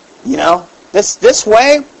 You know? This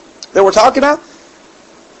way that we're talking about,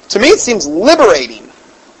 to me it seems liberating.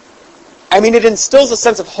 I mean, it instills a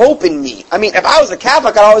sense of hope in me. I mean, if I was a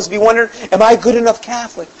Catholic, I'd always be wondering, am I good enough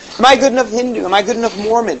Catholic? Am I good enough Hindu? Am I good enough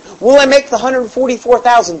Mormon? Will I make the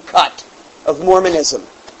 144,000 cut of Mormonism?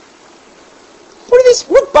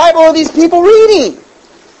 What Bible are these people reading?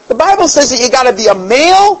 The Bible says that you got to be a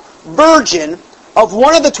male virgin of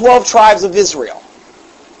one of the 12 tribes of Israel.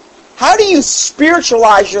 How do you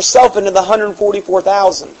spiritualize yourself into the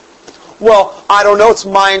 144,000? Well, I don't know, it's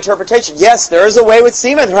my interpretation. Yes, there is a way with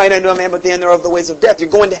seemeth right unto a man, but the end thereof of the ways of death. You're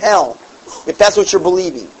going to hell, if that's what you're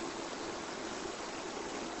believing.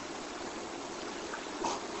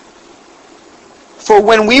 For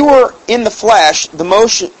when we were in the flesh, the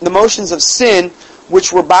motions of sin,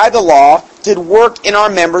 which were by the law, did work in our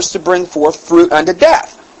members to bring forth fruit unto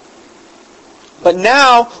death. But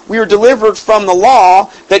now we are delivered from the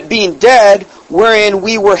law, that being dead, wherein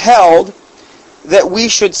we were held, that we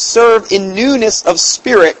should serve in newness of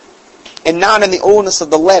spirit, and not in the oldness of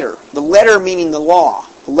the letter. The letter meaning the law.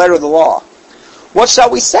 The letter of the law. What shall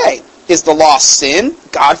we say? Is the law sin?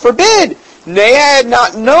 God forbid. Nay, I had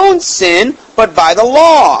not known sin, but by the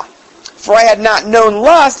law. For I had not known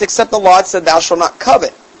lust, except the law had said, Thou shalt not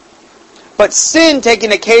covet. But sin,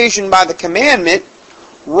 taking occasion by the commandment,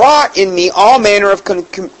 wrought in me all manner of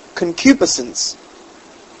concupiscence.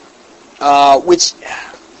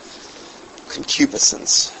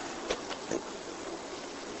 Concupiscence.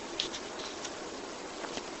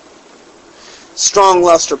 Strong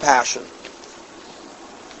lust or passion.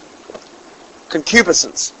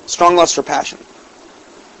 Concupiscence. Strong lust or passion.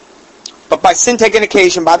 But by sin taken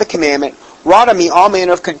occasion by the commandment, wrought in me all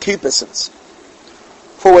manner of concupiscence.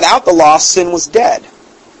 For without the law, sin was dead.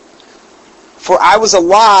 For I was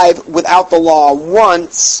alive without the law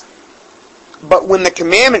once, but when the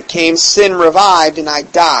commandment came, sin revived and I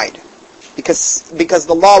died. Because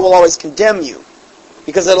the law will always condemn you.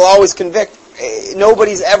 Because it'll always convict.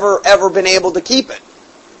 Nobody's ever been able to keep it.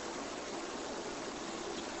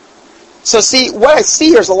 So see, what I see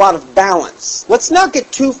here is a lot of balance. Let's not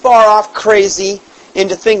get too far off crazy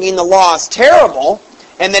into thinking the law is terrible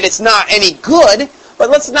and that it's not any good,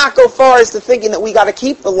 but let's not go far as to thinking that we got to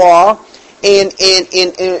keep the law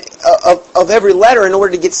of every letter in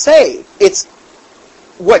order to get saved. It's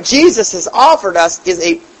what Jesus has offered us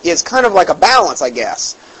is kind of like a balance, I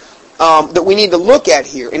guess, that we need to look at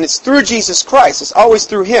here, and it's through Jesus Christ. It's always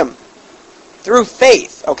through Him, through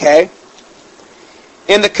faith. Okay.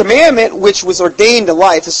 And the commandment which was ordained to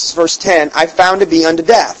life, this is verse 10, I found to be unto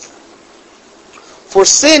death. For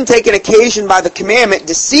sin taken occasion by the commandment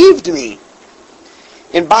deceived me,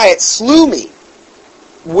 and by it slew me.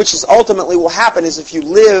 Which is ultimately will happen is if you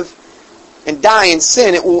live and die in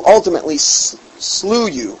sin, it will ultimately slay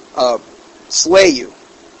you.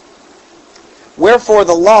 Wherefore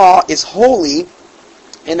the law is holy,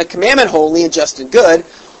 and the commandment holy and just and good.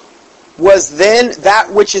 Was then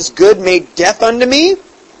that which is good made death unto me?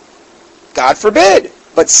 God forbid.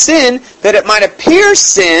 But sin, that it might appear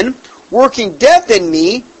sin, working death in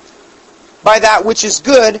me, by that which is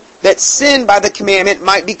good, that sin by the commandment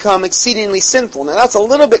might become exceedingly sinful. Now that's a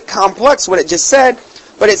little bit complex what it just said,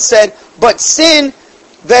 but it said, but sin,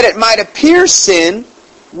 that it might appear sin,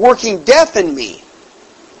 working death in me.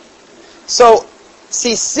 So,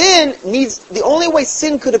 see, the only way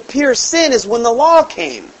sin could appear sin is when the law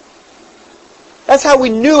came. That's how we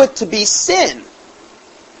knew it to be sin.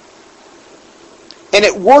 And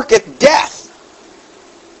it worketh death.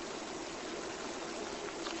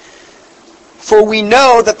 For we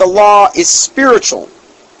know that the law is spiritual,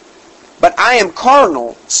 but I am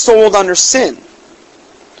carnal, sold under sin.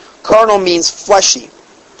 Carnal means fleshy,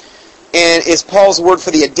 and is Paul's word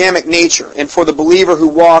for the Adamic nature, and for the believer who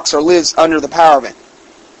walks or lives under the power of it.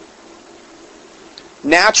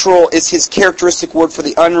 Natural is his characteristic word for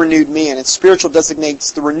the unrenewed man, and spiritual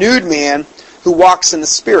designates the renewed man who walks in the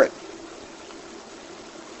Spirit.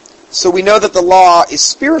 So we know that the law is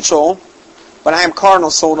spiritual, but I am carnal,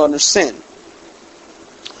 sold under sin.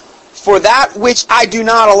 For that which I do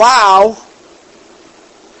not allow,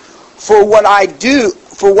 for what I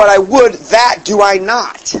would, that do I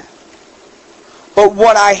not. But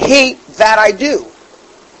what I hate, that I do.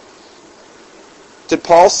 Did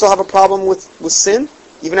Paul still have a problem with sin,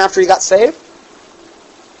 even after he got saved?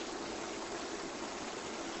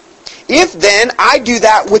 If then I do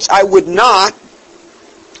that which I would not,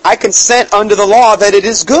 I consent unto the law that it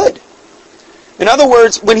is good. In other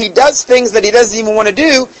words, when he does things that he doesn't even want to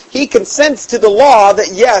do, he consents to the law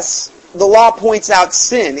that, yes, the law points out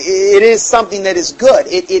sin. It is something that is good.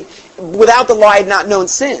 Without the law, I had not known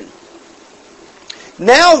sin.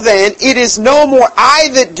 Now then, it is no more I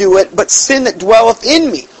that do it, but sin that dwelleth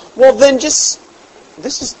in me. Well then, this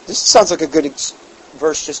sounds like a good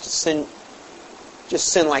verse just to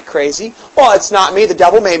sin like crazy. Well, it's not me, the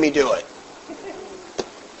devil made me do it.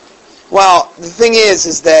 Well, the thing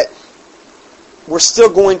is that we're still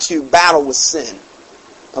going to battle with sin.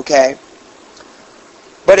 Okay?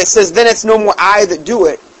 But it says, then it's no more I that do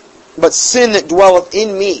it, but sin that dwelleth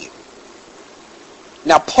in me.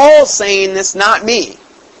 Now, Paul's saying this, not me.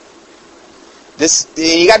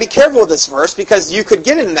 You got to be careful with this verse, because you could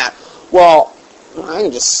get into that. Well, I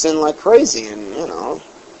can just sin like crazy, and,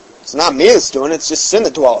 it's not me that's doing it, it's just sin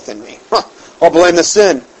that dwelleth in me. I'll blame the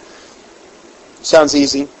sin. Sounds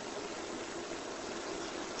easy.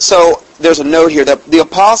 So, there's a note here that the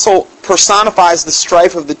apostle personifies the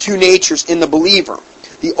strife of the two natures in the believer.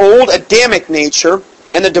 The old Adamic nature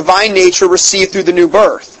and the divine nature received through the new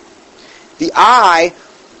birth. The I,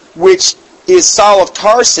 which is Saul of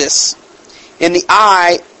Tarsus, and the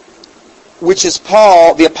I, which is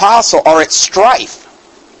Paul, the apostle, are at strife.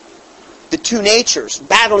 The two natures,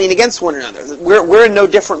 battling against one another. We're in no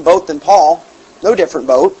different boat than Paul. No different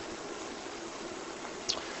boat.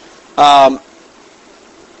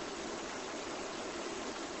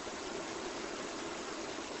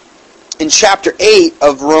 In chapter 8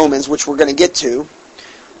 of Romans, which we're going to get to,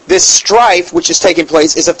 this strife which is taking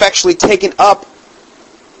place is effectually taken up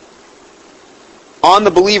on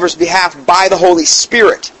the believer's behalf by the Holy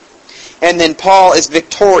Spirit. And then Paul is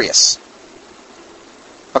victorious.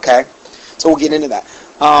 Okay? So we'll get into that.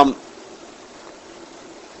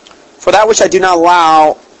 For that which I do not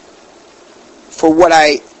allow, for what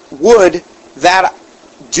I would, that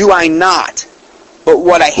do I not. But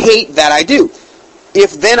what I hate, that I do.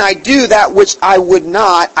 If then I do that which I would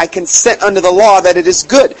not, I consent unto the law that it is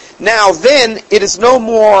good. Now then, it is no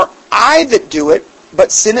more I that do it, but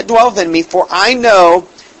sin that dwelleth in me. For I know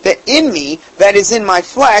that in me, that is in my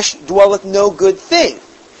flesh, dwelleth no good thing.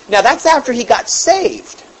 Now that's after he got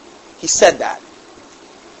saved. He said that.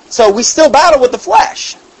 So we still battle with the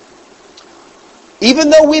flesh. Even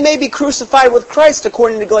though we may be crucified with Christ,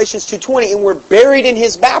 according to Galatians 2:20, and we're buried in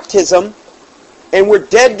His baptism, and we're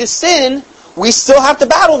dead to sin, we still have to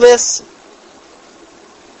battle this.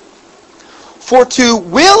 For to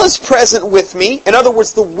will is present with me. In other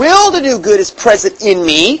words, the will to do good is present in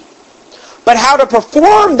me. But how to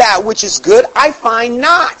perform that which is good, I find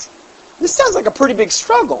not. This sounds like a pretty big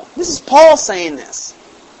struggle. This is Paul saying this.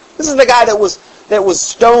 This is the guy that was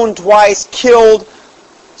stoned twice, killed,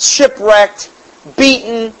 shipwrecked,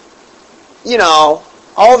 beaten. You know,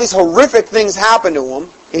 all these horrific things happened to him.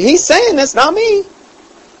 And he's saying this, not me.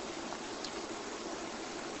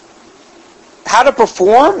 How to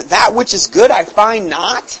perform that which is good, I find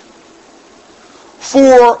not.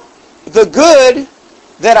 For the good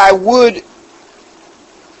that I would,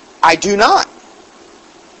 I do not.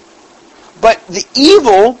 But the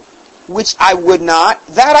evil which I would not,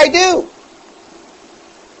 that I do.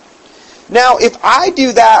 Now, if I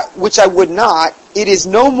do that which I would not, it is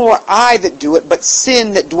no more I that do it, but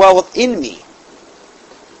sin that dwelleth in me.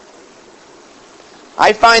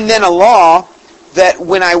 I find then a law that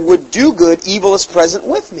when I would do good, evil is present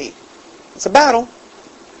with me. It's a battle.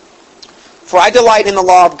 For I delight in the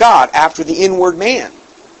law of God after the inward man.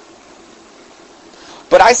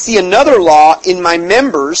 But I see another law in my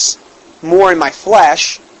members, more in my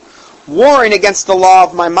flesh, warring against the law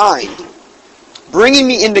of my mind, bringing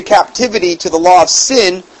me into captivity to the law of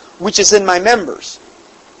sin, which is in my members.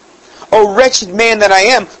 O wretched man that I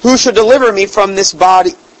am, who shall deliver me from this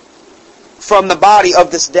body, from the body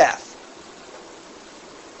of this death?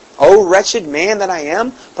 O wretched man that I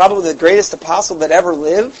am, probably the greatest apostle that ever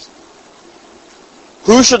lived.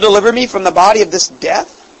 Who shall deliver me from the body of this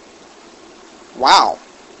death? Wow.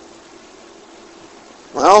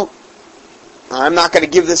 Well, I'm not going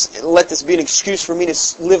to let this be an excuse for me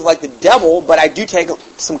to live like the devil, but I do take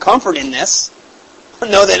some comfort in this,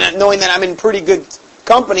 knowing that I'm in pretty good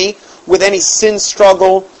company with any sin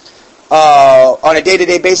struggle on a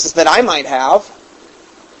day-to-day basis that I might have.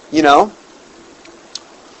 You know.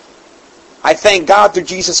 I thank God through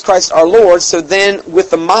Jesus Christ our Lord, so then with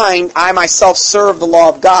the mind I myself serve the law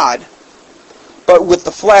of God, but with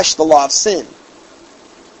the flesh the law of sin.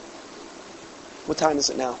 What time is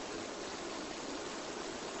it now?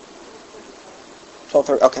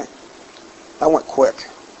 12:30. Okay. I went quick.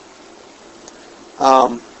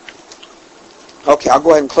 Okay, I'll go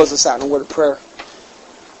ahead and close this out in a word of prayer.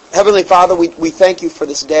 Heavenly Father, we thank you for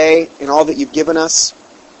this day and all that you've given us.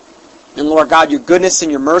 And Lord God, your goodness and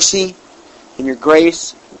your mercy and your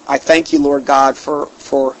grace. I thank you, Lord God, for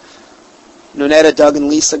Nonetta, Doug, and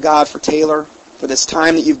Lisa, God, for Taylor, for this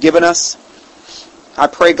time that you've given us. I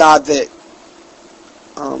pray, God, that,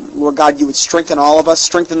 Lord God, you would strengthen all of us,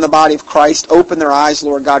 strengthen the body of Christ, open their eyes,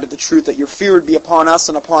 Lord God, to the truth, that your fear would be upon us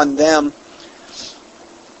and upon them.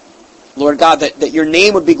 Lord God, that your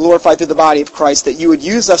name would be glorified through the body of Christ, that you would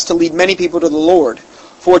use us to lead many people to the Lord.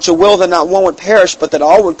 For it's your will that not one would perish, but that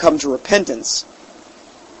all would come to repentance.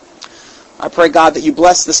 I pray, God, that you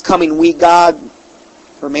bless this coming week, God,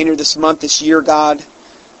 the remainder of this month, this year, God,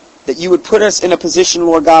 that you would put us in a position,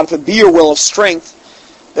 Lord God, if it be your will of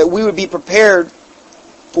strength, that we would be prepared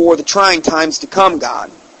for the trying times to come, God,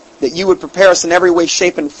 that you would prepare us in every way,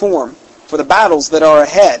 shape, and form for the battles that are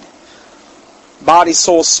ahead, body,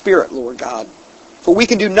 soul, spirit, Lord God. For we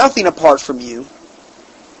can do nothing apart from you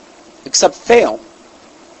except fail.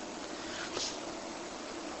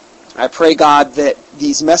 I pray, God, that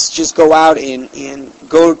these messages go out and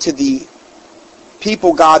go to the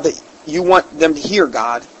people, God, that you want them to hear,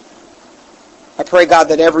 God. I pray, God,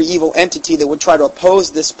 that every evil entity that would try to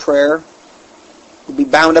oppose this prayer would be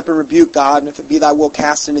bound up and rebuked, God, and if it be thy will,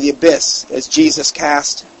 cast into the abyss, as Jesus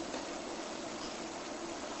cast,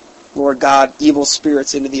 Lord God, evil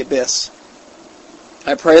spirits into the abyss.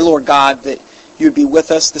 I pray, Lord God, that you would be with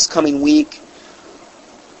us this coming week.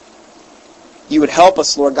 You would help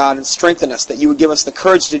us, Lord God, and strengthen us, that you would give us the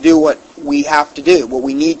courage to do what we have to do, what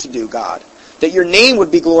we need to do, God. That your name would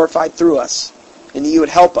be glorified through us, and that you would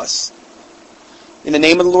help us. In the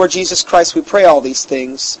name of the Lord Jesus Christ, we pray all these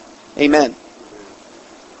things. Amen.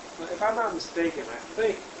 If I'm not mistaken, I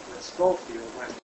think that Schofield